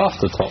till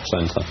after top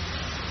center,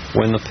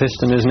 when the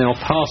piston is now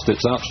past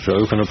its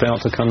upstroke and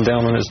about to come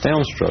down on its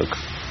downstroke.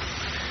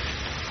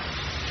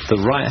 The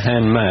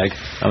right-hand mag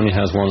only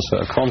has one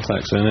set of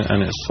contacts in it,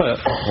 and it's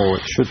set, or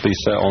it should be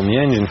set on the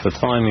engine for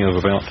timing of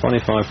about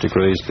 25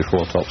 degrees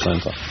before top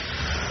center.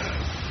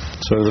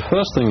 So the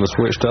first thing the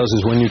switch does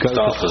is when you go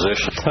to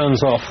position, it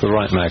turns off the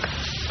right mag.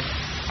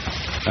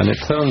 And it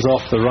turns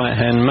off the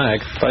right-hand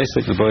mag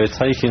basically by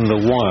taking the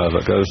wire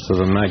that goes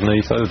to the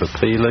magneto, the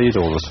P lead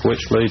or the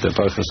switch lead, they're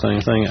both the same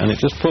thing, and it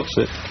just puts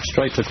it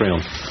straight to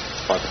ground.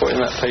 By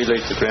putting that P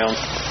lead to ground,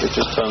 it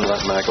just turns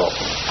that mag off.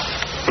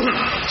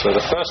 So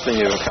the first thing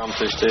you've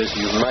accomplished is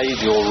you've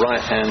made your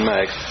right-hand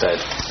mag dead.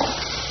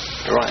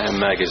 The right-hand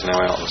mag is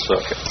now out of the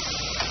circuit.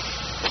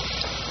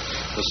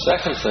 The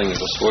second thing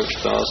the switch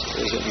does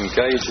is it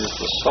engages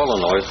the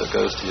solenoid that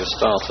goes to your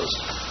starters.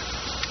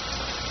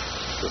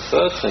 The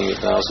third thing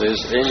it does is,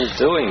 in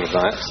doing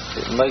that,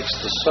 it makes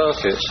the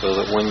circuit so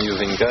that when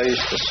you've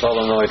engaged the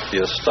solenoid for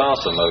your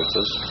starter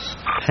motors,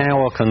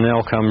 power can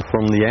now come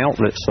from the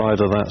outlet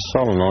side of that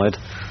solenoid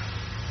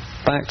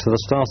back to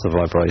the starter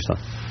vibrator.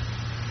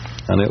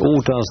 And it all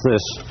does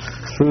this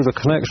through the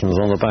connections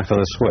on the back of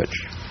the switch.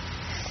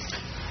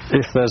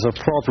 If there's a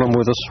problem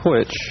with a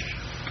switch,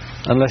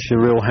 unless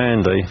you're real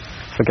handy,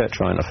 forget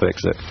trying to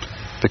fix it,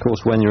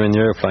 because when you're in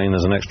the airplane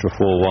there's an extra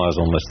 4 wires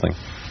on this thing.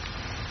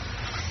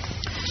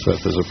 So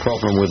if there's a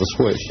problem with a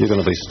switch, you're going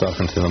to be stuck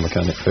until the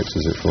mechanic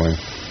fixes it for you.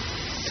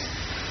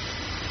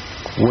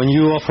 When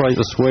you operate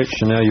the switch,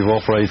 and now you've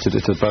operated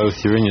it to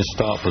both, you're in your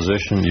start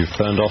position, you've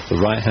turned off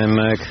the right hand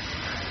mag,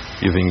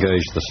 you've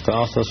engaged the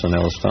starter, so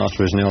now the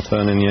starter is now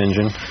turning the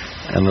engine,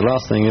 and the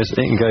last thing is it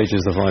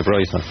engages the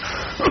vibrator.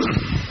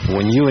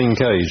 When you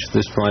engage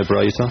this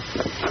vibrator,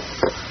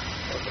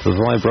 the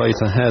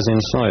vibrator has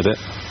inside it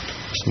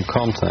some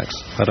contacts.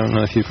 I don't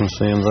know if you can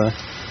see them there.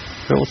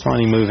 Little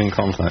tiny moving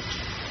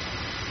contacts.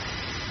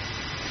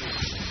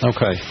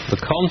 Okay, the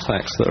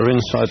contacts that are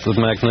inside the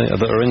magnet,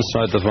 that are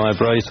inside the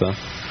vibrator,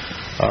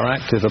 are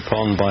acted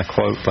upon by,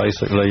 quote,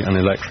 basically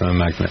an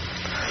electromagnet.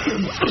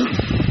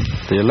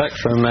 The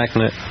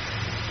electromagnet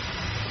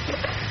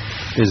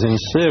is in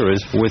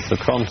series with the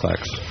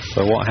contacts.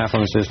 So what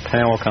happens is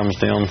power comes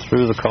down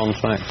through the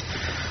contact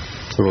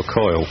to a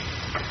coil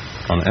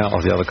and out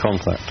of the other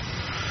contact.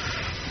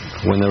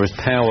 When there is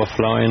power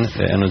flowing,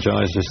 it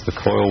energizes the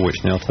coil, which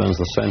now turns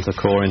the center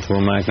core into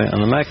a magnet, and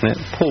the magnet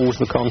pulls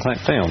the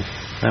contact down.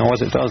 Now,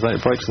 as it does that,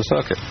 it breaks the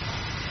circuit.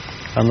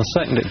 And the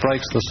second it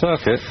breaks the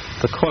circuit,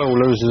 the coil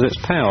loses its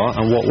power,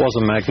 and what was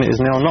a magnet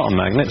is now not a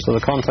magnet, so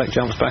the contact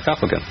jumps back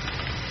up again.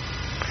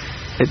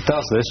 It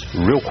does this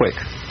real quick.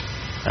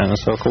 And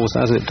so, of course,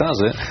 as it does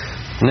it,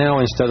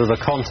 now instead of the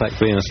contact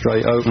being a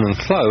straight open and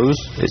close,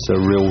 it's a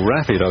real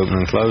rapid open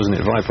and close, and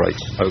it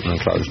vibrates open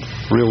and closed.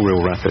 Real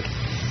rapid.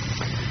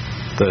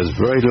 There's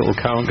very little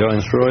current going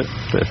through it,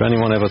 but if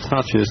anyone ever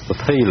touches the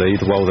P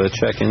lead while they're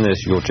checking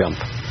this, you'll jump.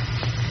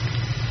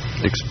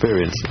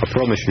 Experience. I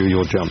promise you,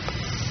 you'll jump.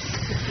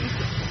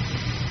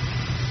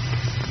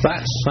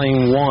 That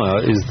same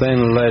wire is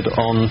then led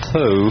on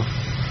to,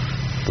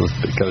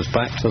 it goes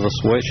back to the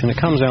switch, and it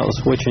comes out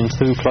the switch in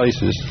 2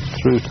 places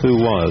through 2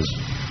 wires.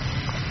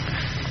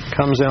 It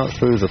comes out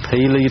through the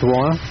P lead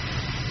wire,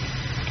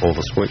 or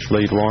the switch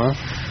lead wire,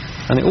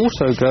 and it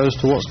also goes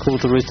to what's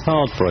called the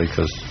retard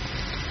breakers.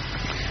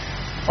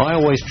 I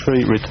always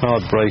treat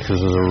retard breakers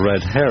as a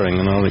red herring,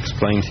 and I'll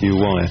explain to you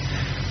why.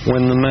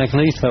 When the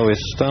magneto is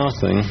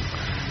starting,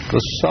 the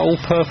sole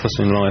purpose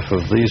in life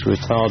of these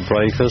retard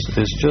breakers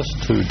is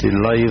just to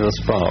delay the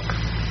spark.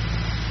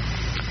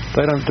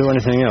 They don't do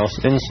anything else.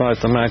 Inside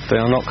the mag, they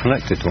are not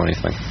connected to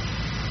anything.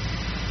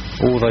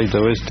 All they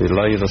do is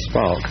delay the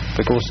spark,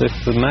 because if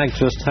the mag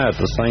just had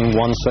the same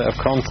one set of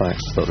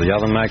contacts that the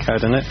other mag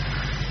had in it,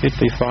 it'd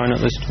be firing at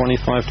this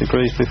 25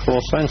 degrees before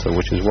center,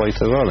 which is way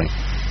too early.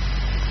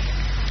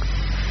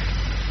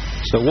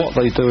 So what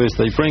they do is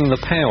they bring the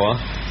power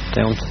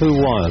down 2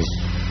 wires.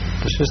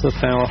 This is the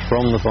power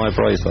from the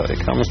vibrator.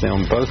 It comes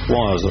down both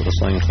wires at the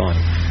same time.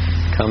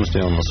 It comes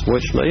down the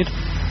switch lead,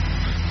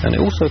 and it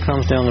also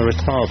comes down the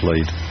retard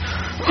lead.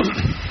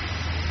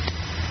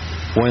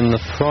 When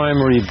the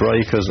primary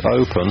breakers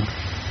open,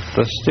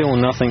 there's still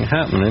nothing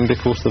happening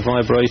because the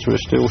vibrator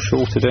is still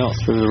shorted out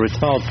through the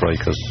retard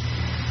breakers.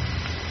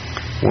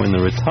 When the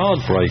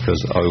retard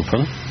breakers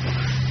open,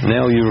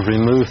 now you've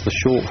removed the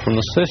short from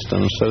the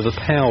system, so the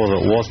power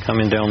that was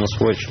coming down the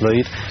switch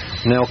lead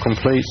now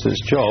completes its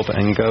job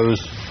and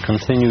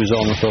continues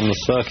on from the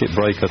circuit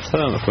breaker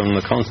from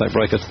the contact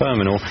breaker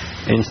terminal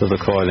into the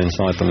coil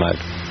inside the mag.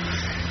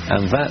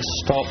 And that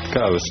stop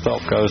go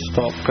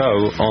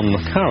on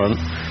the current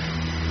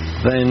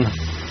then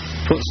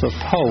puts a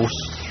pulse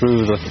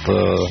through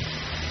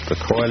the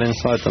coil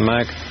inside the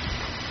mag,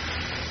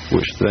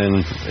 which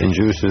then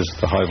induces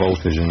the high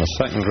voltage in the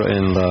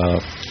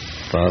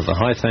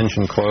high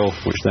tension coil,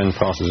 which then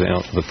passes it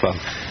out to the plug.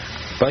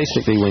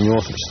 Basically, when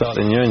you're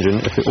starting the engine,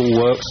 if it all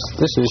works,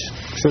 this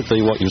should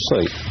be what you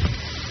see.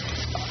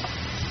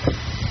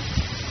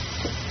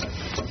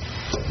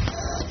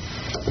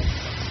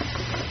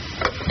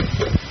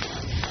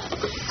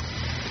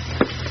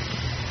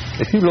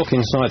 If you look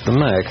inside the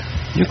mag,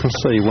 you can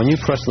see when you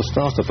press the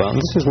starter button,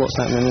 this is what's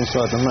happening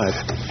inside the mag.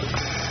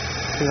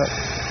 See that?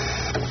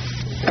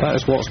 That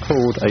is what's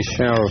called a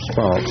shower of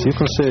sparks. You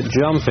can see it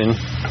jumping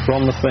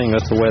from the finger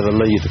to where the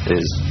lead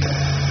is.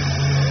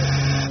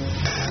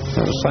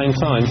 At the same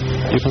time,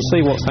 you can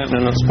see what's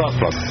happening at the spark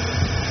plug.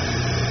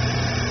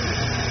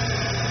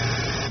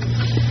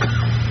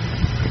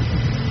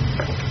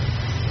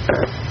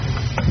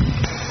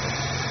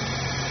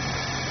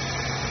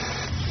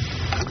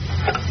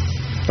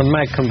 The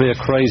mag can be a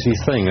crazy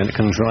thing, and it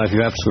can drive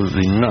you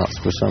absolutely nuts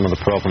with some of the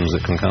problems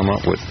it can come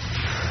up with.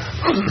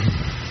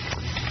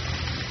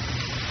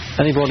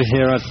 Anybody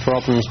here had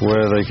problems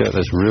where they get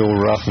this real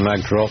rough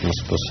mag drop, and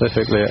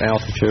specifically at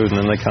altitude, and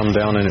then they come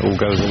down and it all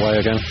goes away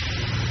again?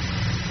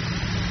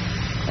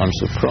 I'm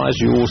surprised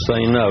you all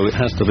say no. It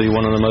has to be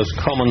one of the most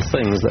common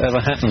things that ever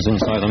happens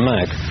inside a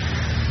mag.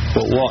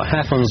 But what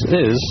happens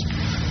is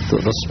that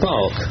the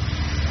spark,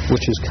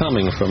 which is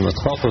coming from the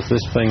top of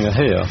this finger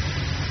here,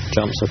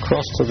 jumps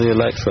across to the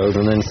electrode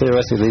and then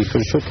theoretically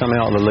should come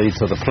out of the lead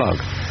to the plug.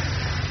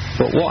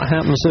 But what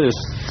happens is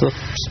the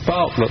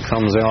spark that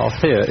comes out of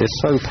here is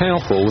so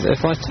powerful that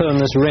if I turn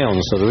this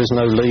round so there is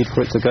no lead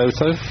for it to go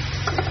to,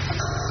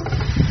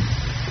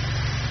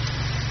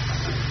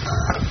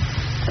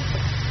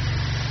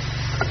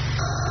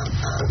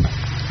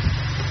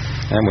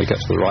 and we get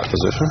to the right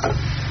position,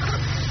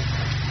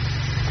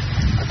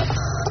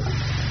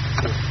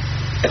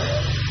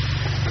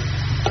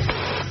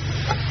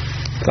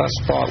 that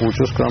spark will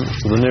just jump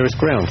to the nearest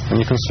ground, and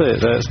you can see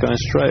it there. It's going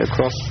straight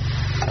across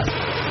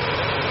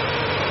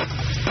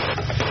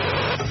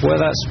where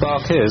that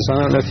spark is.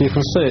 I don't know if you can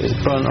see it. It's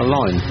burnt a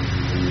line.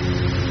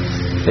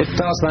 It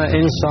does that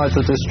inside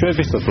the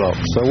distributor block.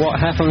 So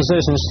what happens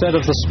is, instead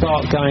of the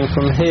spark going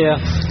from here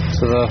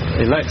to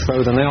the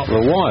electrode and out the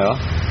wire,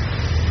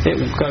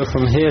 it will go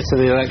from here to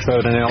the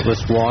electrode and out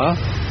this wire,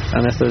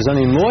 and if there's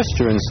any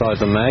moisture inside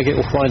the mag, it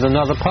will find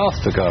another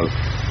path to go.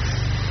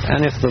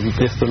 And if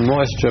the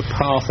moisture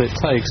path it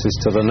takes is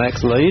to the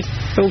next lead,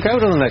 it will go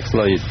to the next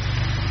lead.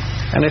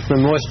 And if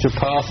the moisture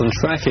path and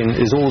tracking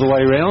is all the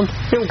way round,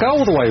 it will go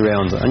all the way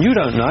round. And you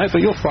don't know it, but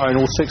you're firing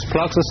all 6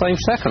 plugs the same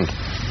second.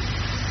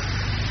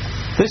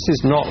 This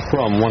is not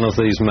from one of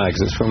these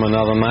mags, it's from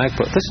another mag,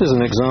 but this is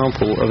an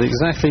example of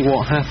exactly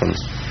what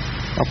happens.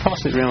 I'll pass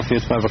it round for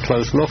you to have a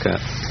close look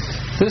at.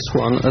 This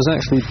one has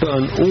actually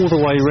burned all the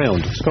way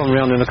round. It's gone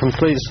round in a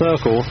complete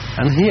circle,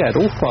 and he had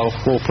all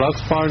 4 plugs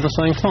firing at the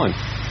same time.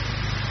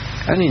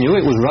 And he knew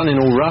it was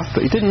running all rough,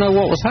 but he didn't know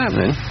what was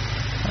happening,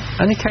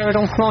 and he carried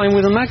on flying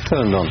with the mag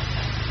turned on.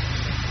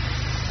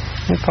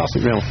 Let me pass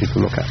it round for you to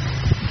look at.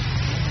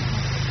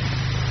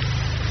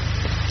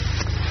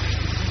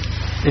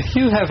 If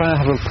you have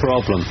a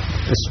problem,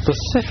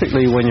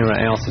 specifically when you're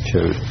at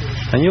altitude,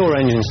 and your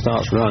engine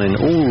starts running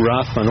all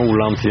rough and all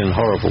lumpy and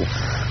horrible,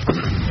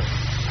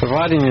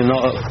 providing you're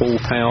not at full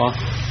power,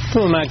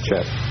 do a mag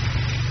check.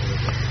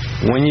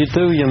 When you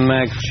do your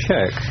mag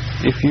check,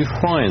 if you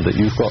find that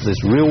you've got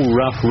this real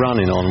rough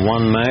running on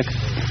one mag,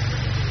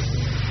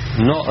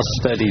 not a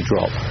steady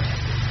drop,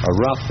 a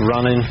rough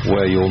running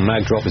where your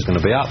mag drop is going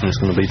to be up and it's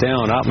going to be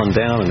down, up and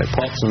down, and it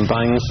pops and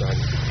bangs,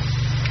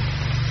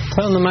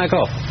 turn the mag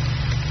off.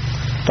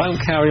 Don't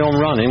carry on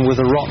running with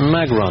a rotten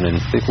mag running,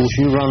 because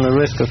you run the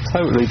risk of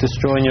totally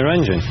destroying your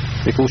engine,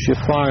 because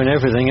you're firing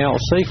everything out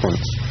of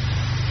sequence.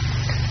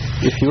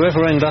 If you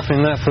ever end up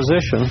in that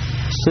position,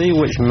 see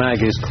which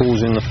mag is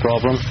causing the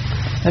problem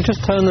and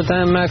just turn the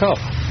damn mag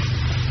off.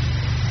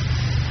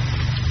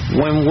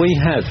 When we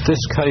had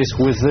this case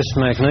with this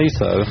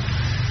magneto,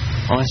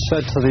 I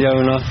said to the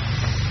owner,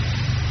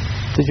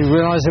 "Did you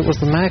realise it was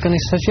the mag?" And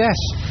he says, "Yes."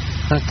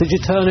 "Did you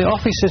turn it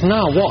off?" He says,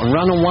 "No." "What, and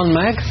run on one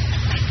mag?"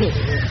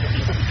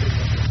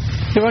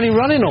 You're only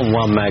running on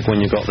one mag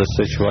when you've got this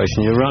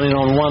situation. You're running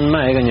on one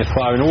mag and you're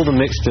firing all the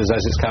mixtures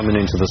as it's coming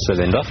into the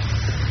cylinder.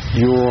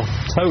 You're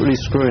totally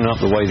screwing up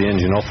the way the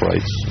engine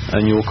operates,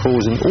 and you're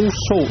causing all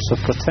sorts of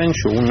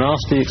potential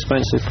nasty,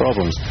 expensive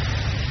problems.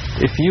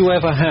 If you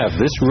ever have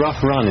this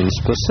rough running,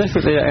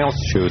 specifically at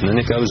altitude, and then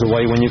it goes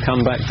away when you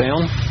come back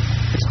down,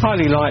 it's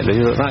highly likely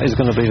that that is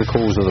going to be the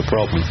cause of the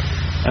problem.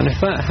 And if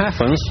that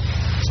happens,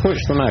 switch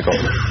the mag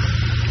off.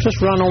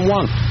 Just run on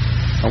one,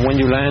 and when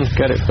you land,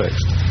 get it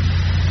fixed.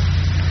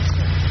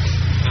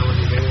 Alan,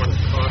 you may want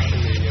to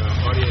caution the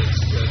audience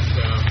that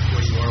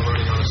when you are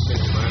running on a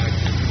single mag,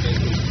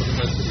 engine's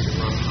propensity to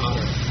run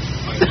hotter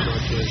by as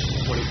much as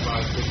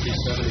 25, 50,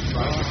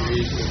 75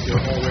 degrees. And if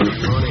you're already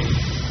running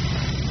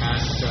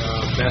at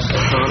best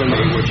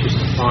economy, which is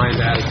defined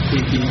as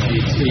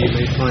PPGT, you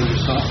may find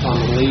yourself on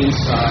the lean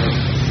side,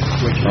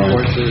 which of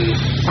course is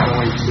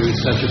going to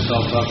set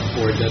yourself up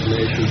for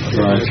detonation,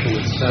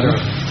 ignition, etc.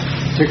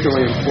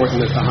 Particularly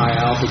important at the high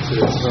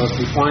altitude. So if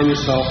you find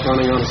yourself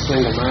running on a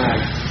single mag,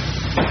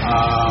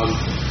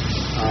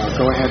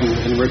 go ahead and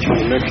enrich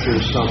the mixture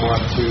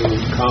somewhat to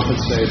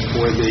compensate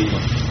for the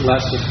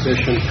less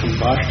efficient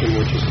combustion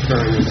which is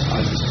occurring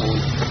inside the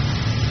cylinder.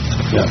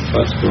 Yeah,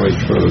 that's very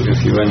true.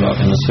 If you end up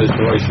in a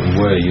situation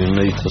where you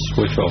need to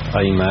switch off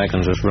a mag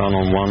and just run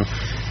on one,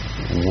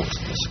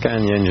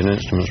 scan the engine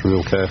instruments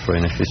real carefully,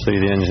 and if you see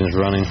the engine's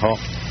running hot,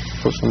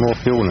 put some more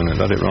fuel in it,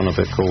 let it run a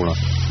bit cooler.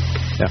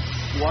 Yeah.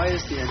 Why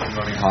is the engine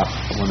running hot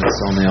when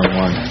it's only on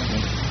one?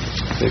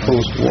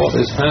 Because what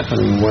is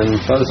happening when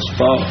both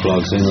spark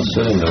plugs in the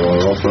cylinder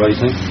are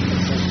operating,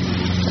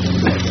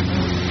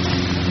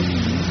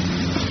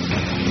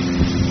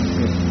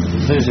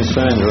 here's your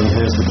cylinder and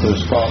here's the 2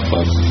 spark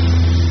plugs.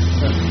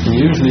 And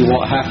usually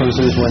what happens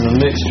is when the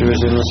mixture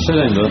is in the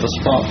cylinder, the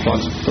spark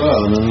plugs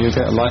burn and you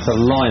get like a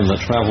line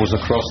that travels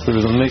across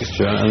through the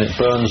mixture, and it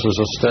burns as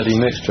a steady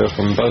mixture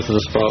from both of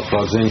the spark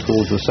plugs in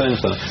towards the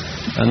centre.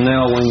 And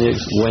now when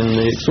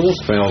the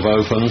exhaust valve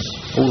opens,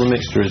 all the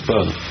mixture is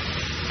burnt.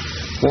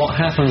 What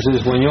happens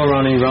is when you're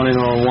running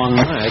on one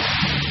mag,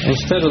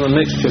 instead of the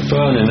mixture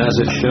burning as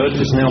it should,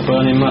 it's now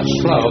burning much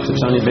slower because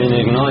it's only being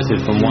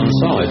ignited from one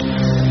side.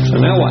 So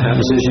now what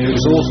happens is your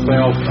exhaust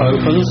valve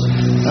opens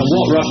and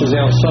what rushes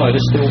outside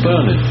is still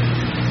burning.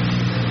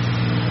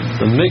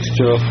 The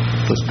mixture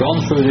that's gone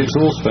through the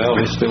exhaust valve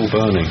is still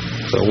burning.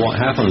 So what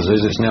happens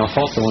is it's now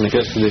hotter when it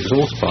gets to the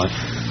exhaust pipe,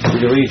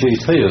 but your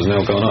EGT has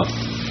now gone up.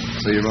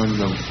 So you run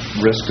the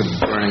risk of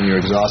burning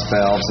your exhaust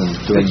valves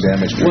and doing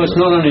damage. Well, it's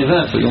not only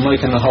that, but you're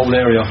making the whole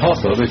area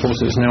hotter because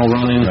it's now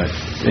running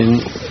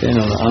in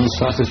an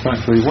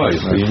unsatisfactory way.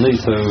 So you need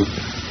to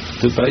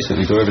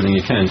basically do everything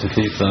you can to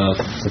keep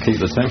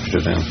the temperature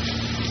down.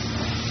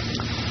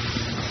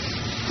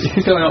 If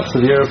you go out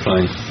to the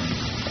aeroplane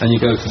and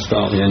you go to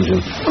start the engine,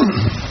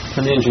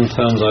 and the engine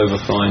turns over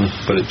fine,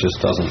 but it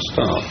just doesn't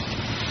start.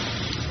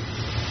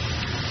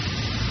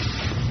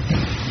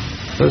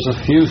 There's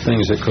a few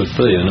things it could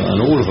be, and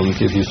all of them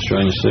give you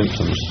strange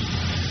symptoms.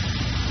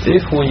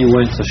 If when you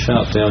went to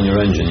shut down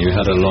your engine you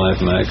had a live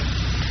mag,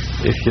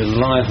 if your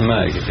live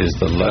mag is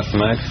the left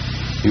mag,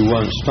 you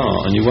won't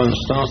start, and you won't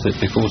start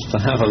it because to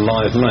have a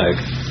live mag,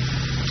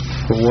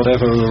 for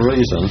whatever the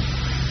reason,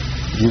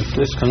 you've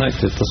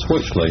disconnected the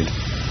switch lead.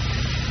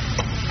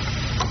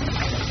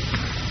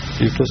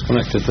 You've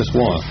disconnected this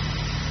wire.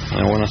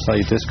 Now when I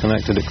say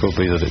disconnected, it could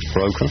be that it's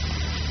broken.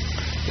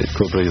 It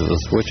could be that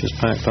the switch is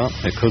packed up.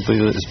 It could be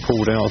that it's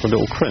pulled out of a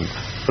little crimp.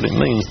 But it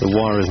means the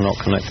wire is not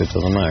connected to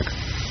the mag.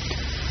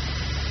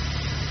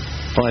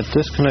 By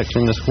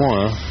disconnecting this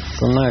wire,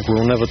 the mag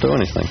will never do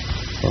anything.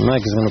 The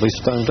mag is going to be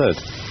stone dead.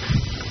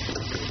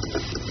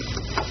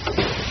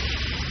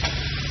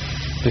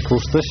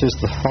 Because this is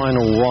the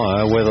final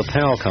wire where the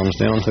power comes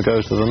down to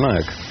go to the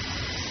mag.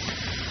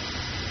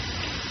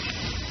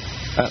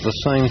 At the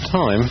same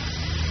time,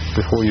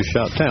 before you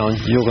shut down,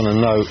 you're going to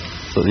know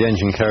that the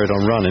engine carried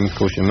on running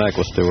because your mag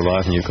was still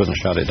alive and you couldn't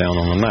shut it down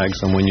on the mags,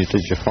 and when you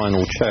did your final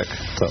check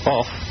to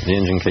off, the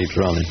engine keeps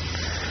running.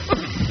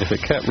 If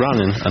it kept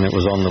running and it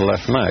was on the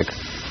left mag,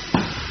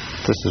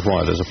 this is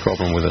why there's a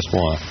problem with this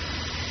wire,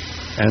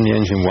 and the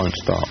engine won't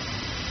start.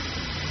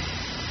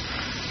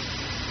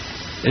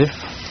 If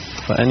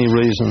for any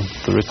reason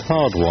the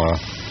retard wire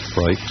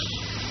breaks,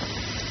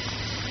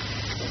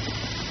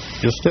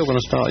 you're still going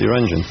to start your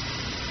engine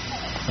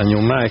and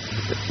your mag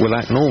will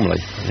act normally.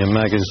 Your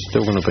mag is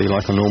still going to be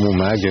like a normal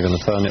mag. You're going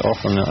to turn it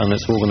off and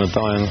it's all going to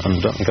die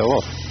and go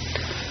off.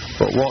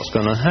 But what's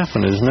going to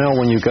happen is now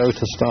when you go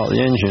to start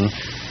the engine,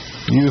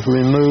 you've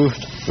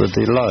removed the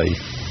delay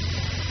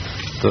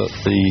that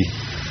the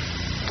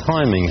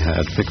timing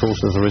had because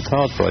of the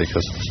retard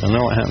breakers. So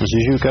now what happens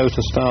is you go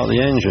to start the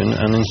engine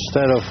and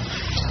instead of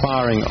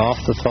firing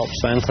off the top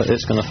centre,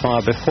 it's going to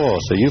fire before.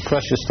 So you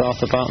press your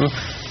starter button,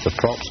 the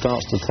prop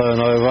starts to turn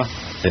over,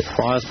 it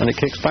fires and it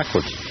kicks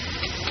backwards.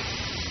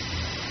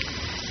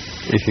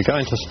 If you're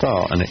going to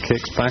start and it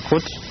kicks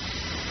backwards,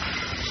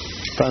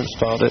 don't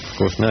start it,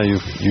 because now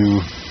you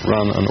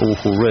run an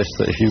awful risk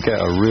that if you get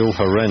a real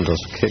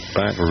horrendous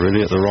kickback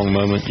really at the wrong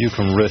moment, you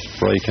can risk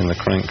breaking the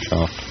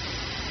crankshaft.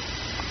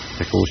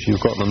 Because you've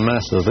got the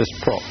mass of this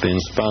prop being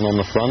spun on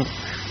the front,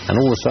 and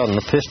all of a sudden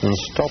the pistons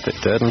stop it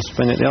dead and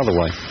spin it the other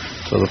way.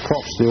 So the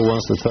prop still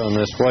wants to turn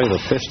this way, the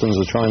pistons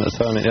are trying to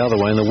turn it the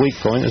other way, and the weak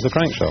point is the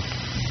crankshaft,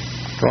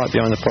 right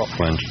behind the prop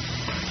flange.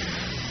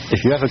 If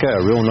you ever get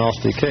a real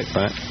nasty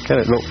kickback, get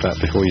it looked at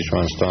before you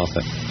try and start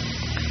it.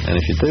 And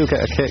if you do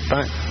get a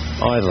kickback,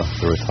 either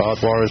the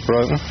retard wire is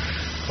broken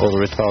or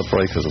the retard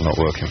breakers are not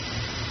working.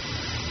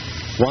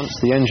 Once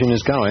the engine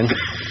is going,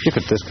 you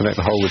could disconnect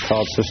the whole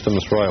retard system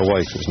straight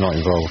away because it's not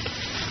involved.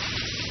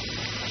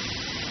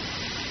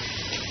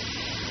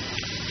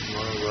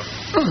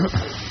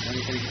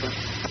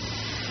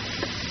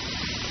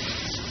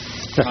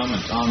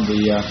 Comment on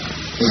the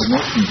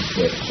ignition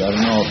switch. I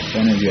don't know if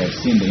any of you have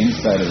seen the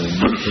inside of the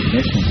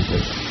ignition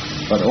switch,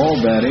 but all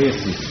that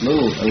is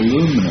little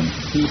aluminum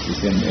pieces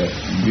in there.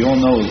 And we all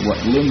know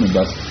what aluminum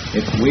does.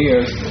 It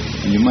wears,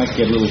 and you might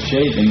get little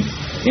shavings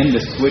in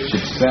the switch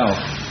itself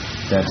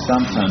that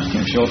sometimes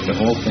can short the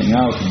whole thing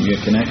out, and you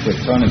connect it,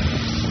 turn it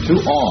to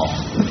off,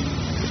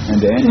 and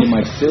the engine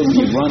might still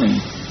be running,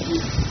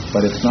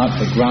 but it's not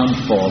a ground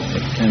fault.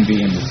 It can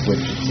be in the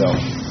switch itself.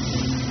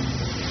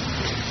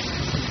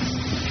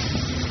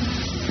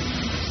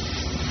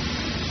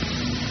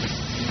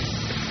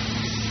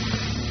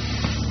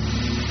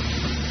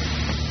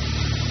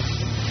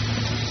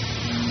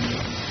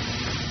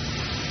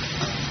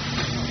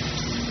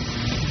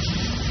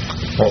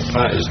 What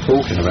Pat is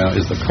talking about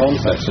is the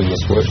contacts in the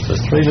switch.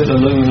 There's 3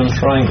 little aluminum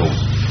triangles,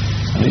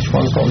 and each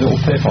one's got a little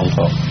pip on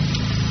top.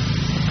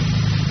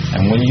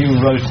 And when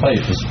you rotate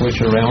the switch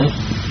around,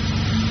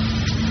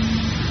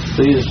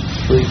 these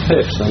 3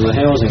 pips and the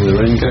housing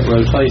they're in get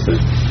rotated.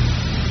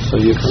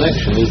 So your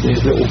connection is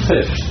these little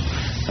pips.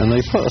 and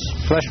they put a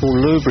special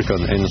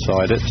lubricant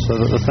inside it so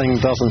that the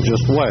thing doesn't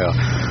just wear.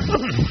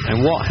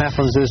 And what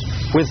happens is,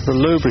 with the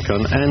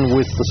lubricant and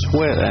with the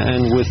sweat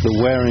and with the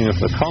wearing of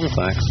the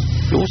contacts,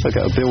 you also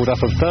get a build-up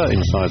of dirt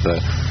inside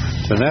there.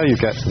 So now you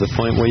get to the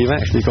point where you've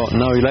actually got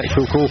no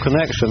electrical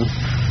connection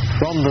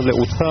from the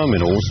little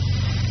terminals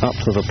up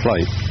to the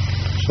plate.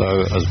 So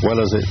as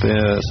well as it being,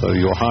 so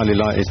you're highly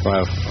likely to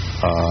have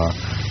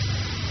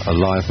a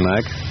live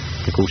mag,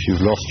 because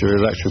you've lost your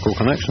electrical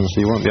connection, so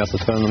you won't be able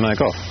to turn the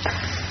mag off.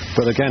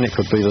 But again, it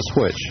could be the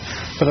switch.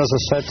 But as I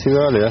said to you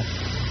earlier,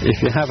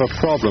 if you have a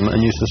problem and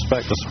you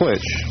suspect a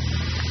switch,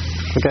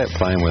 forget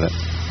playing with it.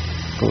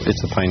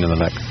 It's a pain in the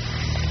neck.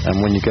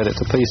 And when you get it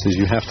to pieces,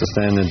 you have to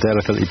stand and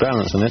delicately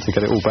balancing it to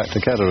get it all back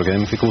together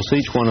again, because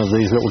each one of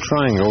these little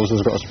triangles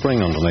has got a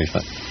spring underneath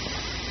it.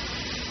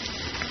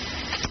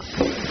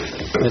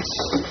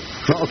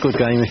 It's not a good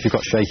game if you've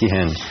got shaky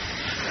hands.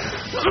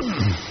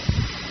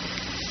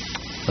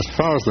 As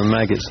far as the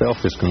mag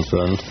itself is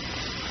concerned,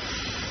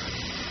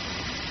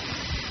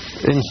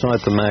 inside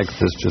the mag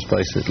there's just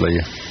basically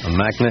a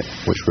magnet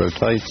which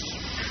rotates.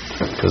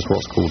 There's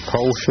what's called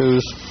pole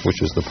shoes,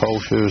 which is the pole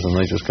shoes, and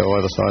they just go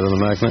either side of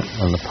the magnet,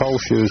 and the pole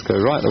shoes go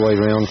right the way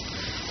round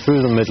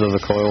through the middle of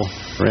the coil,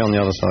 around the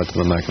other side to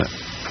the magnet.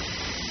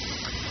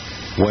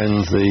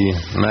 When the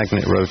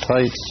magnet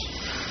rotates,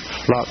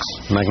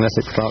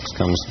 magnetic flux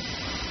comes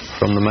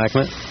from the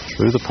magnet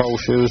through the pole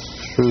shoes,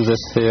 through this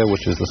here,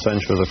 which is the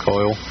centre of the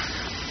coil,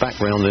 back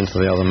round into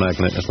the other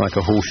magnet. It's like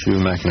a horseshoe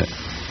magnet.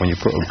 When you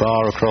put a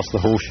bar across the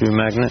horseshoe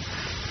magnet,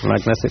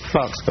 magnetic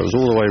flux goes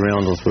all the way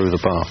round and through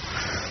the bar,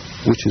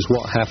 which is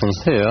what happens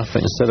here,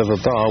 but instead of a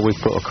bar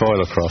we've put a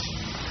coil across.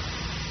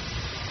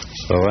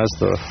 So as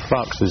the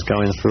flux is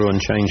going through and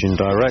changing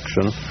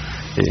direction,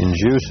 it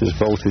induces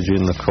voltage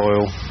in the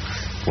coil.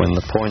 When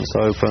the point's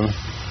open,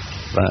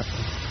 that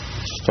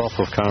stop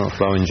of current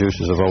flow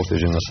induces a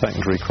voltage in the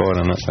secondary coil,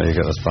 and that's how you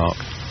get a spark.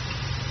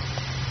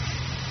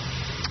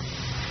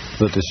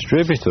 The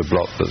distributor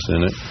block that's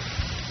in it,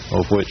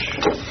 of which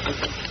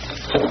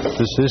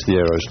this is the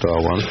Aerostar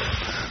one,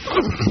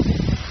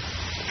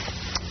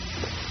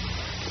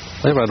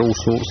 they've had all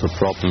sorts of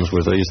problems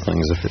with these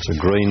things. If it's a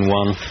green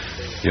one,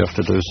 you have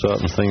to do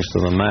certain things to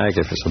the mag.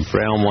 If it's a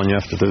brown one, you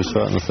have to do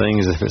certain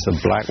things. If it's a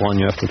black one,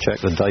 you have to check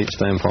the date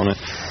stamp on it.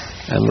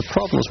 And the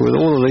problems with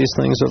all of these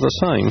things are the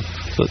same.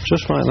 But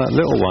just like that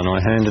little one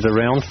I handed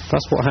around,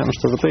 that's what happens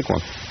to the big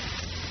one.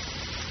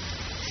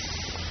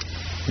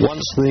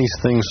 Once these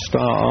things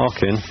start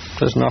arcing,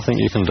 there's nothing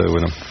you can do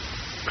with them.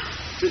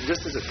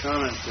 Just as a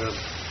comment, a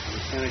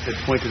mechanic had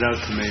pointed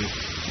out to me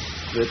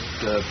that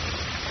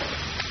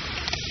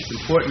it's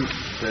important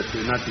that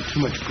there not be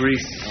too much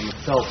grease on the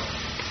felt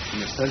in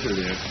the center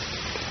there,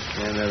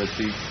 and that it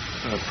be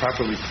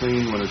properly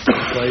cleaned when it's in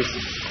place.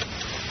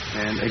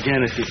 And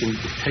again, if you can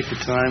take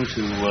the time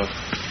to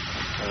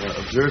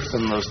observe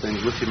some of those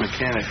things with your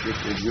mechanic,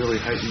 it really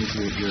heightens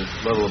your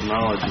level of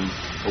knowledge and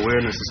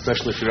awareness,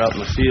 especially if you're out in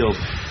the field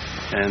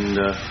and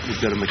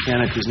you've got a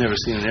mechanic who's never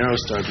seen an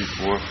Aerostar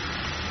before.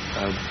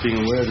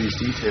 Being aware of these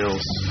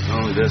details,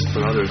 not only this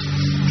but others,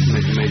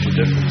 make a major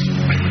difference.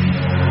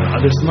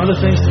 Are there some other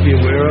things to be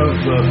aware of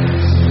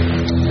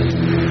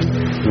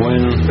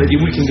that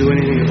we can do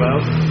anything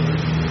about?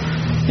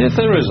 Yeah,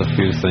 there is a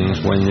few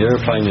things. When the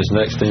airplane is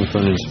next in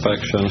for an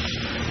inspection,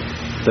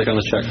 they're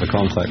going to check the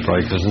contact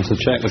breakers, and to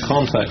check the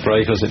contact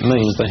breakers it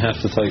means they have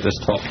to take this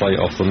top plate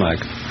off the mag.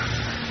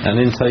 And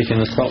in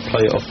taking the top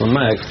plate off the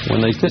mag,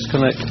 when they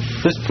disconnect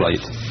this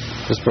plate,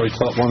 this very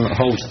top one that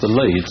holds the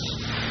leads,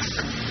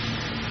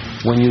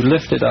 when you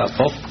lift it up,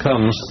 off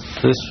comes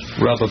this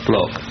rubber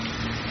block.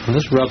 And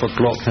this rubber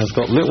block has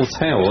got little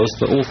towers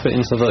that all fit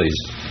into these.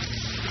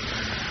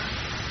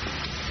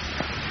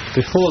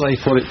 Before they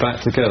put it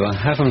back together,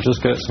 have them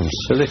just get some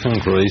silicone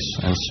grease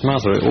and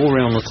smother it all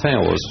around the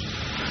towers,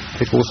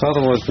 because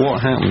otherwise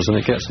what happens,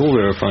 and it gets all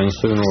aeroplanes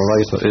sooner or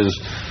later, is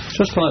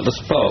just like the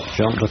spark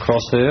jumped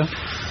across here,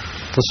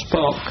 the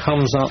spark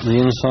comes up the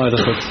inside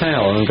of the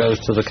tower and goes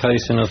to the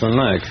casing of the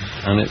mag,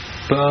 and it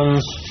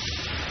burns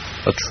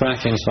a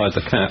track inside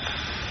the cap,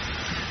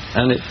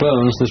 and it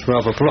burns this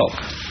rubber block.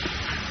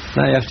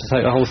 Now you have to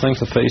take the whole thing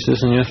to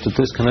pieces, and you have to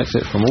disconnect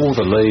it from all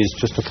the leads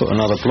just to put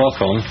another block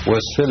on,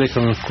 where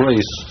silicone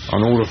grease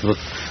on all of the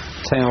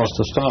towers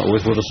to start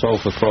with would have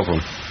solved the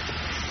problem.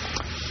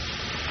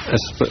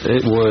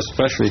 It will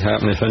especially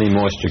happen if any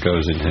moisture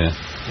goes in here.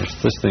 If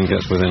this thing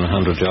gets within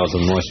 100 yards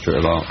of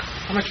moisture, it'll arc.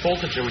 How much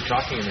voltage are we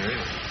talking in there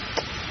anyway?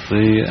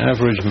 The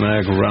average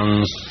mag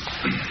runs,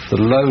 the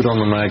load on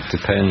the mag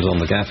depends on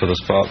the gap of the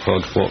spark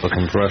plugs, what the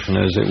compression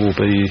is. It will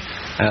be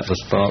at the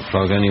spark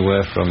plug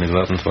anywhere from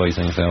 11 to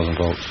 18,000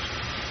 volts.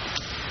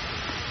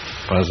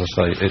 But as I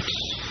say,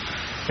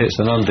 it's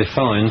an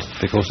undefined,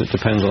 because it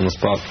depends on the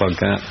spark plug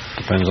gap,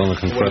 depends on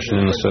the compression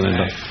in the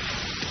cylinder.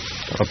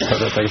 What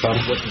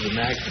is the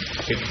mag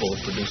capable of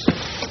producing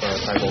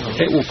high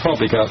voltage? It will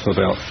probably go up to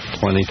about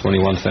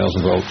 21,000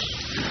 volts.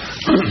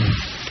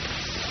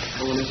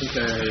 Well, isn't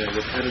a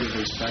repetitive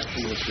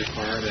inspection that's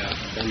required at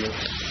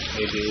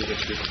AD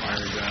that's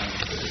required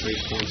at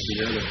least once a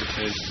year that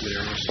pertains to the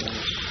Aerostar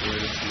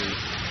related to the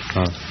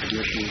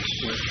ignition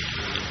switch?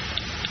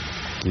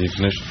 The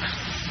ignition?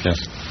 Yes.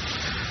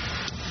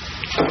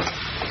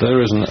 There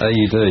is an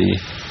AD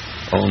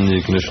on the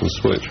ignition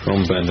switch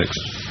from Bendix,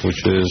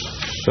 which is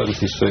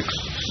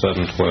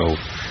 76712,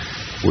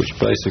 which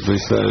basically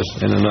says,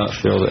 in a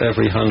nutshell, that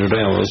every 100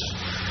 hours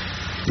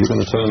you're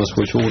going to turn the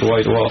switch all the way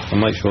to off and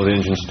make sure the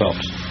engine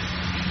stops.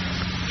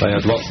 They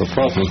had lots of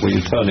problems where you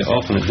turn it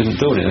off and it didn't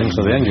do anything,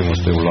 so the engine was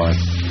still live.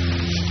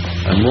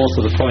 And more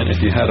to the point, if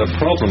you had a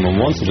problem and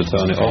wanted to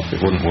turn it off, it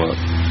wouldn't work.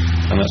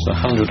 And that's a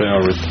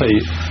 100-hour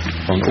repeat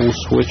on all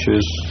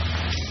switches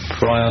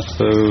prior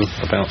to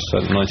about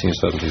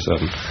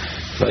 1977.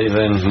 They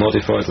then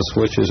modified the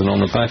switches, and on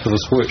the back of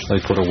the switch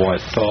they put a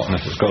white dot, and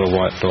if it's got a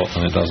white dot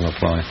then it doesn't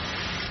apply.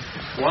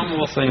 One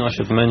more thing I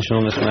should mention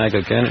on this mag,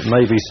 again, it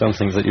may be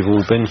something that you've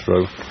all been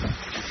through.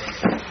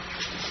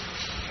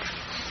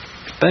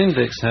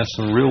 Bendix has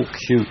some real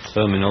cute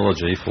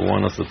terminology for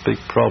one of the big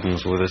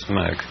problems with this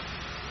mag.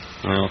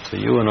 Now, to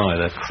you and I,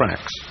 they're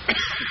cracks.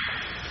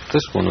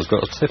 This one has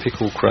got a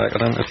typical crack. I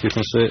don't know if you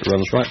can see it,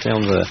 runs right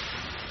down there.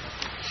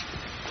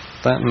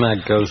 That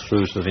mag goes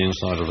through to the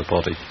inside of the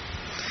body.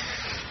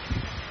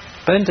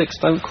 Bendix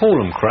don't call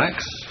them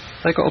cracks.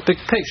 They've got a big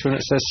picture and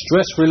it says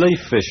stress relief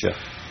fissure.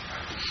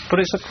 But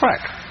it's a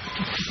crack.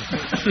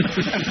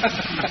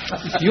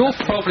 You'll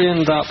probably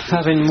end up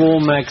having more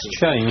mags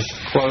changed,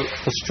 quote,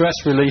 for stress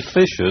relief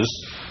fissures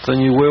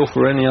than you will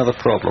for any other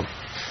problem.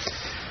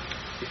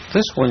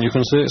 This one, you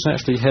can see it's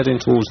actually heading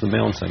towards the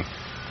mounting.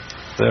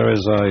 There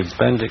is a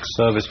Bendix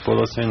service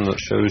bulletin that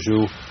shows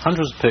you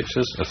hundreds of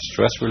pictures of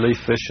stress relief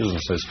fissures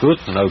and says good,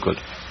 no good.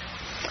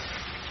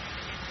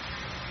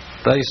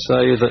 They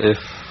say that if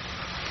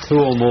 2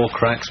 or more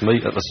cracks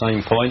meet at the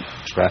same point,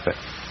 scrap it.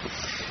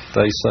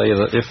 They say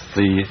that if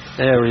the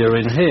area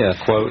in here,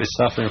 quote, is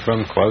suffering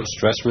from, quote,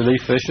 stress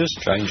relief fissures,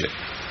 change it.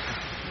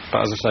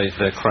 But as I say,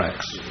 they're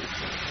cracks.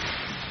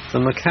 The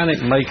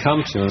mechanic may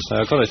come to you and say,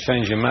 I've got to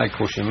change your mag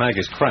because your mag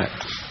is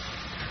cracked.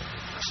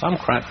 Some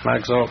cracked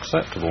mags are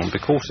acceptable, and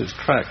because it's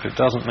cracked, it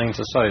doesn't mean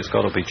to say it's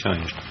got to be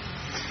changed.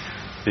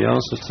 The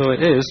answer to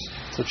it is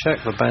to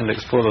check the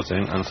Bendix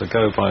bulletin and to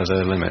go by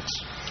their limits.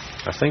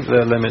 I think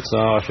their limits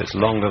are if it's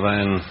longer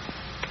than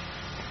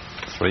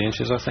 3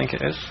 inches, I think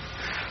it is,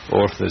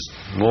 or if there's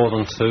more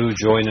than 2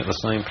 join at the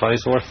same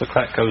place, or if the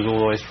crack goes all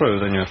the way through,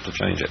 then you have to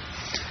change it.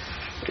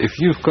 If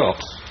you've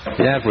got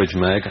the average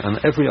mag, and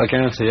I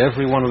guarantee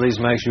every one of these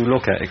mags you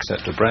look at,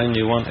 except a brand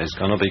new one, is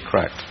going to be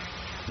cracked,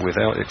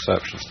 without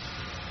exceptions.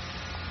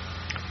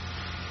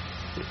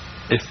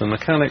 If the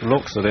mechanic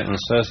looks at it and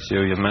says to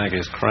you, your mag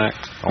is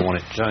cracked, I want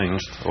it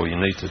changed, or you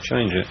need to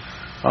change it,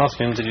 ask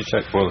him, did you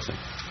check the bulletin?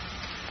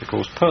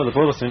 Because per the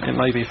bulletin, it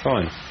may be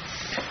fine.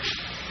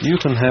 You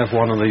can have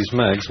one of these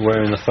mags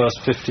where in the first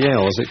 50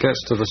 hours it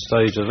gets to the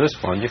stage of this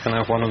one, you can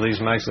have one of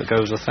these mags that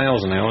goes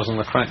 1,000 hours and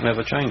the crack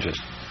never changes.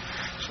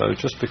 So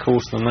just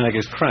because the mag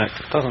is cracked,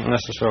 it doesn't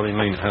necessarily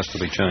mean it has to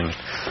be changed.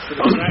 Could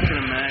the crack in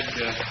a mag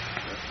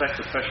affect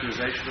the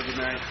pressurization of the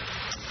mag?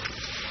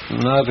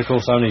 No,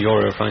 because only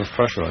your airplane's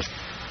pressurised.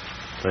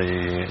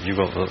 You've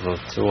got the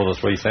 2 or the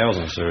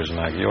 3000 series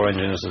mag. Your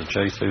engine is the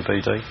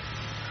J2BD.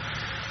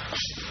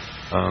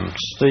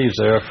 Steve's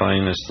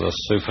airplane is the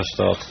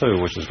Superstar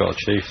 2, which has got a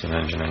Chieftain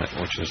engine in it,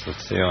 which is the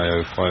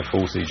TIO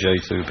 540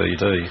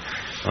 J2BD,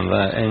 and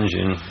that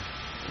engine,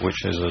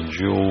 which is a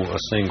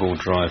single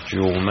drive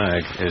dual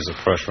mag, is a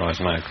pressurised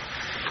mag.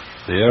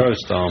 The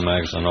Aerostar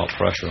mags are not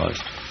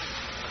pressurised.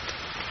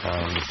 So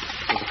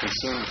the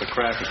concern with the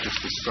crack is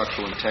just the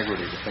structural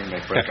integrity, the thing they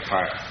break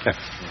apart. Yeah.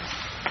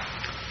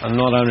 And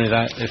not only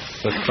that,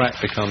 if the crack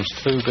becomes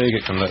too big,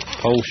 it can let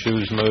pole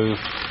shoes move,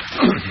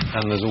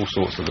 and there's all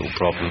sorts of little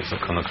problems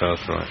that can occur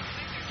through it.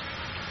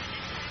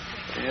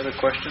 Any other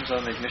questions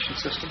on the ignition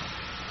system?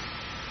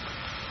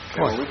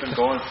 Okay, well, we've been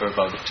going for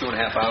about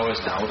 2.5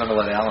 hours now. We're going to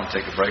let Alan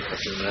take a break for a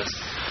few minutes.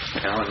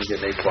 Alan, you get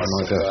an A+.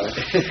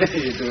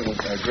 You're doing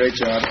a great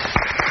job.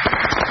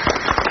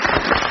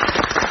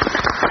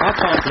 I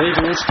can't believe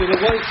you're still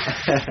awake.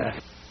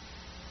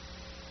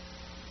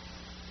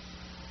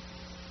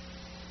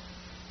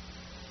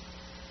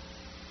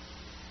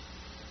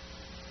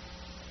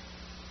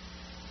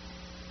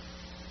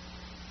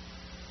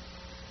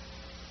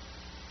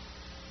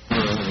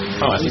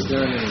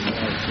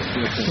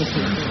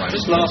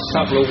 This last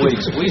couple of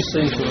weeks, we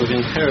seem to have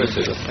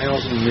inherited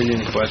 1,000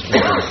 million questions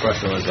on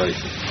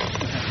pressurization.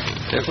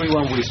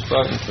 Everyone we've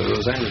spoken to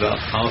has ended up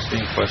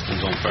asking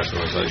questions on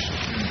pressurization.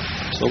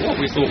 So what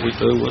we thought we'd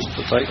do was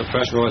to take the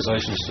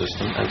pressurization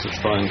system and to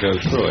try and go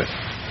through it.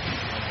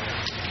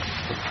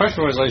 The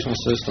pressurization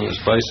system is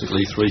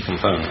basically 3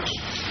 components.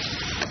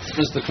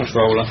 There's the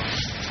controller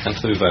and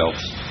 2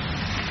 valves.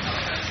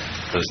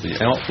 There's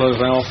the outflow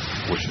valve,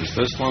 which is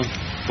this one.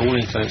 For all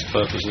intents and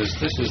purposes,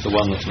 this is the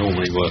one that's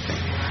normally working.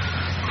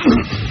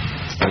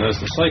 And there's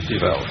the safety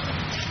valve,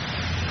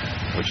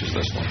 which is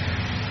this one.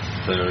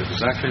 They're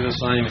exactly the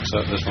same,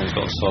 except this one's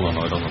got a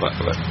solenoid on the back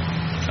of it.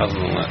 Other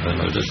than that,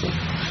 they're no different.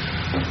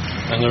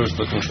 And there's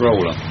the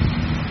controller.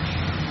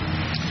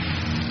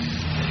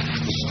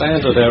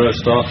 standard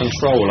Aerostar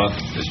controller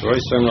is very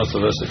similar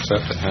to this,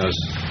 except it has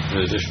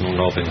the additional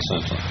knob in the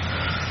centre.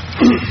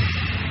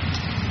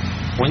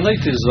 When they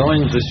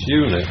designed this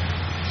unit,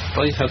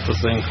 they had the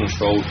thing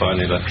controlled by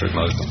an electric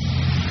motor.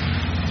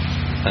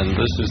 And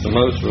this is the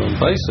motor, and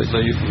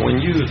basically when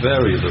you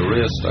vary the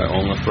rheostat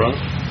on the front,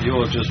 you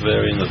are just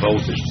varying the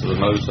voltage to the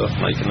motor,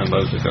 making the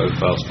motor go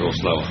faster or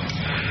slower.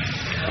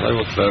 And they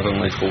were clever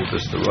and they called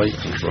this the rate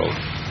control.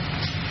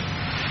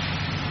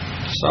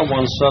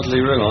 Someone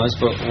suddenly realised,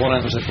 but what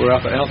happens if we're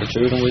up at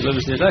altitude and we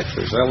lose the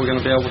electrics? How are we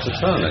going to be able to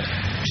turn it?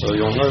 So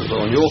you'll note that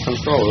on your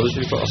controllers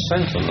you've got a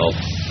centre knob,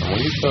 and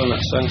when you turn that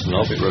centre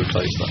knob it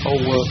rotates the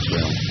whole works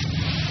round.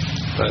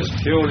 That is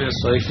purely a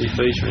safety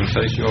feature in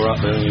case you're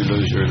up there and you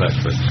lose your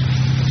electrics.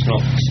 It's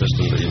not the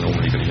system that you're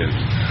normally going to use.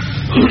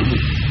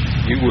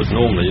 You would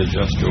normally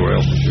adjust your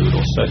altitude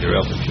or set your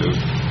altitude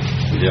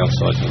with the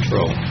outside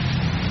control.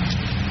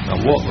 Now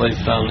what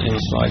they've done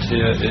inside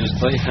here is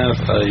they have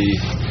a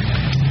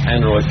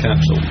aneroid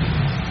capsule,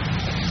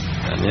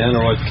 and the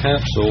aneroid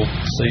capsule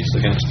seats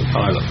against the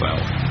pilot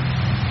valve,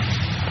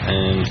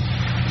 and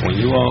when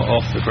you are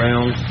off the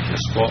ground, the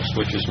squat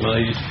switch is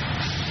made,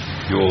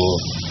 your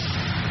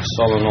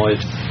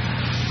solenoid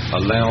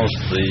allows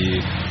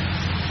the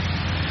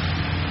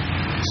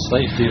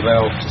safety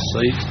valve to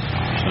seat,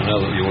 so now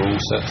that you're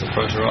all set to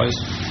pressurize.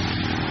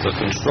 The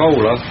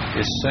controller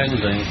is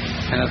sending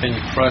cabin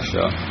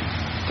pressure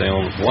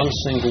down one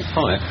single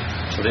pipe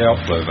to the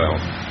outflow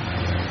valve,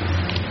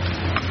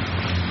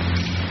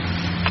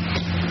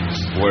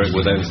 where it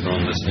would enter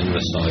on this in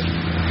this side.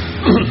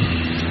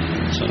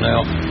 So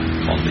now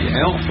on the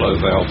outflow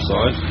valve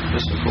side,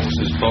 this of course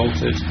is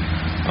bolted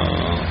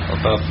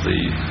above the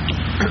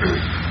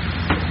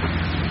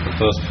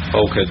first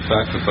bulkhead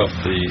back above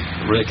the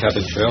rear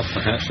cabin shelf,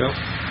 the hatch shelf.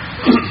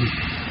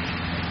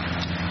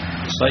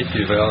 The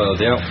safety valve,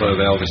 the outflow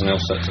valve is now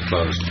set to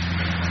close.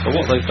 But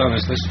what they've done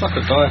is they stuck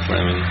a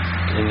diaphragm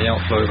in the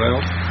outflow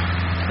valve.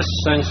 This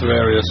centre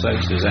area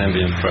senses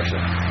ambient pressure,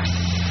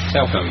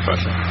 tailcomb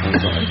pressure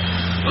inside.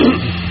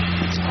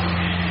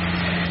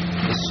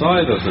 The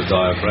side of the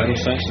diaphragm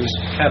senses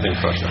cabin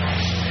pressure.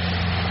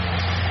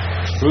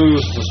 Through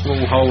the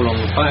small hole on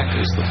the back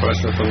is the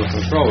pressure from the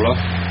controller,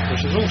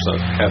 which is also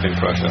cabin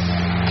pressure.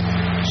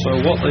 So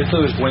what they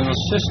do is when the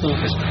system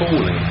is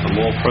calling for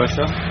more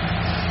pressure,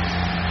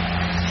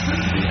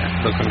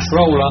 the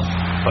controller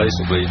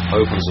basically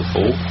opens the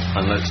valve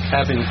and lets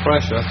cabin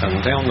pressure come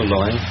down the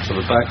line to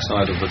the back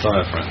side of the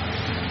diaphragm.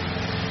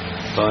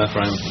 The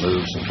diaphragm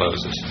moves and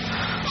closes.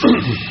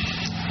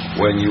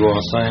 When you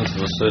are saying to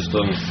the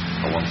system,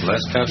 I want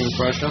less cabin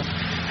pressure,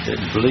 it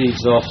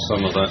bleeds off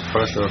some of that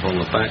pressure from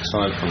the back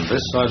side from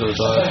this side of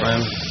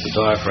the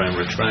diaphragm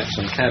retracts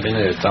and cabin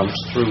air dumps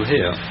through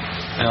here,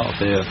 out of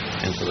here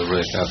into the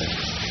rear cabin.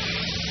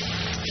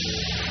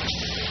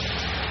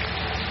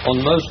 On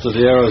most of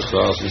the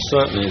Aerostars, and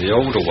certainly the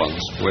older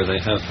ones, where they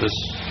have this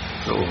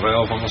little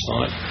valve on the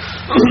side,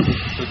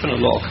 there's been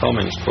a lot of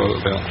comments quote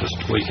about just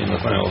tweaking the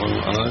valve, and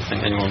I don't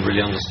think anyone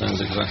really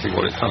understands exactly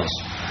what it does.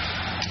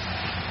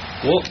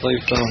 What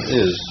they've done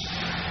is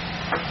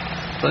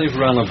they've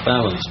run a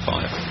balance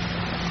pipe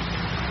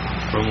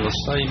from the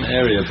same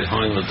area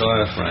behind the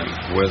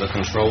diaphragm where the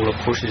controller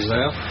pushes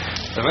out.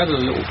 They've added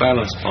a little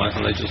balance pipe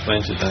and they just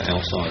vented that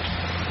outside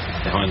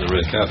behind the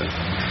rear cabin.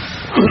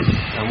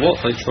 And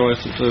what they try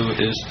to do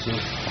is to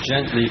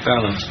gently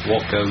balance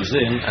what goes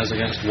in as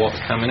against what's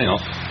coming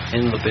out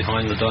in the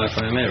behind the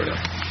diaphragm area.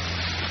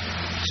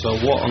 So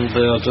what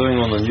they're doing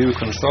on the new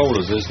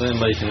controllers is they're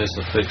making this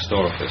a fixed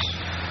orifice.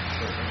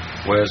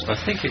 Whereas I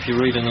think if you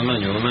read in the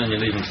manual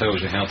even tells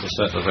you how to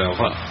set the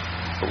valve up.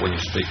 But when you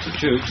speak to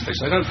Dukes, they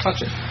say don't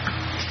touch it.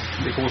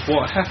 Because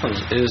what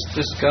happens is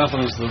this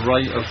governs the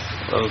rate of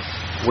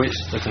which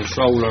the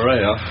controller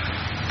air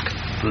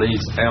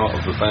bleeds out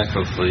of the back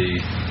of the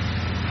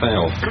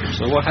valve.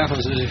 So what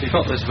happens is if you've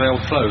got this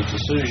valve closed, as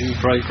soon as you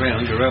break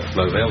ground, your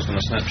outflow valve's going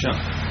to snap shut.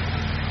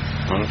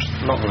 And it's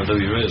not going to do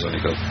your ears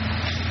any good.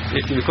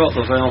 If you've got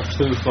the valve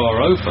too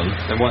far open,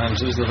 then what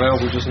happens is the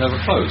valve will just never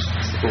close,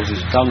 because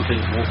it's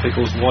dumping,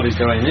 because what is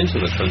going into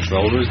the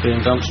controller is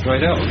being dumped straight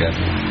out again.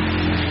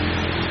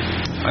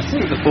 I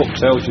think the book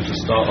tells you to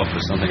start off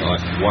with something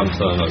like one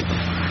turn open,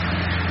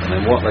 and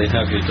then what they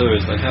have you do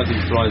is they have you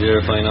fly the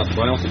airplane up to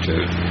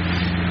altitude,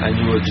 and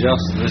you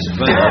adjust this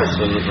valve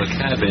so that the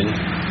cabin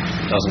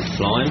doesn't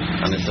climb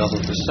and it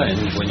doesn't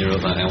descend when you're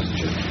at that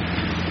altitude,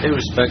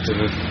 irrespective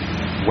of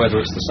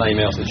whether it's the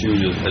same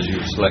altitude as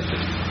you've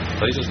selected.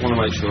 They just want to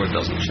make sure it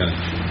doesn't change.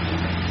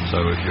 So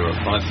if you're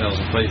at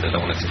 5,000 feet, they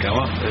don't want it to go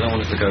up, they don't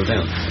want it to go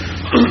down.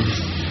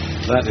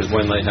 That is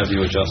when they have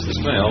you adjust this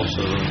valve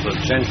so that the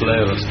gentle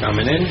air that's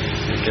coming in,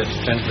 it gets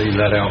gently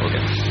let out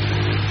again.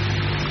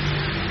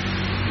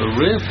 The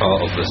rear part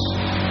of this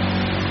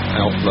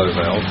outflow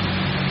valve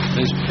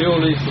is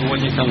purely for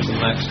when you come to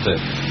max depth.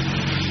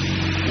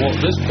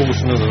 What this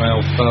portion of the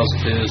valve does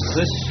is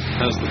this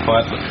has the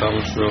pipe that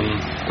comes from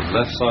the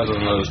left side of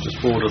the nose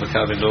just forward of the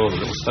cabin door, the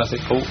little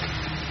static port.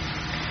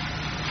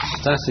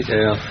 Static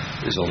air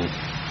is on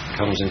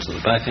comes into the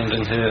back end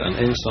in here, and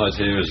inside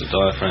here is a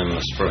diaphragm and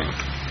a spring.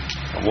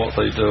 And what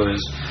they do is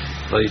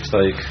they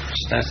take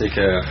static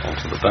air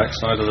onto the back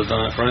side of the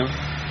diaphragm,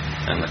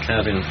 and the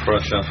cabin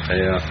pressure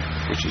air,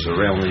 which is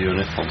around the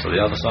unit, onto the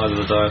other side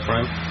of the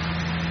diaphragm,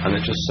 and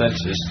it just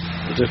senses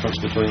the difference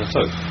between the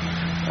two.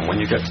 And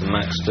when you get to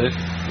max diff,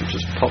 it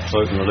just pops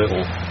open a little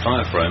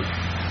diaphragm.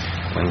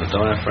 When the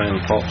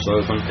diaphragm pops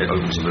open, it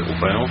opens a little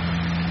valve,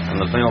 and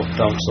the valve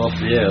dumps off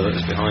the air that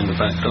is behind the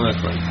back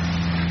diaphragm.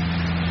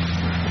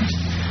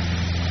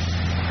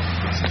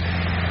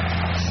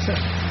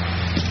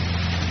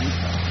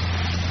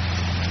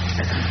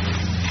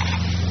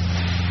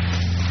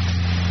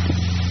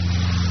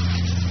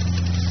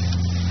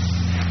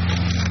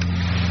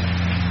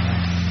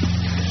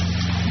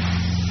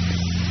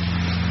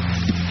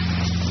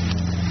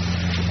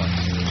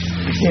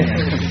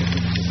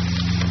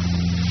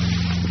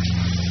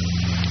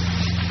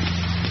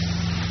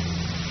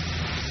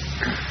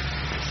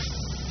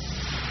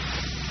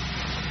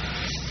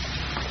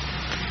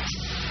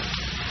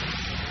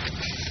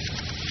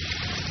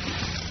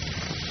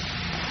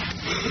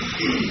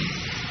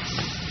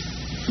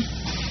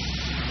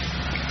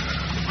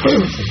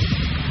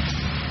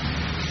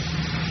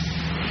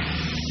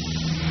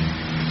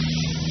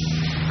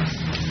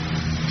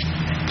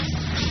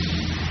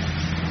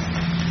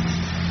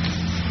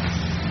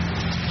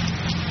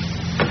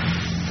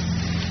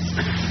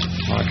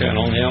 Again,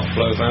 on the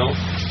outflow valve,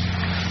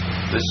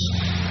 this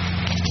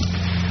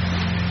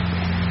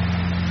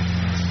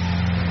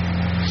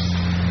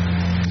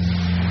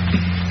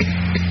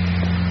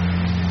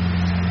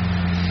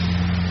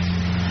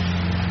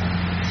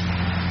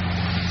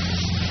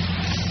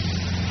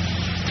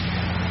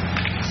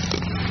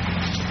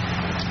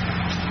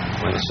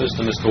when the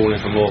system is calling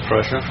for more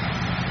pressure,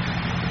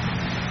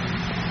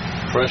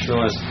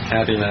 pressurized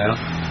cabin air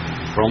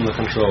from the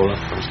controller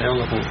comes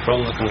down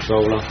from the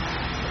controller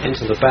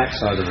into the back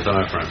side of the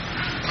diaphragm.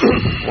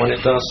 When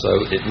it does so,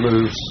 it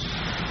moves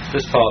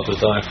this part of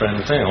the diaphragm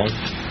down,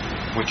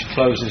 which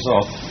closes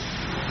off,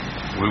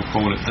 we'll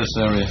call it this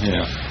area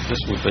here.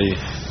 This would be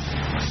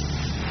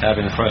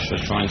cabin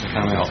pressure trying to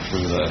come out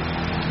through there.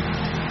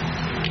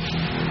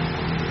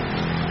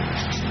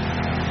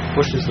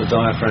 Pushes the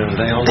diaphragm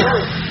down,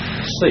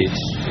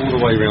 seats all the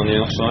way around the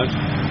outside,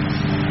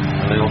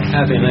 and now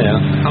cabin air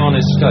can't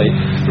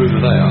escape through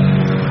there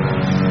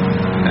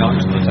out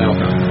into the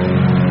tailcone.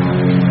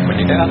 When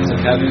you get up to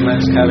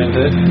max cabin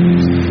diff,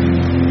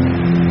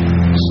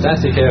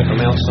 static air from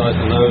outside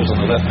the nose on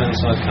the left-hand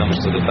side comes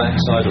to the back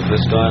side of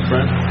this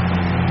diaphragm.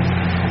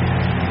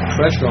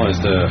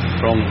 Pressurized air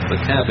from the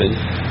cabin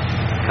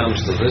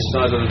comes to this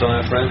side of the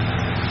diaphragm.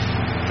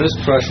 This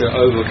pressure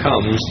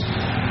overcomes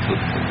the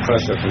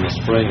pressure from the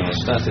spring and the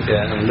static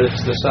air and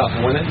lifts this up.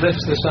 And when it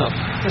lifts this up,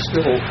 this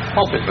little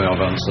poppet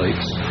valve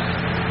unseats,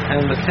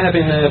 and the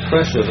cabin air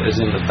pressure that is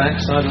in the back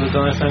side of the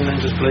diaphragm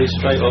then just bleeds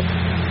straight off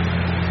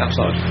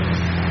outside.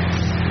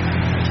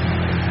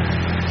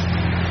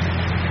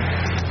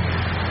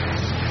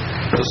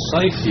 The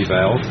safety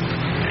valve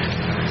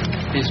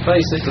is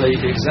basically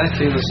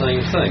exactly the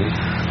same thing,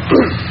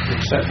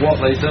 except what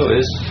they do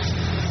is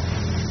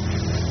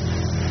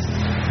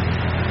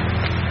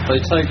they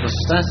take the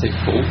static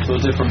port to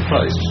a different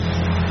place.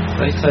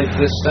 They take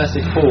this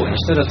static port,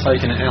 instead of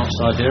taking it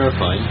outside the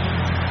aeroplane,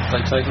 they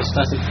take the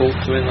static port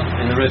to in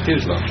the rear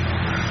fuselage.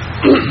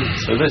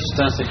 So this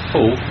static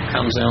port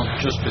comes out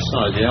just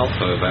beside the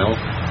outflow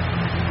valve,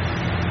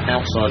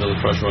 outside of the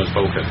pressurized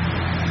bulkhead.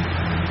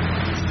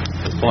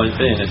 The point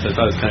being, if they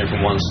both came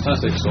from one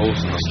static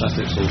source and the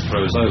static source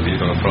throws over, you've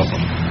got a problem.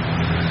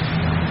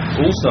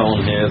 Also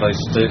on here they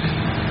stick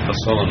a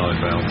solenoid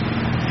valve.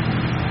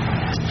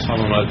 The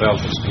solenoid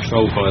valve is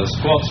controlled by the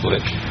squat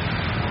switch,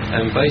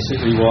 and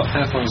basically what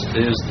happens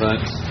is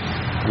that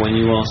when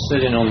you are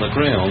sitting on the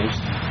ground,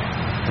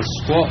 the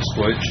squat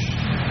switch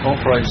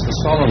operates the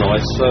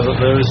solenoid so that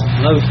there is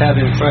no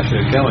cabin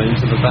pressure going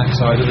to the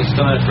backside of this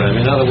diaphragm.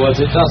 In other words,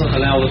 it doesn't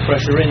allow the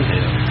pressure in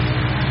here.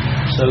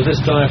 So this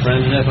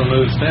diaphragm never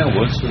moves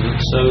downwards,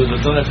 so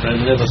the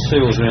diaphragm never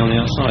seals around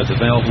the outside. The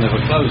valve never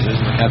closes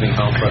and the cabin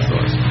can't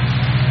pressurize.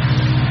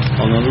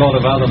 On a lot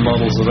of other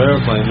models of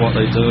aeroplane, what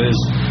they do is,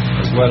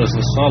 as well as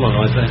the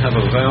solenoid, they have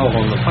a valve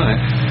on the back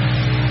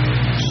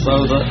so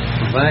that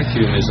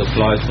vacuum is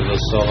applied to the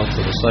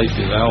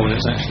safety valve, and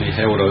it's actually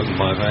held open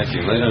by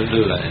vacuum. They don't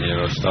do that in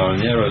Aerostar.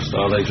 In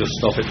Aerostar, they just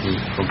stop it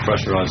from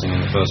pressurizing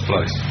in the first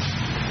place.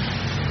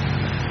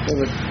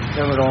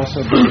 That would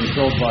also be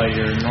controlled by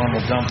your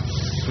normal dump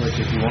switch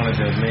if you wanted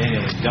to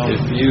manually dump.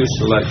 If you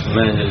select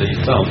manually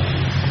dump,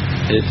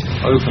 it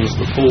opens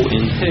the port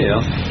in here,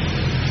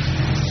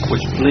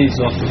 which bleeds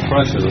off the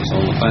pressure that's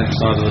on the back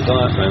side of the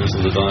diaphragm, so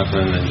the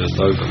diaphragm then just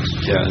opens.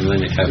 Yeah, and then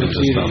your cabin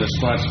just either dumps. the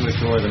spot switch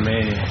or the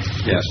manual.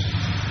 Yes.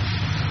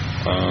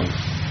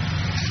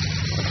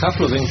 A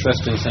couple of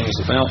interesting things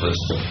about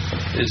this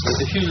is that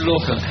if you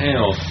look at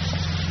how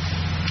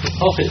the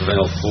pocket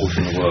valve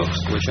portion works,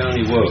 which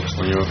only works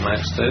when you're at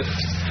max diff,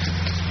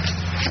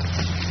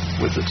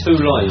 with the two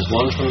lines,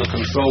 one from the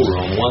controller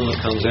and one that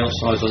comes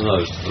outside the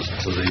nose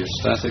to the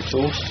static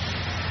source.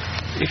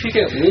 If you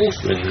get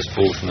water in this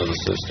portion of the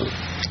system,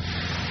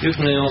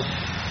 you've now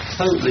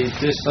totally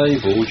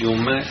disabled your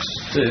max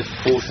stiff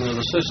portion of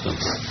the system.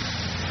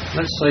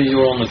 Let's say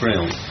you're on the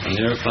ground and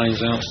the airplane's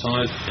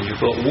outside and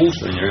you've got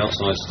water in your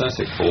outside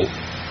static port.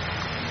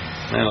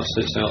 Now it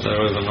sits out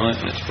there overnight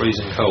and it's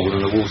freezing cold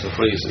and the water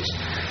freezes.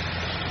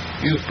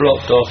 You've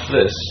blocked off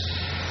this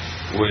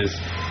with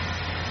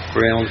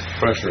ground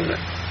pressure in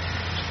it,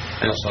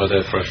 outside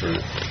air pressure in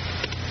it.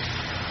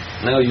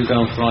 Now you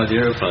go and fly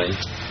the airplane.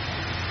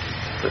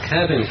 The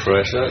cabin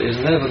pressure is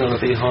never going to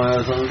be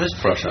higher than this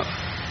pressure.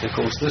 Of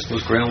course, this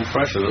was ground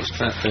pressure that's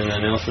trapped in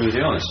there now through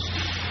the ice.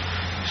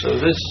 So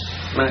this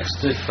max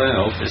stiff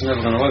valve is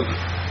never going to open.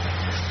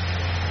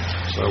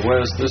 So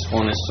whereas this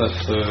one is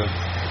set to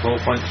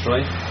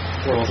 4.3?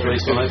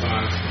 4.35?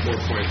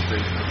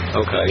 4.3.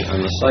 Okay,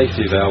 and the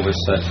safety valve is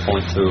set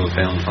 0.2 of a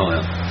pound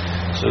higher.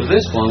 So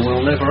this one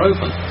will never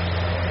open.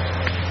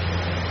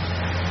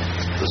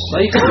 The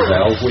safety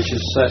valve, which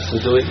is set to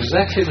do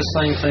exactly the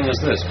same thing as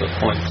this, but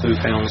 0.2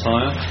 pounds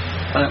higher,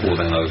 that will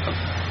then open.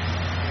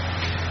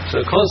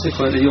 So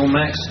consequently, your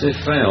max stiff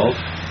valve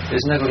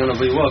is never going to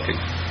be working.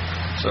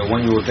 So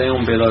when you're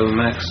down below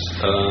max,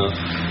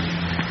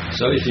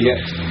 so if you get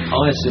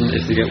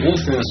if you get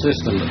water in the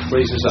system that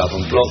freezes up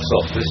and blocks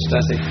off this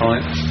static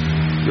pipe,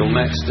 your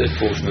max stiff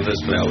portion of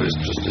this valve is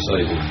just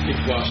disabled.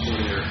 You've lost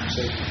one of your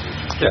safety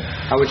features. Yeah.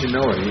 How would you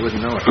know it? You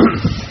wouldn't know it.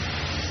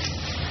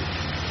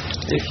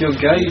 If your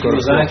gauge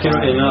was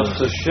accurate enough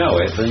to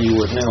show it, then you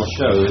would now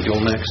show that your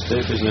max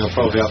stiff is now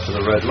probably up to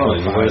the red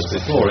line, whereas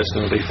before it's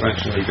going to be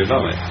fractionally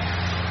below it.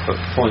 But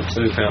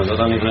 0.2 pounds, I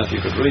don't even know if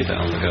you could read that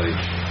on the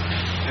gauge.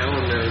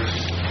 Alan, there's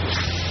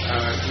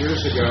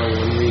years ago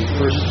when we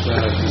first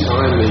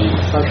designed the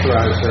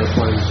pressurized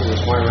airplanes, it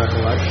was my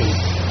recollection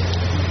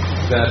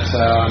that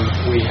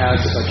we had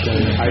such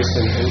an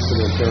icing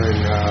incident during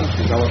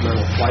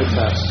developmental flight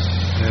tests,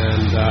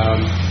 and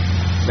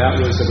that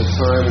was at a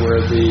time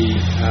where the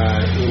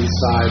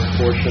inside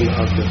portion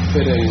of the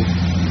fitting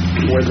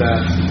for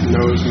that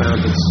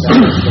nose-mounted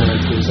static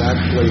vent is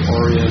actually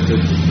oriented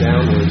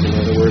downwards. In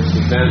other words,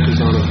 the vent is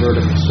on a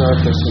vertical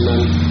surface, and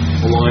then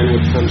the line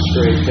would come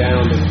straight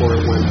down before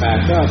it went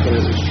back up, and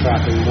it was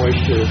trapping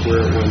moisture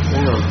where it went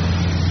down.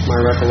 My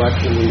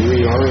recollection, we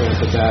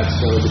reoriented that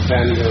so the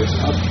vent goes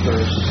up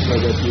first, so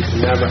that you can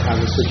never have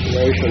a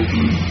situation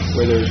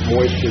where there's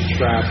moisture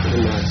trapped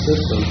in that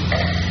system.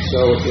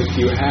 So if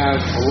you have,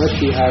 unless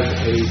you have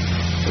an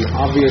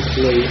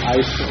obviously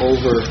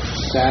iced-over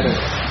static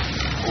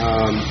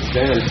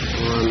vent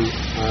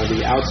on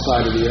the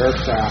outside of the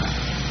aircraft,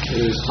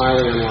 it is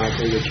highly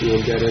unlikely that you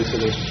will get into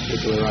this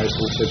particular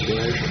icing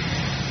situation.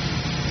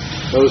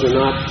 Those are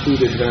not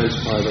heated vents,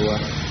 by the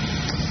way.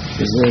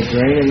 Is there a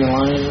drain in the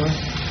line anywhere?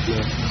 No.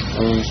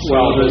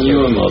 Well, the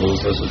newer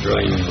models, there's a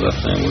drain in the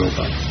left-hand wheel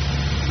base.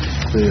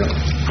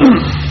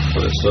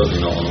 But it's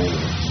certainly not on all of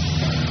them.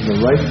 The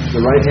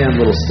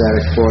right-hand little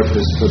static port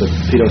is for the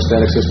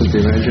pitot-static system for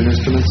your engine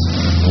instruments.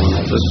 On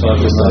this side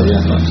of the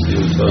nose, that's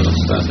the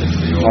alternate static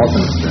for your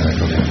Alternate static,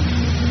 okay.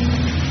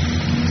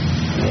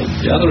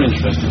 The other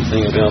interesting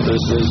thing about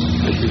this is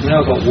if you've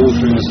now got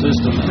water in the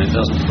system and it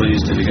doesn't freeze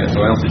till you get to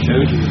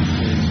altitude,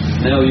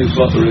 now you've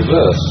got the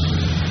reverse.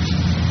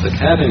 The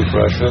cabin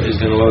pressure is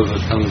going to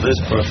overcome this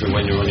pressure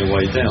when you're on your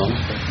way down,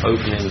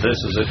 opening this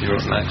as if you're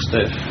at max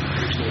stiff,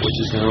 which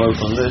is going to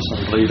open this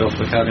and bleed off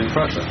the cabin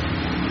pressure.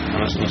 And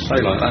it's going to stay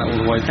like that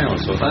all the way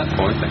down. So at that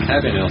point, the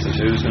cabin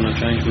altitude is going to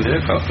change with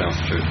aircraft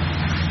altitude.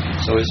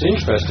 So it's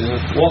interesting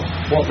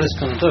what this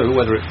can do,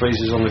 whether it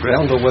freezes on the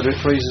ground or whether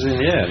it freezes in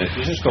the air. And if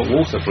you've just got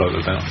water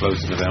floating about,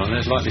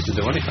 it's likely to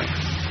do anything.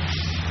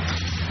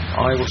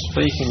 I was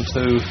speaking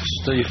to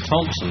Steve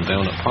Thompson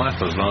down at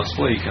Piper's last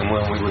week, and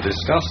when we were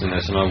discussing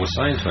this, and I was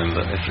saying to him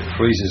that if it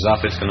freezes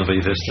up, it's going to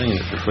be this thing.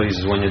 If it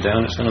freezes when you're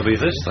down, it's going to be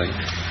this thing.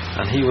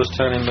 And he was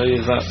telling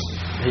me that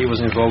he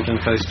was involved in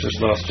a case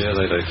just last year.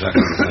 They had exactly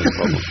the same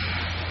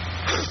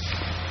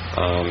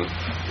problem.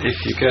 If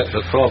you get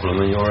the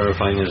problem and your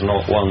aeroplane is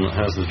not one that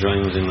has the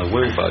drains in the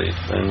wheel bay,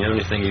 then the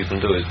only thing you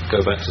can do is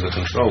go back to the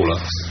controller,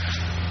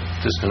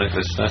 disconnect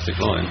this static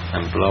line,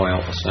 and blow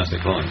out the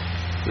static line.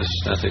 This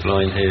static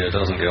line here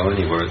doesn't go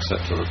anywhere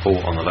except to the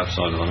port on the left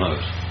side of the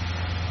nose.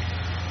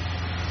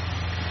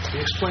 Can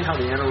you explain how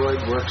the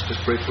aneroid works,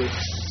 just briefly?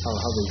 How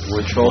the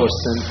controller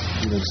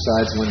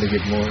decides when to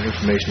give more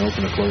information,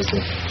 open or close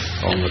it?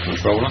 On the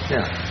controller?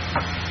 Yeah.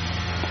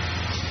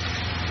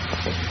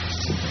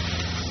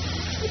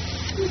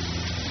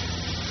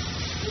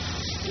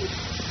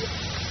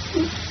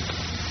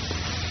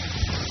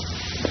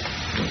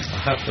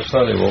 I have to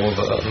tell you all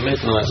that at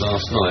midnight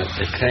last night,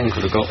 if Ken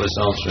could have got this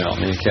answer out of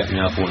me and kept me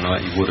up all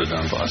night, he would have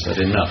done, but I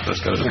said, enough, let's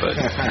go to bed.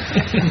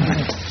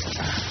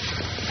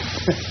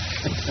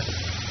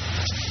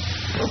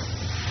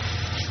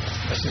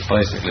 This is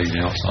basically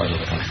the outside of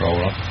the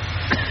controller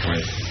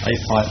with a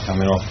pipe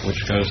coming off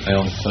which goes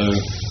down to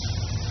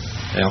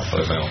the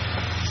outflow valve.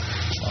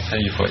 Up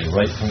here you've got your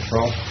rate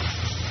control.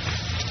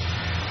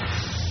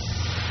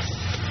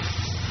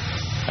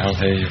 Down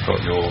here you've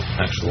got your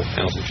actual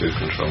altitude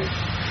control.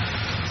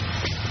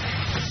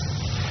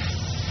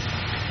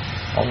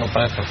 On the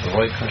back of the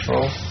rate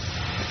control,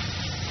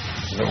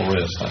 there's a little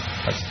rheostat.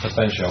 That's the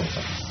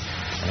potentiometer.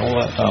 And all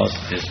that does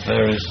is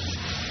varies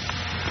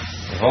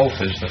the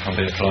voltage that can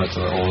be applied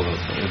to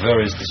it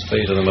varies the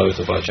speed of the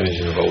motor by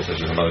changing the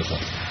voltage of the motor.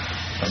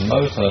 The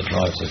motor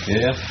drives a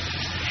gear.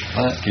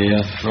 That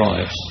gear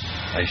drives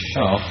a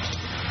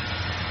shaft.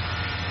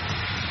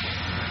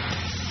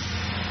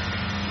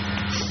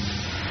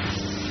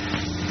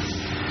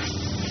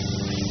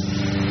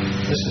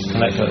 This is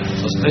connected.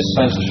 This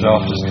sensor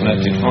shaft is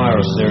connected via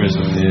a series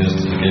of gears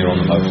to the gear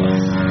on the motor.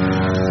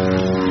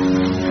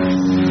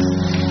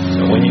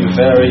 So when you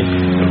vary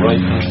the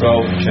rate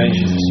control, it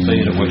changes the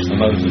speed at which the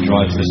motor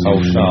drives this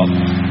whole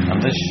shaft,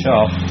 and this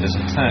shaft is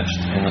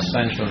attached in the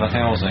centre of the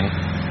housing.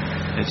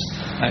 It's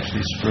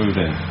actually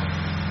screwed in.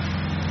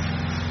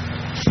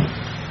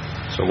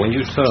 So when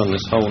you turn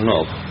this whole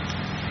knob,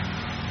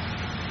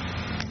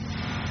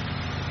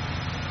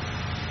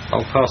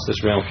 I'll pass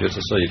this round for you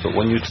to see, but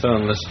when you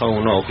turn this whole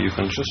knob, you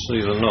can just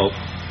see the knob,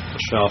 the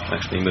shaft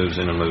actually moves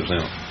in and moves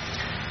out.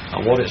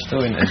 And what it's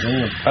doing is in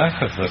the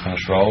back of the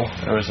control,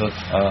 there is an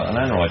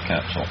aneroid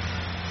capsule.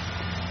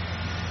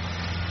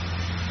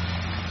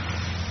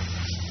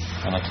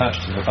 And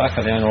attached to the back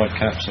of the aneroid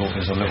capsule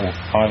is a little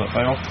pilot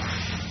valve.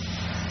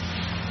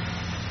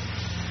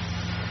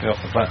 Be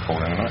off the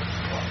blackboard in a minute.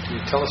 Can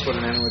you tell us what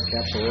an aneroid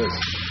capsule is?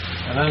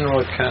 An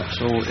aneroid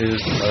capsule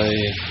is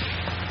a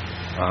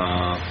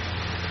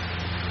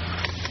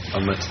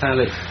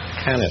metallic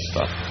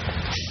canister.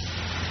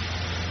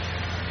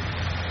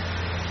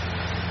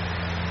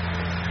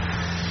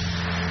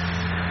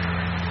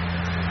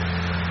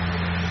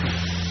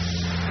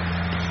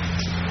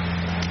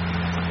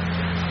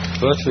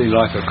 Virtually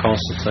like a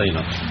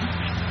concertina,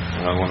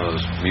 one of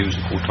those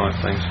musical type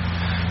things.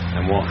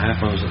 And what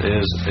happens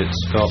is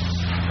it's got,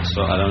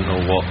 so I don't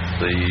know what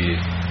the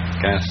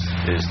gas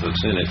is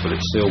that's in it, but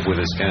it's sealed with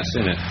this gas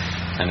in it,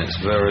 and it's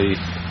very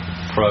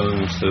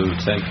prone to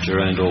temperature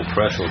and or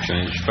pressure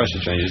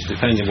changes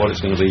depending what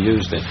it's going to be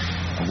used in.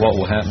 And what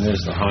will happen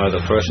is the higher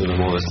the pressure, the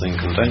more this thing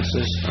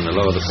condenses, and the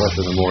lower the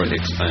pressure, the more it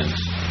expands.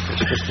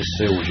 It's just a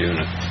sealed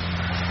unit.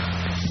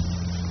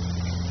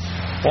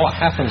 What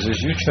happens is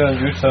you turn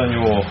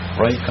your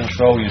rate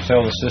control, you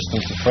tell the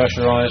system to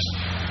pressurize,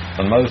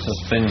 the motor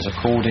spins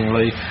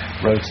accordingly,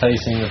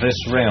 rotating this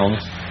round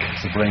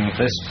to bring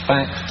this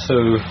back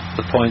to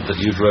the point that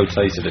you've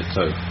rotated it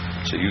to.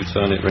 So you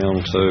turn it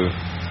round to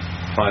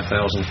 5,000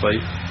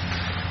 feet.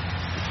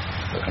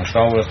 The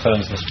controller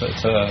guides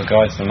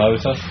the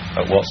motor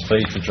at what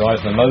speed to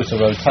drive. The motor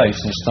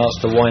rotates and starts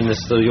to wind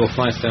this to your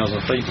 5,000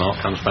 feet mark,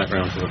 comes back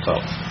round to the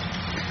top.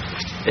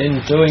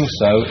 In doing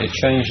so, it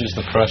changes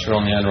the pressure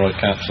on the aneroid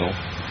capsule.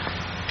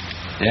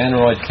 The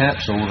aneroid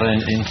capsule then,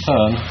 in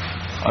turn,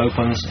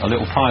 opens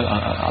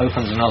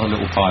another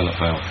little pilot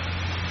valve.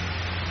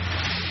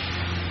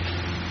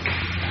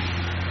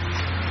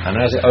 And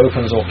as it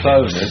opens or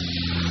closes,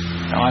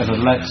 it either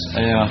lets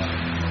air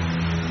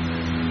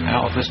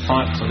out of this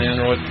pipe to the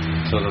aneroid,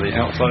 to the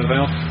outflow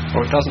valve,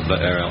 or it doesn't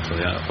let air out to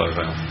the outflow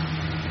valve.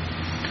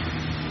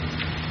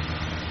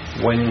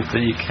 When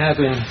the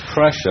cabin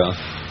pressure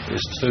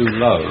is too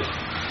low,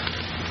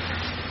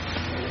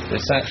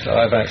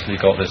 I've actually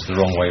got this the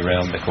wrong way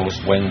round,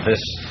 because when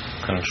this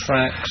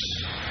contracts,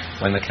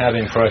 when the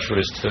cabin pressure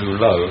is too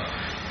low,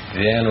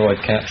 the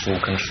aneroid capsule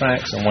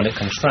contracts, and when it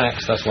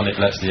contracts, that's when it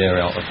lets the air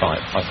out the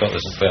pipe. I've got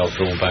this valve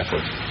drawn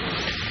backwards.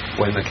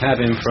 When the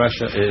cabin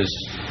pressure is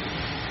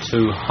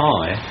too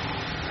high,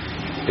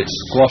 it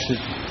squashes.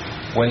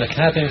 When the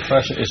cabin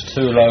pressure is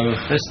too low,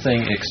 this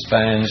thing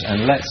expands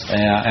and lets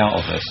air out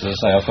of this. As I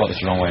say, I've got this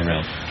the wrong way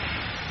round.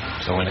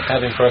 So when the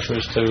cabin pressure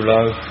is too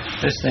low,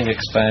 this thing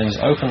expands,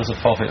 opens the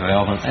poppet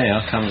valve, and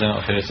air comes out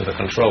of here to the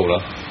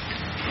controller,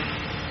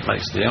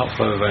 makes the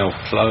outflow valve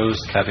close,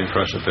 cabin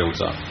pressure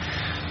builds up.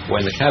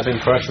 When the cabin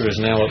pressure is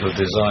now at the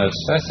desired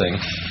setting,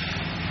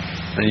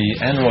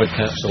 the aneroid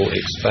capsule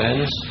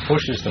expands,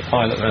 pushes the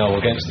pilot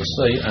valve against the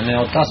seat, and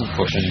now doesn't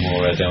push any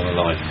more air down the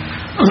line.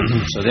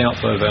 So the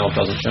outflow valve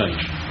doesn't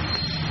change.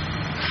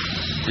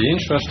 The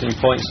interesting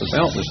points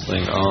about this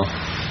thing are,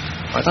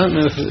 I don't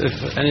know if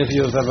any of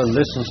you have ever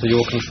listened to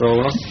your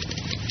controller,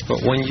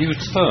 but when you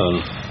turn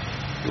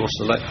your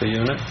selector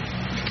unit,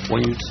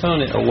 when you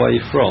turn it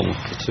away from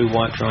the two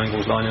white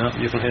triangles lining up,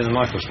 you can hear the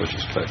micro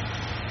switches click.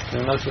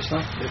 You notice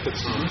that? If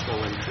it's on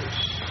full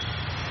increase.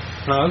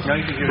 No,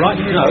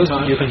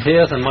 you can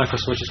hear the micro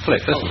switches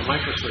click. Oh, the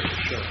micro switches,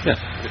 sure. Yeah.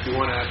 And if you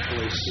want to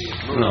actually see it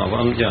move. No, I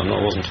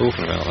wasn't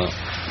talking about that.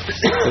 But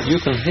you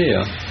can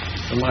hear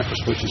the micro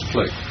switches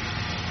click.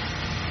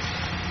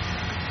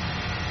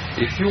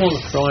 If you want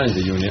to try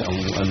the unit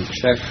and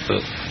check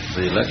that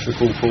the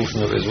electrical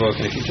portion of it is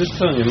working, if you just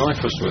turn your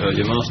master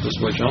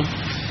switch on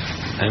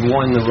and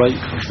wind the rate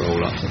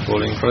control up to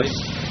full increase,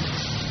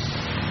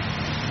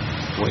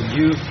 when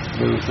you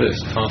move this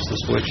past the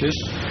switches,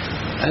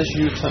 as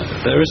you turn,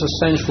 there is a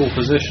central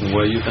position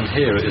where you can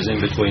hear it is in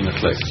between the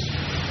clicks.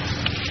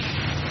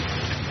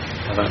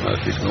 I don't know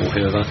if you can all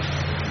hear that.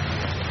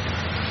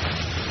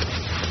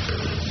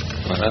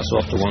 Now that's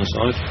off to one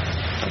side,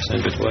 that's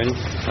in between,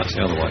 that's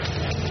the other way.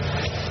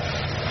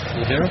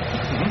 You hear it?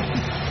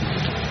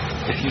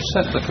 If you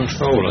set the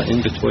controller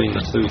in between the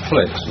two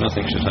clicks,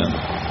 nothing should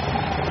happen.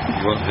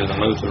 You won't hear the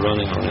motor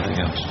running or anything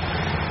else.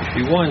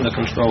 If you wind the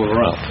controller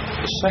up,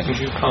 the second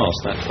you pass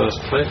that first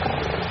click,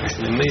 you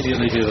should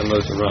immediately hear the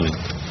motor running.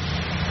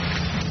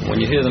 When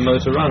you hear the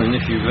motor running,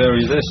 if you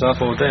vary this up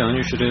or down,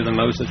 you should hear the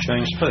motor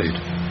change speed.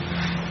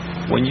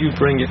 When you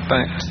bring it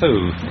back to,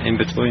 in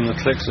between the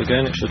clicks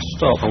again, it should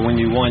stop, and when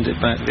you wind it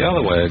back the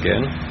other way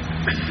again,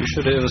 you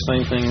should hear the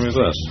same thing in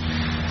reverse.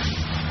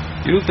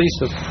 You'll be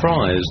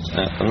surprised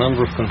at the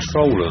number of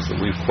controllers that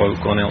we've,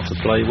 quote, gone out to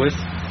play with,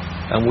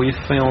 and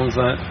we've found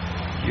that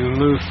you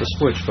move the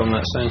switch from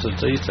that centre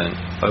detent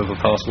over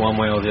past one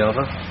way or the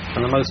other,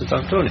 and the motor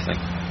don't do anything.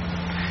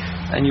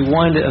 And you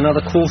wind it another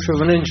quarter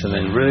of an inch, and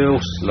then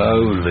real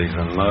slowly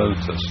the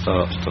motor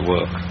starts to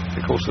work,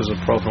 because there's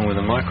a problem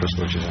with the micro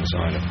switches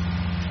inside it.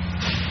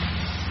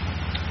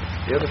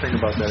 The other thing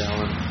about that,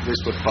 Alan, at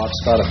least what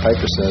Scott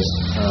Piper says,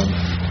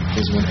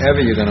 is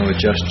whenever you're going to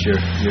adjust your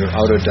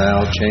outer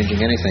dial, changing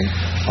anything,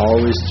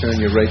 always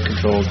turn your rate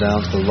control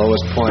down to the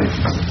lowest point,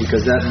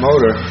 because that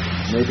motor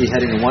may be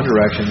heading in one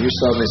direction, you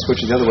suddenly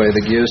switch the other way,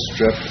 the gears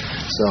strip.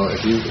 So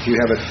if you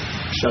have it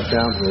shut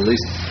down to the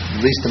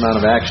least amount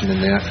of action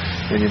in there,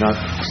 then you're not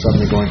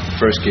suddenly going from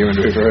first gear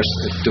into reverse,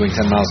 doing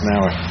 10 miles an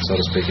hour, so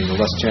to speak, and the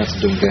less chance of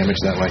doing damage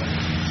that way.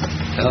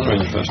 The other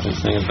interesting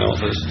thing about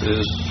this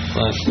is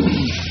that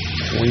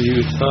when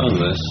you turn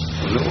this,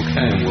 the little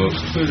cam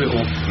works two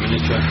little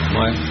miniature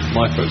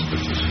micro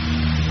switches.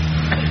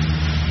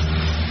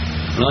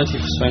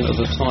 90% of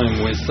the time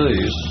with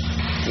these,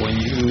 when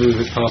you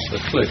move it past the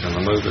click and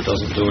the motor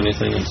doesn't do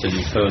anything until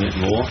you turn it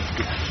more,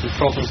 the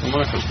problem's the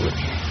micro switch.